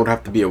that would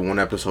have to be a 1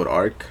 episode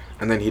arc,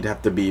 and then he'd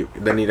have to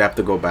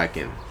go back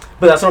in.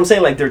 But that's what I'm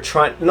saying. Like they're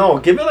trying. No,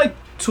 give it like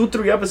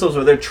 2-3 episodes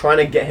where they're trying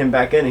to get him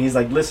back in, and he's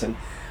like, "Listen,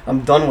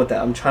 I'm done with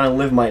that. I'm trying to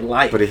live my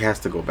life." But he has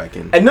to go back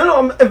in. And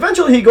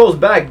eventually he goes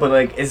back, but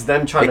like it's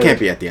them trying. It can't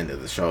be at the end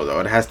of the show though.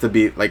 It has to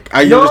be like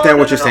I understand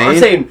what you're saying. I'm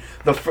saying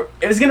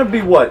it's gonna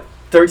be what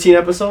 13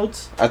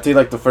 episodes. I'd say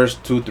like the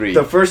first 2-3.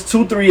 The first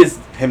 2-3 is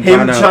him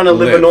trying to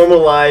live a normal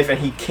life, and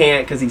he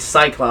can't because he's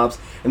Cyclops.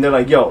 And they're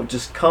like, "Yo,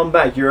 just come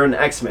back. You're an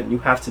X-Men. You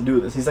have to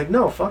do this." He's like,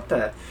 "No, fuck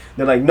that."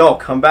 They're like, "No,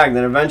 come back."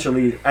 Then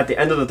eventually, at the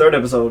end of the 3rd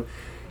episode,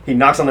 he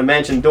knocks on the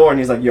mansion door, and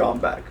he's like, "Yo, I'm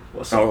back.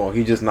 What's up?" Oh,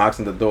 he just knocks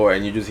on the door,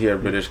 and you just hear a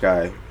British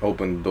guy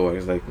open the door.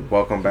 He's like,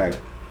 welcome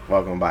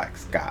back,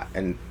 Scott."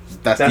 And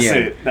that's the end.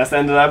 It. That's the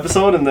end of the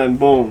episode, and then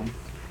boom.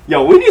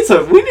 Yo, we need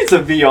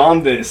to be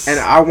on this. And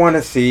I want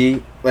to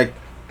see, like,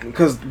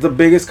 because the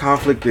biggest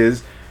conflict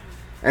is,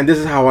 and this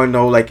is how I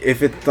know, like,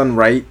 if it's done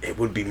right, it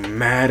would be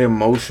mad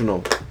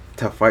emotional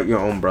to fight your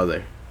own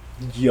brother.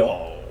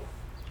 Yo.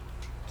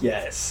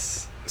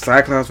 Yes.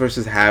 Cyclops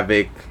versus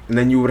Havoc, and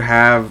then you would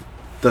have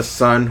the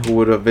son who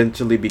would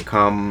eventually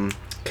become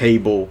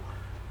Cable.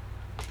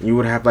 You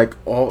would have like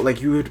all like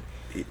you would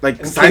like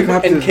and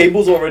Cyclops and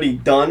Cable's already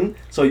done,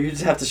 so you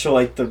just have to show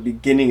like the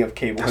beginning of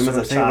Cable. That's what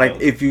I'm saying.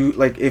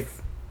 Like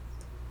if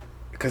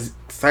because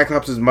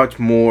Cyclops is much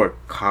more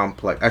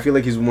complex. I feel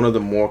like he's one of the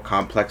more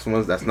complex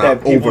ones that's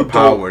not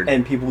overpowered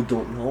and people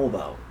don't know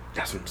about.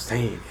 That's what I'm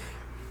saying.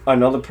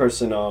 Another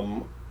person,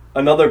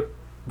 another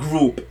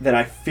group that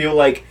I feel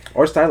like,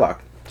 or Psylocke.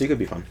 She could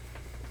be fun.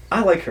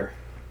 I like her.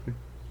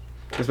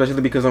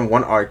 Especially because on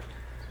one arc,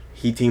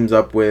 he teams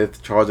up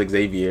with Charles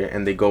Xavier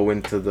and they go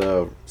into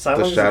the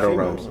Shadow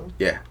Realms. Huh?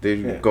 Yeah, they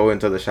go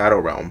into the Shadow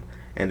Realm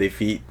and they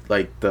defeat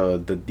like the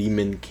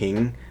Demon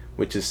King,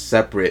 which is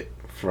separate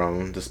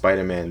from the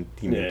Spider-Man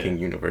Demon King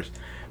universe.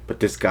 But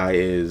this guy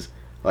is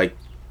like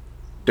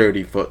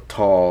 30 foot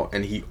tall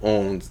and he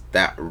owns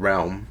that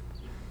realm.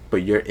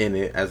 But you're in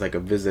it as like a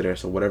visitor,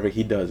 so whatever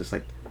he does, it's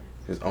like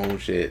his own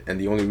shit. And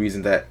the only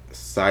reason that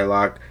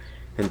Psylocke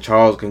and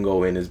Charles can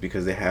go in is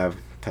because they have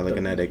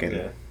telekinetic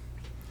and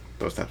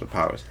those types of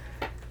powers.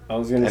 I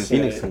was gonna say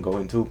Phoenix can go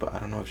in too, but I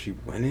don't know if she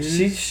went in.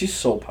 She's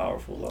so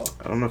powerful though.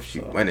 I don't know if she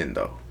went in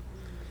though.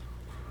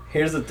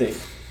 Here's the thing.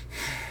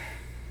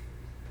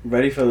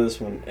 Ready for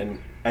this one,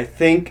 and I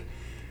think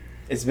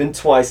it's been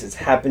twice. It's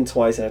happened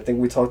twice, and I think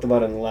we talked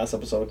about it in the last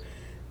episode.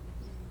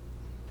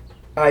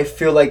 I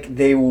feel like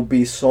they will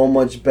be so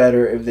much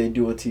better if they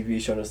do a TV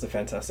show as the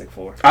Fantastic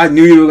Four. I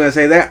knew you were gonna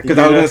say that because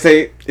I was gonna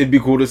say it'd be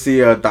cool to see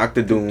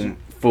Doctor Doom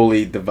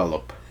fully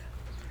develop.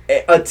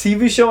 A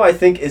TV show, I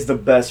think, is the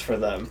best for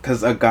them.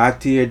 Because a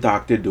god tier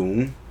Doctor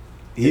Doom,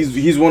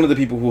 he's one of the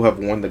people who have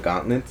won the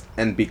gauntlet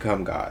and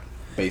become God,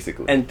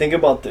 basically. And think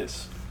about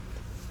this: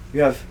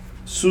 you have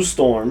Sue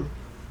Storm,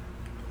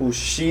 who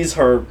she's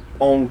her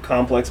own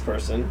complex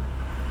person.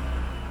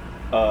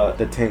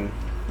 The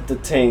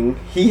Ting.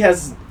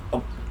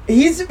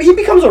 He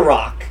becomes a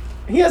rock.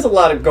 He has a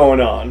lot of going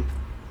on.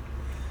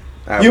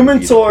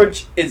 Human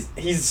Torch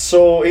he's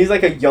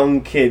like a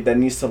young kid that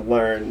needs to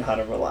learn how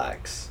to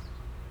relax.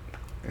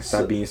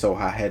 Stop being so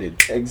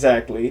hot-headed.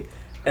 Exactly.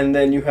 And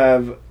then you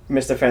have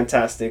Mr.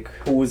 Fantastic,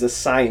 who is a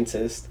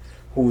scientist,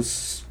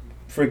 who's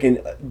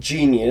freaking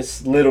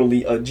genius,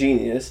 literally a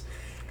genius.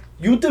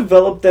 You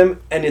develop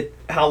them, and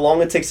how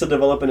long it takes to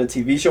develop in a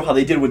TV show, how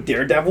they did with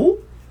Daredevil.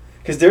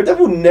 Because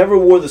Daredevil never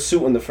wore the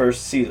suit in the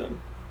first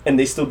season, and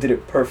they still did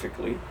it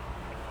perfectly.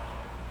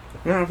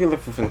 No, I feel like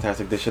for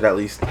Fantastic, they should at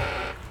least...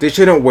 They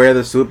shouldn't wear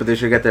the suit, but they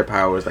should get their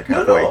powers like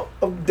halfway. No.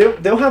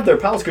 They'll have their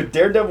powers, because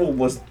Daredevil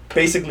was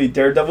basically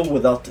Daredevil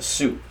without the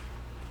suit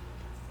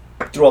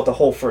throughout the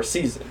whole first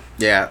season.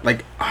 Yeah,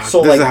 like, this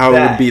is how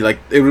it would be. Like,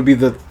 it would be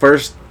the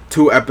first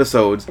 2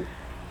 episodes...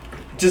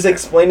 just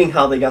explaining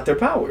how they got their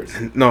powers.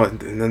 No, and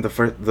then the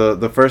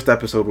first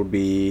episode would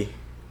be...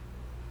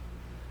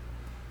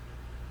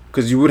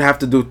 Because you would have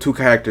to do 2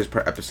 characters per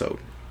episode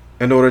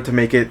in order to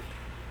make it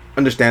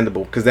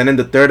understandable. Because then in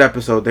the 3rd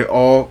episode, they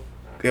all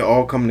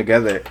come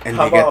together and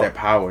they get their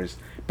powers.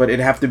 But it'd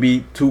have to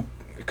be 2...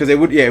 Because it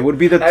would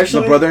be the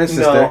brother and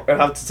sister. No,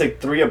 it'd have to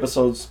take 3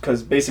 episodes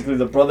because basically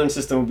the brother and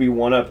sister would be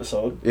 1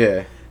 episode.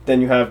 Yeah.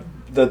 Then you have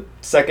the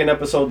 2nd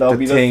episode, that'll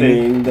be the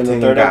Thing. Then the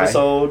 3rd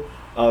episode,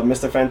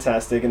 Mr.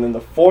 Fantastic. And then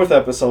the 4th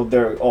episode,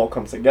 they all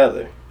come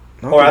together.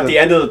 No, or at the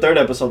end of the 3rd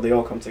episode, they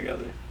all come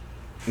together.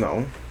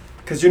 No.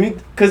 Because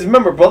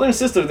remember, brother and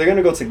sister, they're going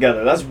to go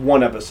together. That's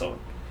 1 episode.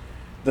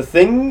 The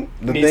Thing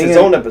needs its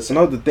own episode.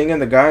 No, the Thing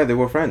and the guy, they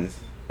were friends.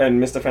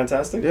 And Mr.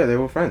 Fantastic? Yeah, they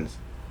were friends.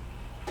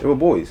 They were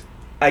boys.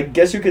 I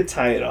guess you could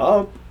tie it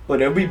up,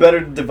 but it would be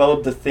better to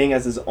develop the Thing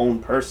as his own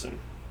person.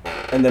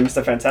 And then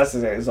Mr.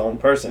 Fantastic as his own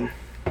person.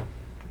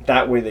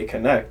 That way they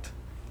connect.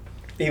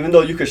 Even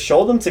though you could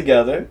show them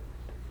together.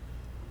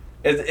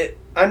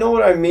 I know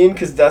what I mean,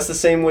 because that's the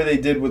same way they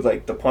did with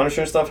like the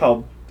Punisher and stuff,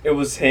 how it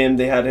was him,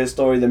 they had his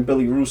story, then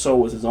Billy Russo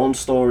was his own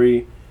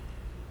story,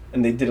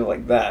 and they did it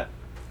like that.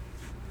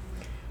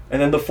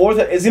 And then the 4th,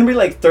 it's going to be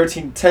like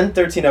 13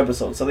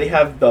 episodes, so they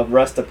have the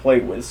rest to play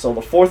with. So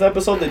the 4th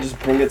episode, they just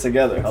bring it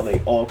together, how they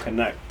all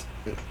connect.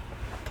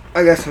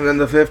 I guess, and then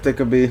the fifth, it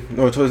could be,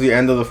 or towards the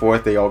end of the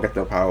fourth, they all get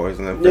their powers,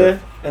 and then Yeah,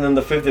 and then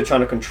the fifth, they're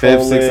trying to control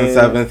fifth, sixth, and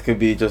seventh could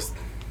be just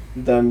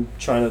them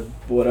trying to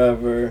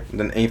whatever.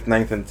 then eighth,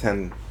 ninth, and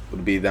 10th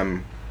would be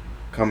them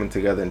coming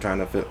together and trying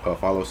to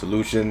follow a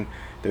solution.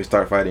 They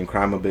start fighting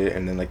crime a bit,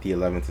 and then like the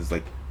 11th is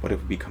like, what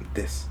if we become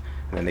this?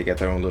 And then they get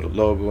their own little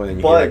logo, and then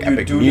you hear like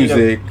epic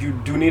music. You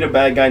do need a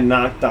bad guy,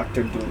 not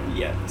Doctor Doom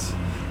yet.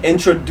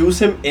 Introduce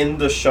him in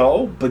the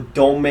show, but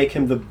don't make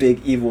him the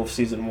big evil of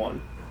season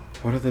 1.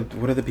 What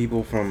are the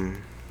people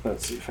from?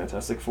 Let's see,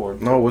 Fantastic Four.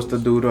 No, what's the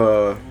dude?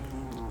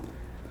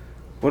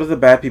 What are the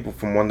bad people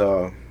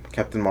from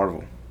Captain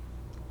Marvel?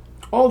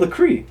 Oh, the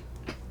Kree.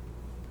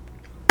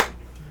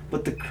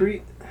 But the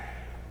Kree.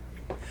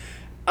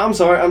 I'm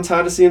sorry, I'm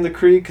tired of seeing the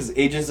Kree because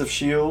Agents of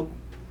Shield.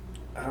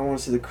 I don't want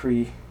to see the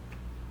Kree.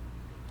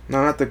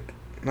 No, not the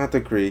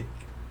Kree.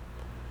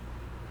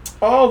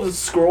 Oh, the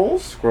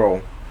Scrolls.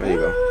 Scroll. There you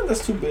go.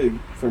 That's too big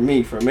for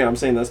me. I'm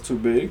saying that's too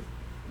big.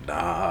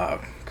 Nah,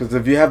 because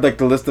if you have like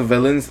the list of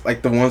villains,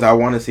 like the ones I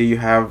want to see, you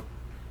have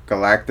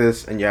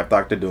Galactus and you have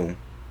Doctor Doom.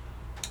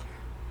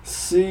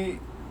 See,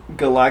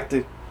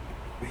 Galactic,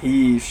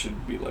 he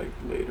should be like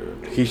later.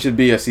 He should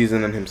be a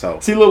season in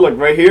himself. See, look, like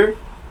right here,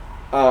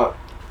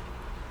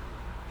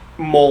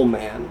 Mole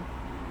Man.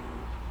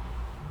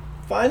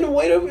 Find a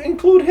way to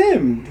include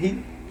him.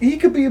 He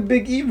could be a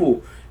big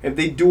evil if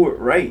they do it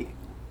right.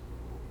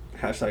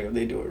 Hashtag if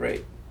they do it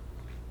right.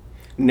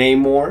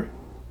 Namor.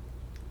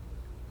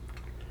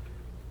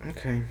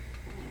 Okay.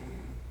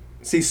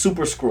 See,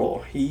 Super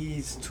Skrull.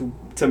 He's too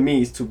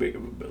big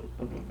of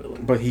a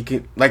villain. But he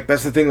could, like,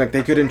 that's the thing, like,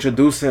 they could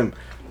introduce him,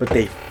 but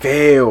they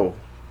fail.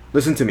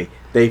 Listen to me.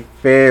 They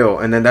fail,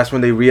 and then that's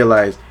when they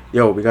realize,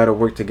 yo, we gotta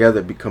work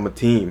together, become a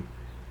team.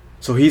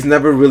 So he's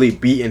never really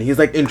beaten. He's,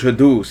 like,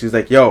 introduced. He's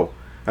like, yo,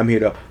 I'm here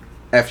to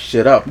F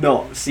shit up.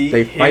 No, see,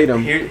 they fight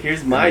him.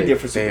 Here's my idea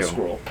for Super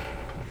Skrull.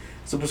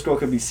 Super Skrull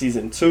could be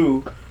season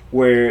 2,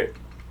 where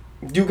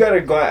you got a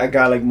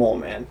guy like Mole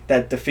Man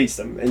that defeats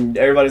them, and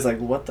everybody's like,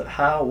 what the,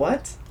 how,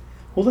 what?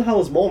 Who the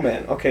hell is Mole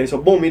Man? Okay, so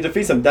boom, he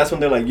defeats them. That's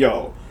when they're like,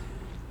 yo,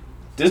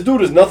 this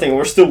dude is nothing,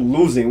 we're still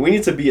losing. We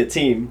need to be a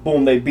team.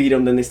 Boom, they beat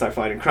him, then they start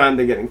fighting crime,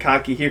 they're getting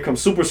cocky. Here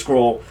comes Super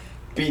Skrull,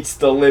 beats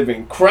the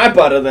living crap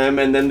out of them,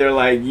 and then they're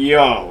like,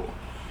 yo,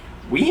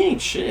 we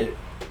ain't shit.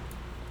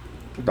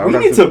 We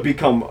need to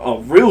become a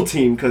real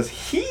team, because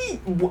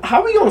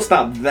how are we going to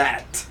stop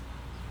that?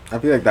 I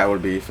feel like that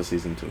would be for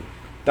season 2.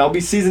 That'll be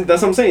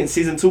that's what I'm saying.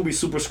 Season 2 will be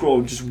Super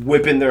Skrull just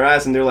whipping their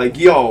ass, and they're like,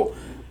 yo,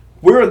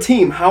 we're a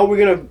team. How are we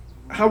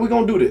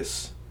gonna do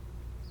this?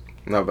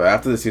 No, but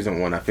after the season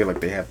 1, I feel like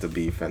they have to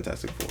be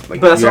Fantastic Four.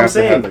 Like, but that's what I'm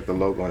saying. Have, like, the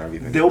logo and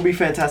everything. They'll be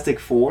Fantastic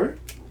Four,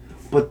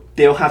 but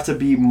they'll have to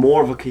be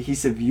more of a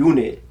cohesive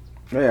unit.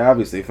 Yeah,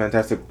 obviously,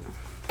 Fantastic.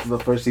 The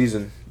first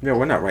season. Yeah,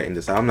 we're not writing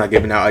this out. I'm not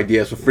giving out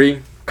ideas for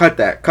free. Cut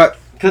that. Cut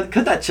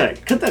that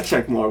check. Cut that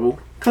check, Marvel.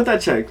 Cut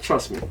that check.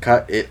 Trust me.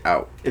 Cut it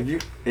out. If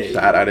you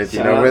shout out if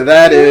you know where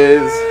that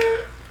is.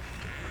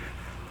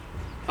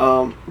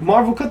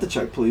 Marvel, cut the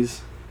check,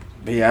 please.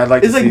 But yeah, I'd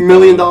like. It's to like $1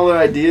 million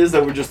ideas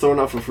that we're just throwing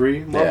out for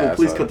free. Marvel,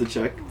 please cut the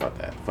check. Fuck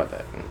that. Cut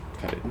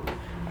it.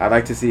 I'd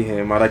like to see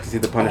him. I'd like to see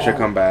the Punisher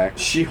come back.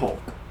 She-Hulk.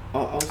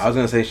 I was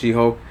gonna say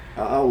She-Hulk.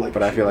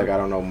 But I feel like I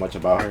don't know much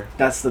about her.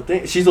 That's the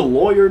thing. She's a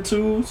lawyer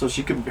too, so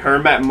she could. Her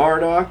and Matt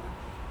Murdock.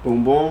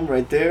 Boom, boom,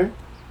 right there.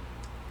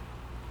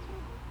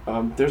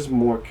 There's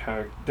more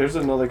character. There's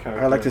another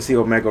character. I'd like to see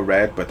Omega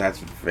Red, but that's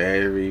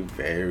very,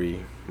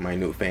 very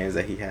minute fans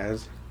that he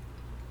has.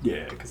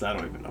 Yeah, because I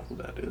don't even know who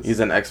that is. He's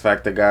an X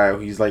Factor guy.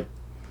 He's like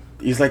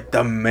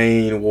the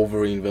main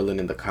Wolverine villain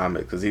in the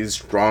comics because he's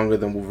stronger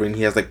than Wolverine.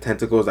 He has like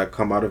tentacles that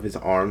come out of his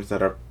arms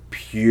that are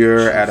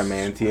pure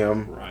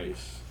adamantium.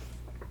 Christ.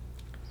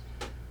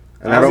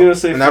 And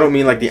I don't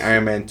mean like the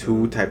Iron Man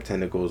 2 type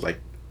tentacles, like,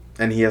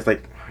 and he has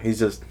like, he's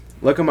just,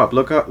 look him up,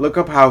 look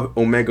up how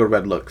Omega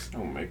Red looks.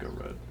 Omega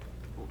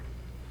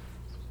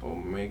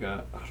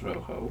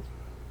Rojo.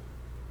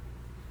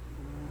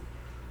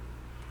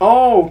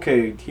 Oh,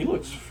 okay, he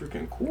looks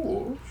freaking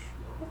cool.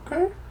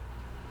 Okay.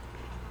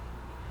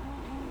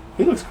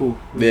 He looks cool.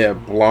 Yeah,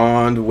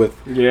 blonde with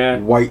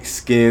white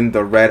skin,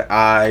 the red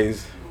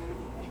eyes.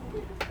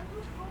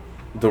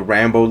 The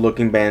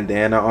Rambo-looking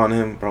bandana on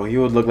him, bro, he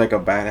would look like a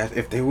badass.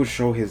 If they would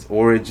show his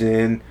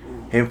origin,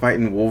 him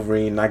fighting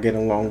Wolverine, not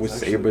getting along with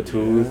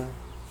Sabretooth.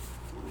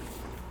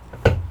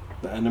 Yeah.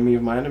 The enemy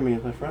of my enemy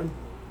is my friend.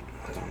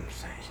 That's what I'm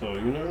saying. So,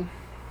 you know.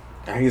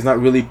 And he's not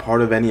really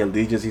part of any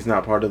allegiance. He's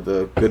not part of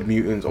the good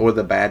mutants or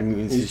the bad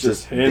mutants. He's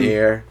just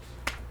there.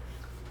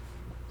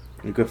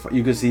 You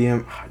could see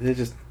him.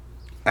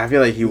 I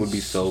feel like he would be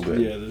so good.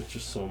 Yeah, there's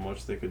just so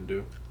much they could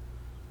do.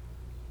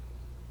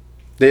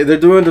 They're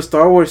doing the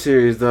Star Wars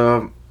series. It's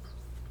not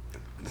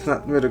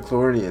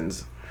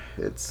midichlorians.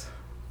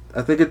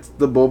 I think it's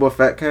the Boba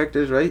Fett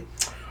characters, right?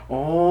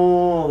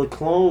 Oh, the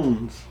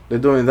clones. They're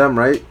doing them,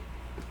 right?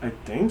 I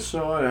think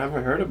so. I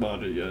haven't heard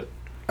about it yet.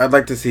 I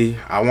want to see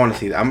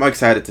that. I'm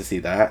excited to see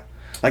that.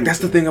 Like, that's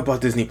the thing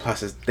about Disney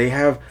Plus is they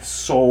have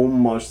so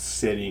much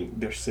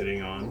they're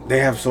sitting on. They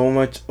have so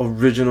much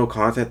original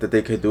content that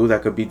they could do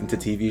that could be into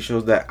TV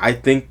shows that I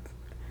think,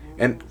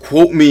 and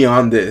quote me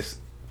on this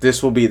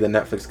will be the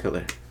Netflix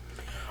killer.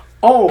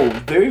 Oh,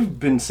 they've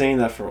been saying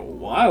that for a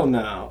while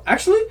now.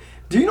 Actually,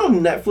 do you know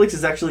Netflix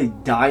is actually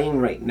dying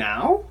right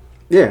now?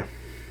 Yeah.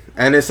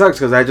 And it sucks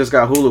because I just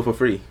got Hulu for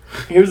free.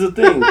 Here's the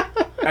thing.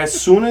 As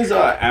soon as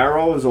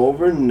Arrow is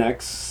over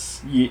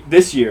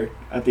this year,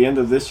 at the end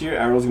of this year,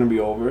 Arrow's going to be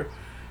over.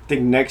 I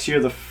think next year,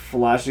 The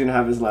Flash is going to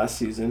have his last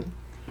season.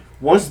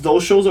 Once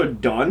those shows are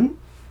done,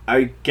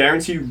 I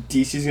guarantee you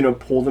DC's going to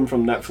pull them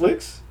from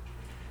Netflix.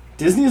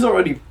 Disney's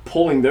already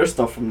pulling their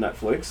stuff from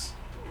Netflix.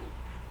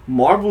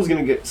 Marvel's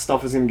going to get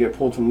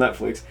pulled from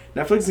Netflix.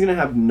 Netflix is going to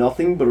have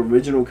nothing but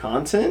original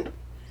content.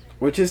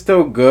 Which is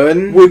still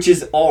good. Which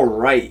is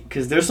alright,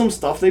 because there's some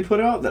stuff they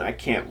put out that I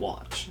can't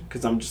watch.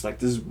 Because I'm just like,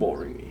 this is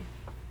boring me.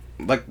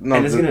 Like, no,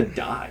 and it's going to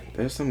die.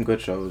 There's some good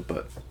shows,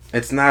 but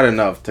it's not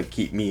enough to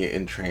keep me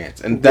in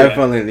trance. And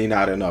definitely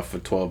not enough for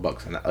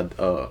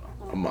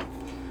 $12 a month.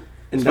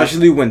 And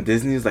especially when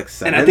Disney is like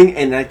 $7.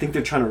 And I think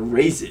they're trying to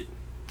raise it.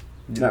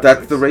 Netflix.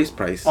 That's the raise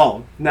price.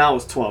 Oh, now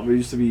it's 12. It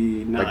used to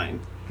be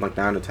 9. Like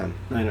 9 or 10.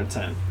 9 or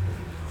 10.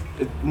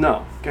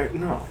 No.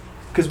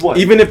 Because what?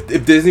 Even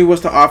if Disney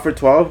was to offer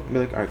 12, I'd be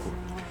like, alright, cool.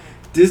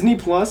 Disney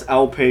Plus,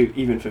 I'll pay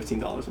even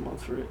 $15 a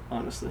month for it,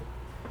 honestly.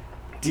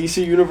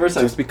 DC Universe,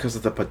 just because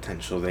of the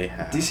potential they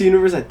have. DC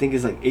Universe, I think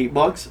is like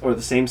 $8 or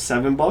the same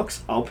 $7.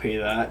 I'll pay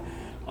that.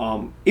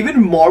 Even if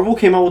Marvel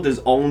came out with his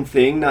own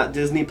thing, not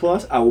Disney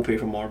Plus, I will pay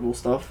for Marvel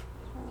stuff.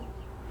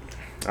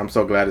 I'm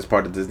so glad it's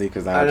part of Disney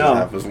because I just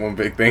have this one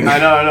big thing. I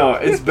know.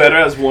 It's better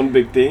as one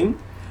big thing.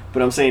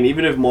 But I'm saying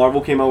even if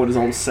Marvel came out with his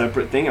own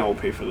separate thing, I will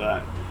pay for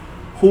that.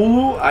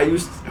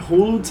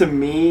 Hulu to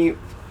me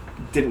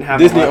didn't have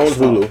Disney owns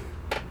Hulu.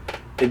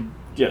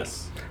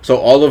 Yes. So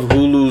all of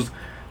Hulu's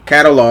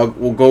catalog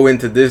will go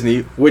into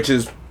Disney, which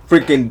is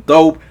freaking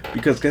dope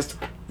because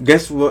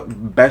guess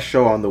what best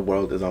show on the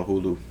world is on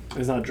Hulu?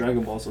 It's not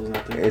Dragon Ball, so it's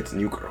not there. It's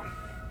New Girl.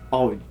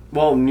 Oh,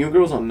 well, New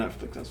Girl's on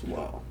Netflix as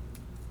well.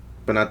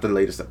 But not the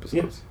latest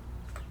episodes.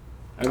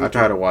 Yeah. I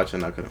tried to watch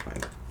and I couldn't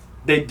find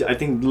it. I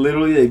think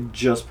literally they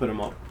just put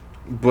them up.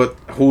 But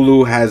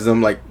Hulu has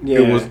them it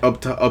was up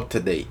to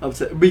date.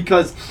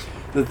 Because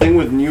the thing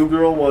with New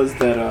Girl was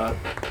that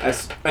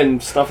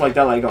and stuff like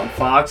that, like on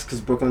Fox,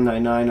 because Brooklyn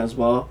Nine-Nine as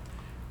well.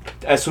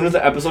 As soon as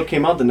the episode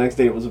came out, the next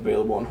day it was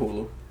available on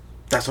Hulu.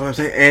 That's what I'm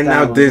saying. And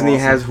now Disney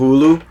has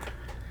Hulu.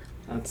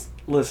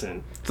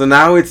 Listen. So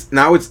now it's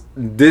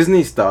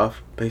Disney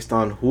stuff based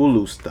on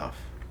Hulu stuff.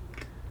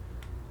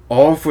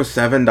 All for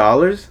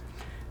 $7.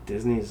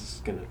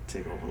 Disney's gonna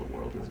take over the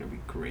world. It's gonna be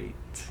great.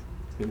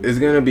 It's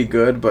gonna be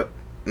good, but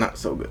not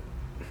so good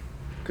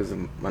because of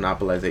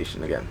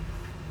monopolization again.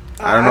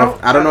 I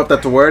don't know if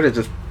that's a word. It's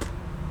just.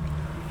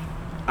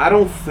 I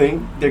don't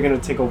think they're gonna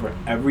take over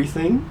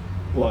everything,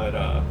 but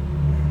I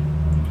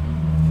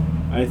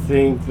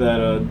think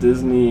that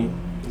Disney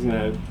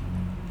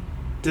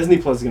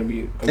Plus is gonna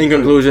be. In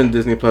conclusion,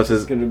 Disney Plus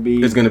is gonna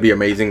be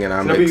amazing, and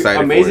I'm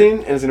excited.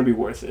 Amazing, and it's gonna be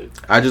worth it.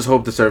 I just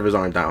hope the servers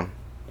aren't down.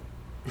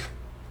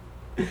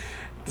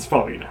 It's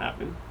probably gonna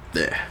happen.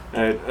 Yeah.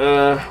 Alright,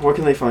 where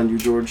can they find you,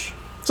 George?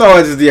 So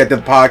as is the end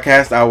of the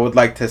podcast, I would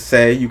like to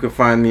say you can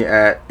find me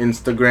at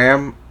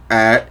Instagram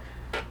at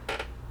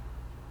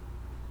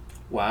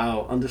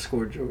 _George.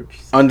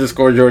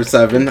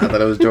 _George7. I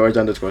thought it was George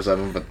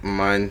 _7, but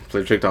mine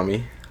played tricked on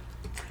me.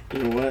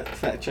 You know what?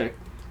 Fact check.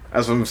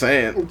 That's what I'm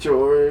saying.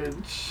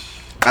 George.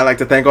 I'd like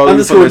to thank all of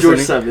you for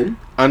listening.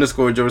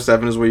 _George7.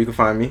 _George7 is where you can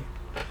find me.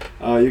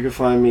 You can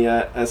find me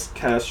at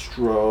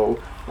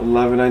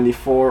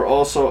scastro1194.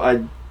 Also,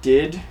 I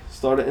did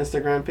start an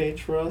Instagram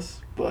page for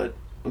us, but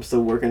I'm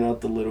still working out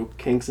the little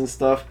kinks and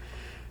stuff.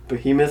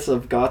 Behemoths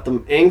of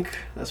Gotham Inc.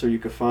 That's where you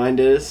can find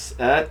us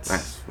at.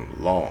 That's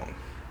long.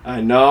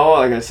 I know.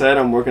 Like I said,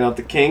 I'm working out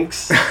the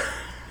kinks.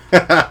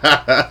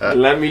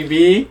 Let me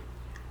be.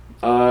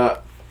 A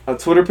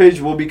Twitter page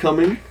will be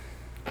coming.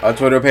 Our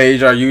Twitter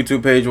page, our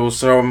YouTube page will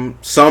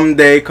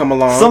someday come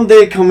along.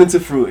 Someday come into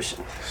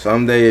fruition.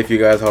 Someday, if you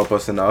guys help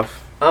us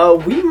enough.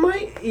 We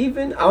might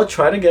even. I'll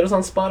try to get us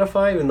on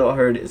Spotify, even though I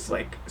heard it's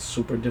like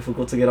super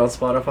difficult to get on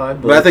Spotify.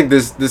 But I think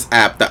this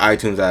app, the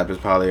iTunes app, is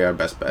probably our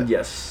best bet.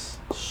 Yes.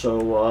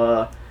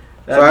 So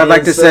I'd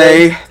like to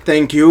say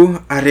thank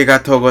you.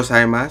 Arigatou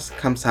gozaimasu.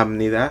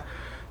 Kamsahamnida.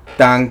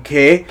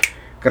 Danke.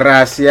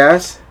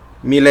 Gracias.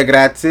 Mille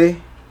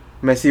grazie.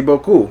 Merci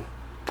beaucoup.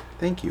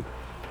 Thank you.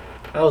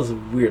 That was a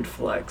weird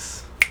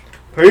flex.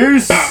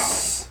 Peace.